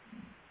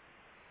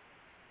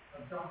 a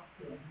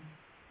doctrine,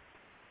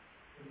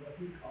 or what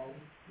he calls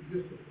the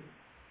discipline,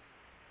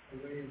 a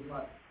way of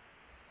life.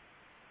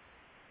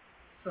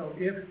 So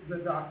if the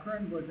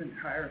doctrine was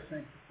entire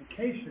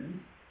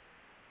sanctification,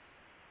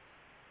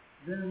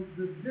 then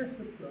the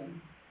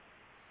discipline,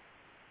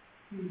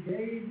 he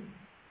gave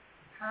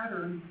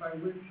patterns by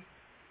which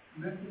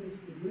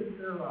Methodists would live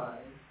their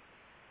lives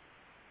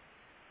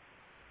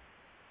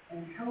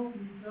and help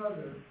each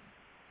other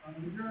on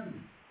the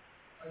journey.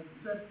 Like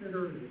Seth said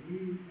earlier,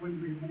 when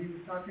he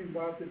was talking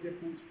about the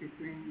difference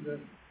between the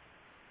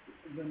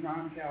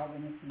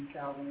non-Calvinists and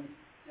Calvinists,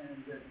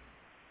 and that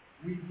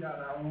we've got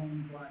our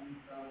own blind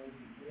side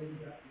and they've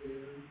got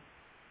theirs.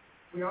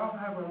 We all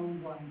have our own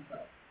blind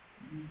side.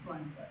 You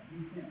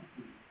can't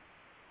see.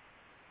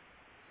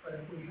 But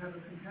if we have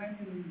a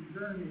companion in the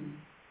journey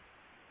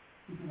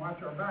who can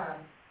watch our back,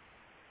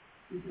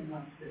 we can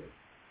watch theirs.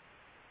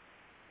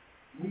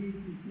 We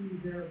can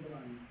see their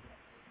blind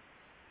side.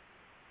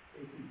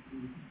 They can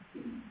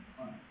see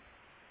mine.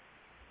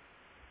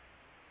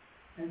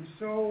 And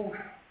so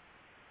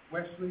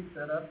Wesley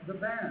set up the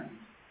bands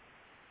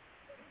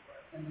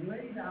and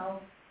laid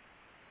out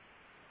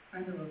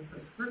kind of a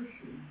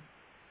prescription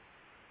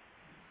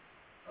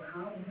for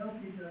how to help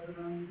each other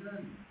on the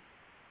journey.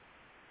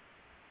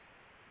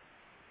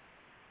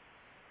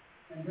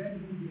 And then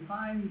he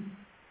defined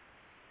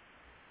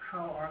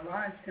how our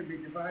lives can be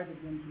divided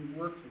into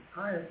works of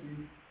piety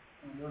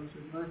and works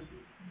of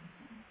mercy.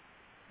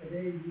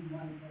 Today you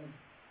might have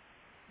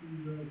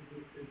seen those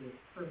listed as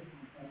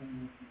personal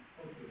covenants and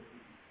corporate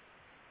things.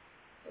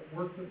 But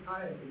works of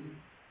piety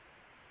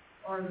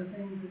are the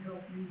things that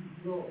help you to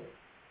grow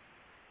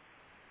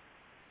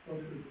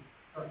closer to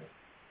Christ.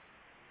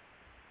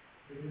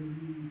 They lead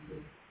you to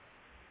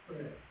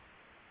prayer,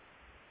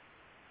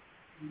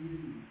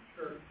 community,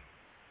 church,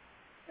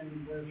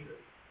 and worship.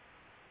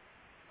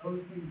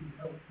 Those things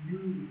help you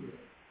to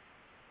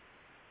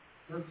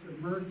grow. Works of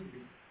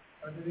mercy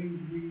are the things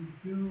we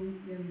do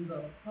in the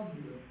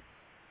public.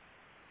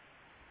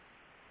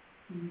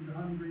 Feeding the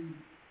hungry,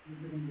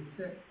 visiting the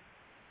sick,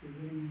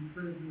 visiting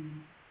the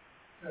prison,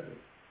 etc.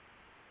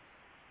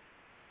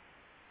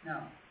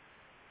 Now,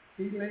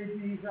 he laid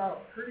these out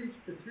pretty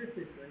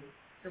specifically.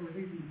 There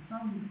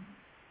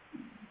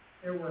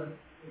was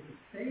a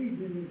stage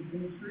in his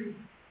ministry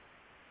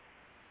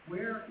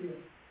where if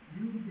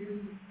you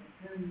didn't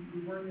attend, you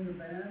weren't in a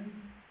band,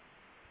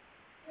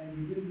 and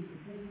you didn't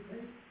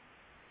participate,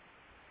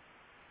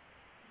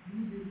 you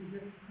didn't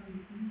get to come to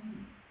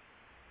communion.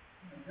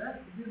 That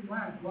didn't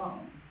last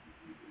long.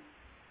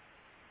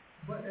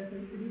 But it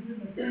was in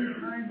the same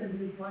time in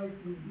his life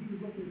when he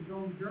would look at his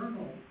own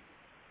journal,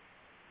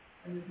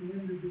 and at the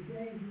end of the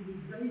day, he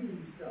would grade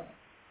himself.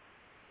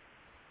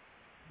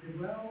 Did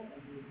well, or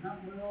did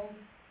not well.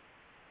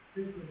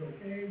 This was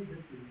okay, this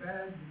was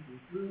bad, this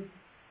was good.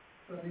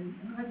 So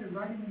imagine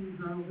writing in your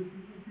journal, this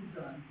is what you've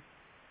done,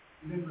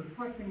 and then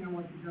reflecting on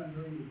what you've done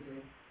during the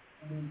day,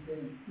 and then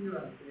saying, here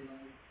I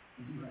realized,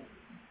 and he writes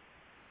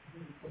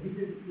it. Well, he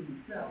did it to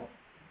himself,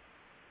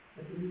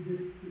 but then he did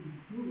it to the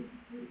group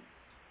too.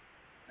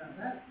 Now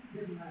that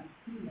didn't last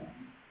too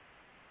long,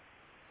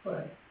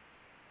 but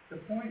the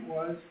point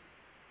was,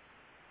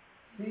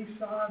 he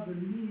saw the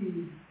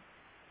need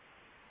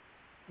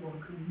for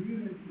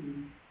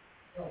community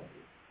help.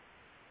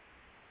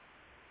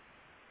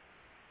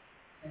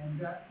 And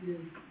that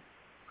is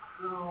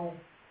how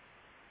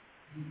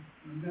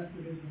the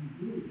Methodism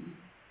grew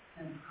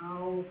and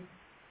how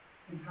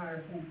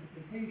entire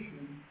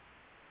sanctification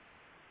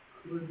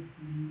could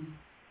be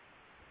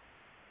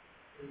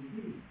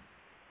achieved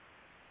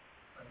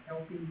by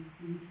helping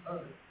each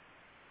other.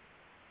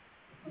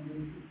 If somebody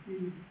could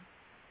see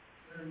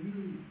their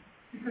need.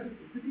 Because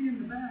to be in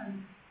the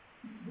band,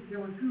 there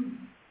were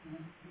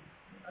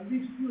at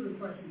least two of the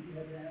questions you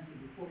had to answer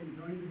before you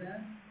joined the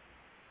band.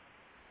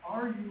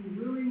 Are you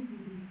willing to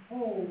be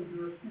told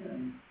your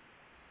sins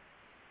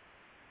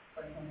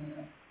by someone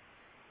else?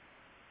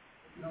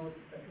 You know what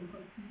the second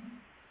question is?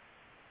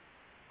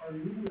 Are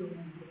you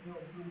willing to tell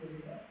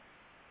somebody else?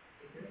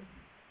 Okay?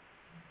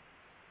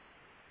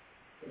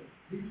 So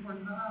these were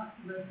not,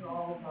 let's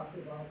all talk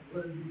about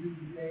what did we do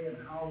today and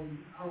how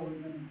are we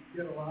going to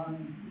get along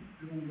and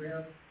keep doing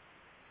well.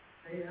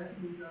 They ask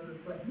each other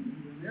questions,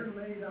 and they're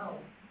laid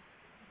out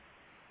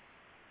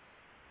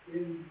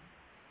in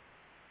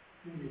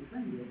the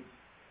appendix.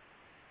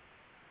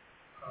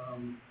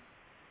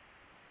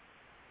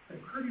 They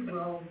pretty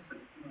well,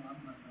 no,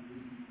 I'm not going to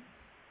read them,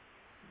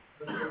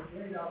 but they're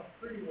laid out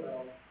pretty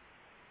well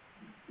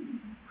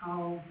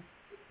how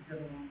to get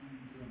along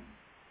with them.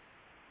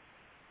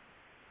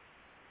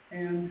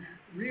 And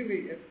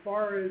really, as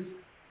far as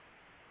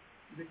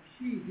the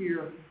key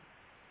here,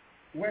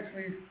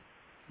 Wesley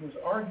was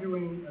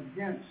arguing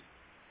against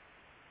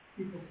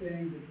people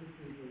saying that this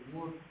is a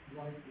work of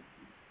righteousness.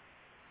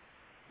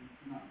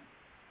 It's not.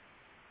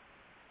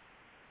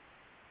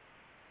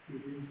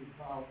 It is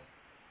about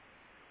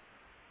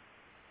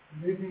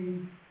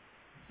living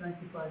a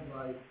sanctified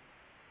life,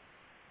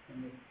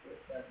 and if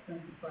that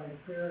sanctified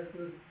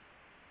character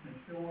may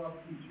show up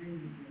in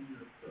changes in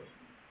your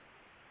person.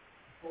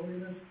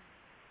 holiness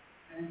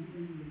and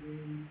in the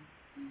way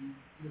we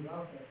live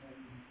out that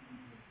holiness in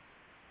the way.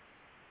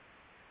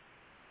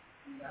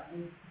 And that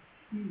was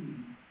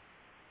key,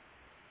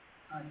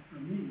 for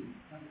me,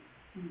 that was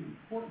the key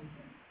important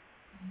thing.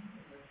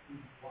 That we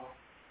walk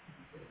in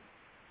the way.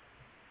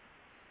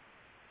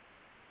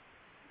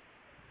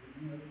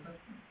 Any other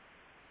questions?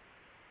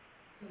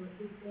 So it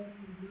just says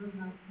your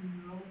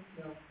 19-year-old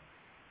self,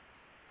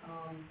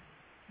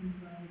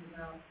 concerned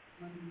about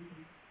money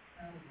and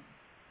salary.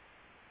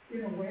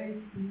 In a way,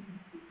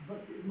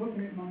 but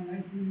looking at my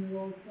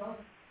 19-year-old self,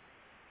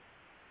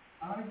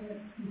 I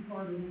went too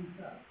far to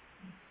myself.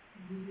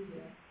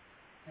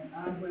 And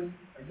I went,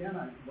 again,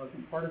 I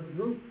wasn't part of the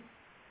group.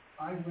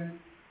 I went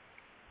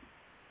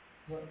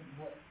what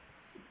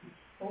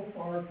so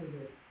far to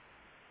the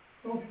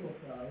social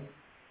side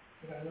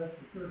that I left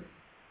the church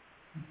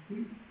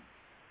completely.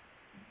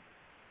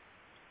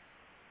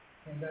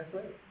 And that's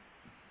right.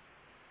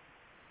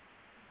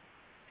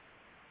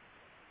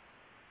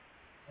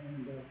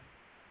 And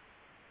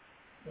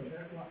so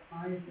that's what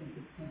I think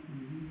is something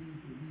we need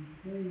to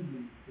reclaim in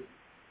the church.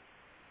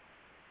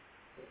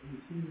 That we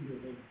seem to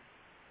have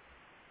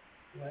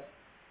let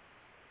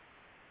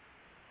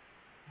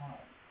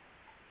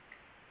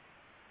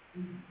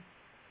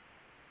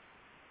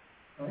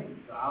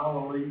Thanks.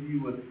 I'll leave you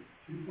with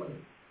 2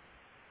 points.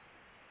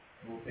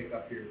 We'll pick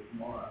up here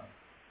tomorrow.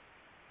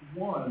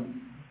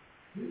 One,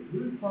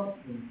 who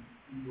functions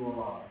in your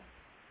life?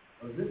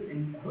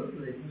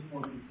 Hopefully it's just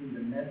going to see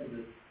the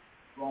Methodist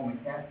Roman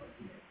Catholic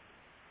here.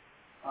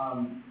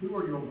 Who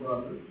are your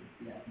brothers?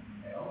 Yeah,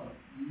 male.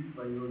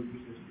 Usually your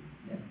sisters.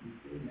 Yeah,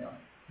 female.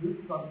 Who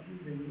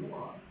functions in your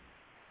life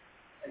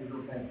as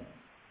your family,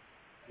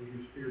 as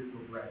your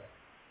spiritual brethren?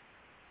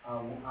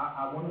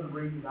 One of the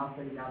reasons I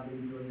think I've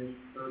been doing this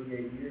for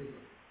 38 years,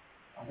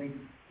 I think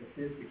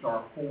statistics are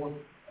a fourth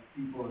of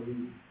people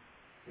who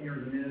enter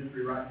the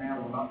ministry right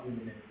now will not be in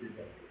the ministry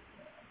decades.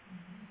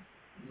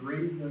 The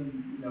reason,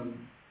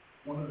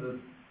 one of the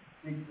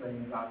big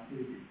things I see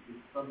is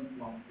some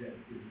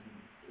longevity.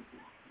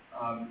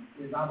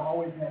 Is I've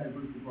always had a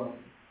group of brothers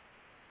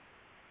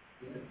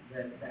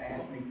that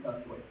ask me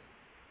tough questions,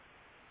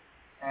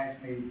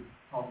 ask me to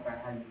talk about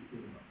how you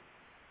feel.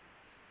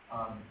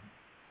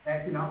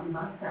 That cannot be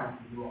my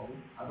spouse's role.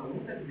 I don't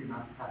want that to be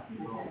my spouse's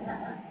role.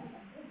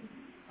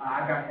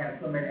 I got to have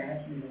somebody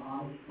ask me an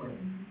honest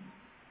question.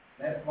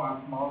 That's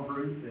why small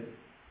groups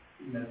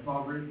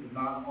small groups is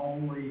not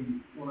only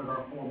one of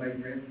our 4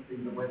 major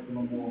entities of Western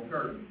Memorial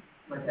Church,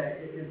 but that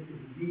it's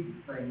a Jesus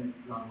thing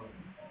that's John Wesley.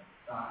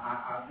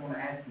 I want to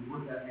ask you,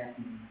 where's that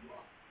happening in your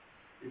life?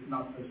 It's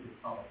not just a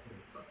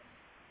politics.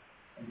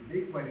 And the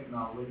big question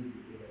I'll leave you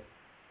with,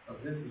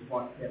 because this is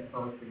what kept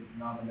birthing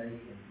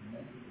denominations and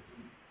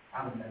Methodism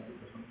out of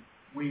Methodism.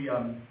 We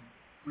are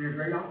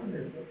very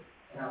optimistic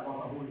about what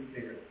the Holy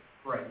Spirit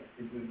brings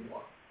into the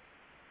life.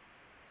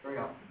 Very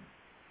optimistic.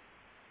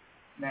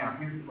 Now,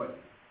 here's the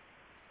question.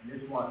 And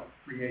this is what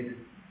created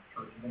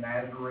Church of the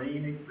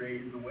Nazarene, it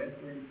created the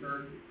Wesleyan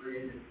Church, it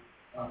created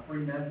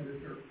Free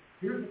Methodist Church.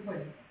 Here's the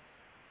question.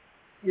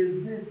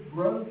 Is this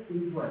growth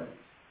in grace?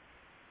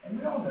 And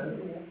we all know that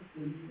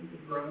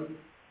this growth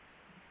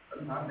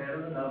sometimes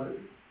better than others.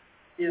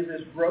 Is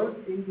this growth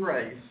in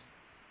grace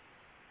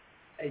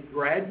a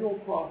gradual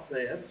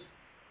process,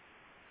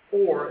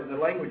 or in the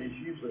language is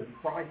usually a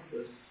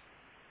crisis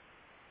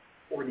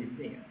or an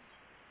event?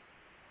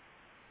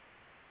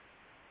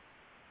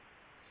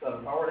 So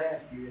if I were to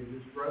ask you, is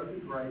this growth in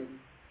grace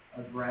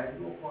a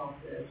gradual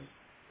process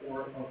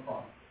or a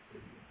process?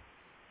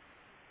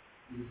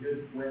 The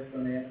good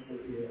Western answer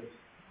is.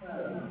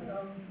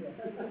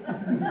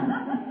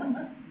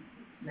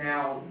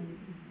 Now,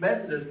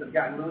 Methodists have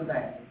gotten really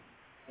bad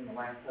in the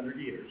last 100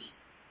 years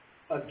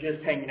of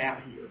just hanging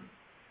out here.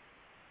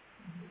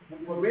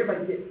 Well,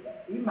 everybody gets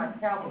that. Even my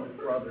Calvinist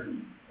brothers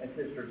and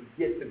sisters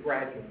get the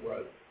gradual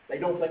growth. They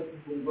don't think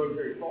we can grow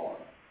very far,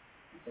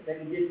 but they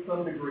can get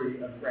some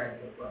degree of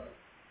gradual growth.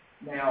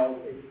 Now,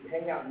 if you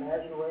hang out in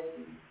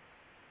Nazarene,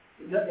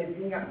 if you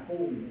hang out in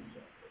holiness,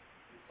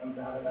 it comes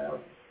out of that.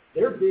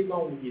 They're big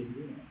on the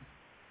event.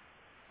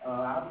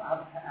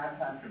 I've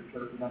pastored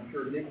church, and I'm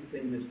sure Nick has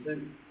seen this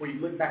too, where you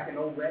look back in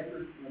old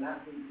records in the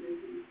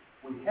 1950s,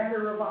 we had a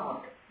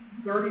revival.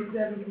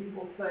 37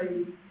 people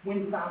saved,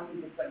 25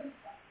 people saved.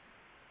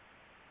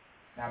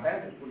 Now,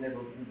 Baptists would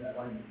never do that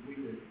language. We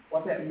did.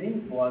 What that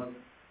means was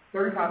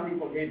 35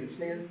 people gave their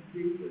sins to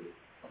Jesus.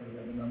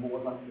 Whatever the number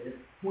was, like this.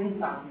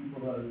 25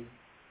 people, those,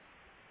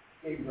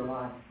 gave their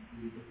lives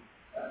to Jesus.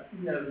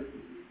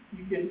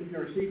 You can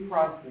receive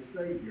Christ as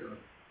Savior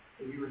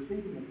if you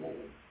receive Him as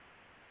Lord.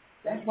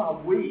 That's why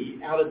we,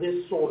 out of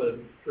this sort of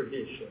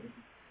tradition,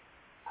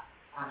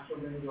 I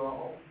surrender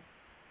all.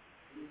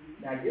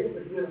 Now, get us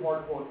a good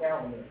hardcore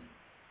Calvinist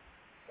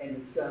and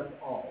discuss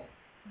all.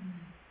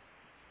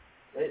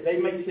 They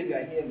may sing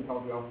that hymn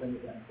because we all sing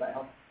it down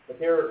south, but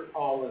their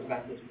all is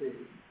about this big.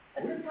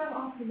 And we're kind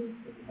of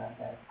optimistic about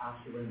that. I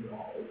surrender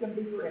all. It can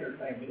be your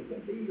entertainment. It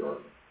can be your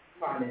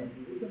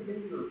finances. It can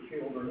be your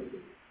children.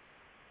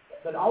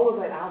 But all of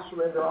that, I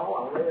surrender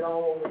all, I lay it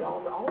all on the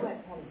altar, all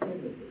that kind of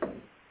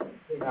dignity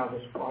came out of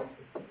this crisis.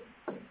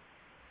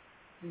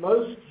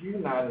 Most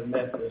United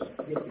Methodists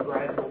get the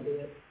gradual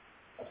bit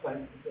of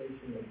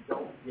sanctification and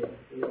don't get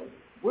it.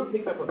 We'll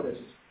pick up with this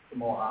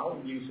tomorrow. I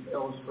will use some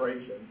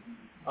illustration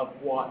of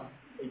what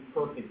a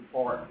perfect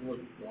heart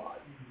looks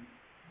like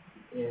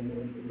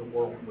in the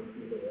world in which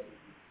we live.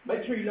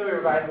 Make sure you know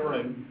everybody in the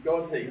room.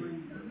 Go and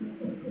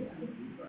see.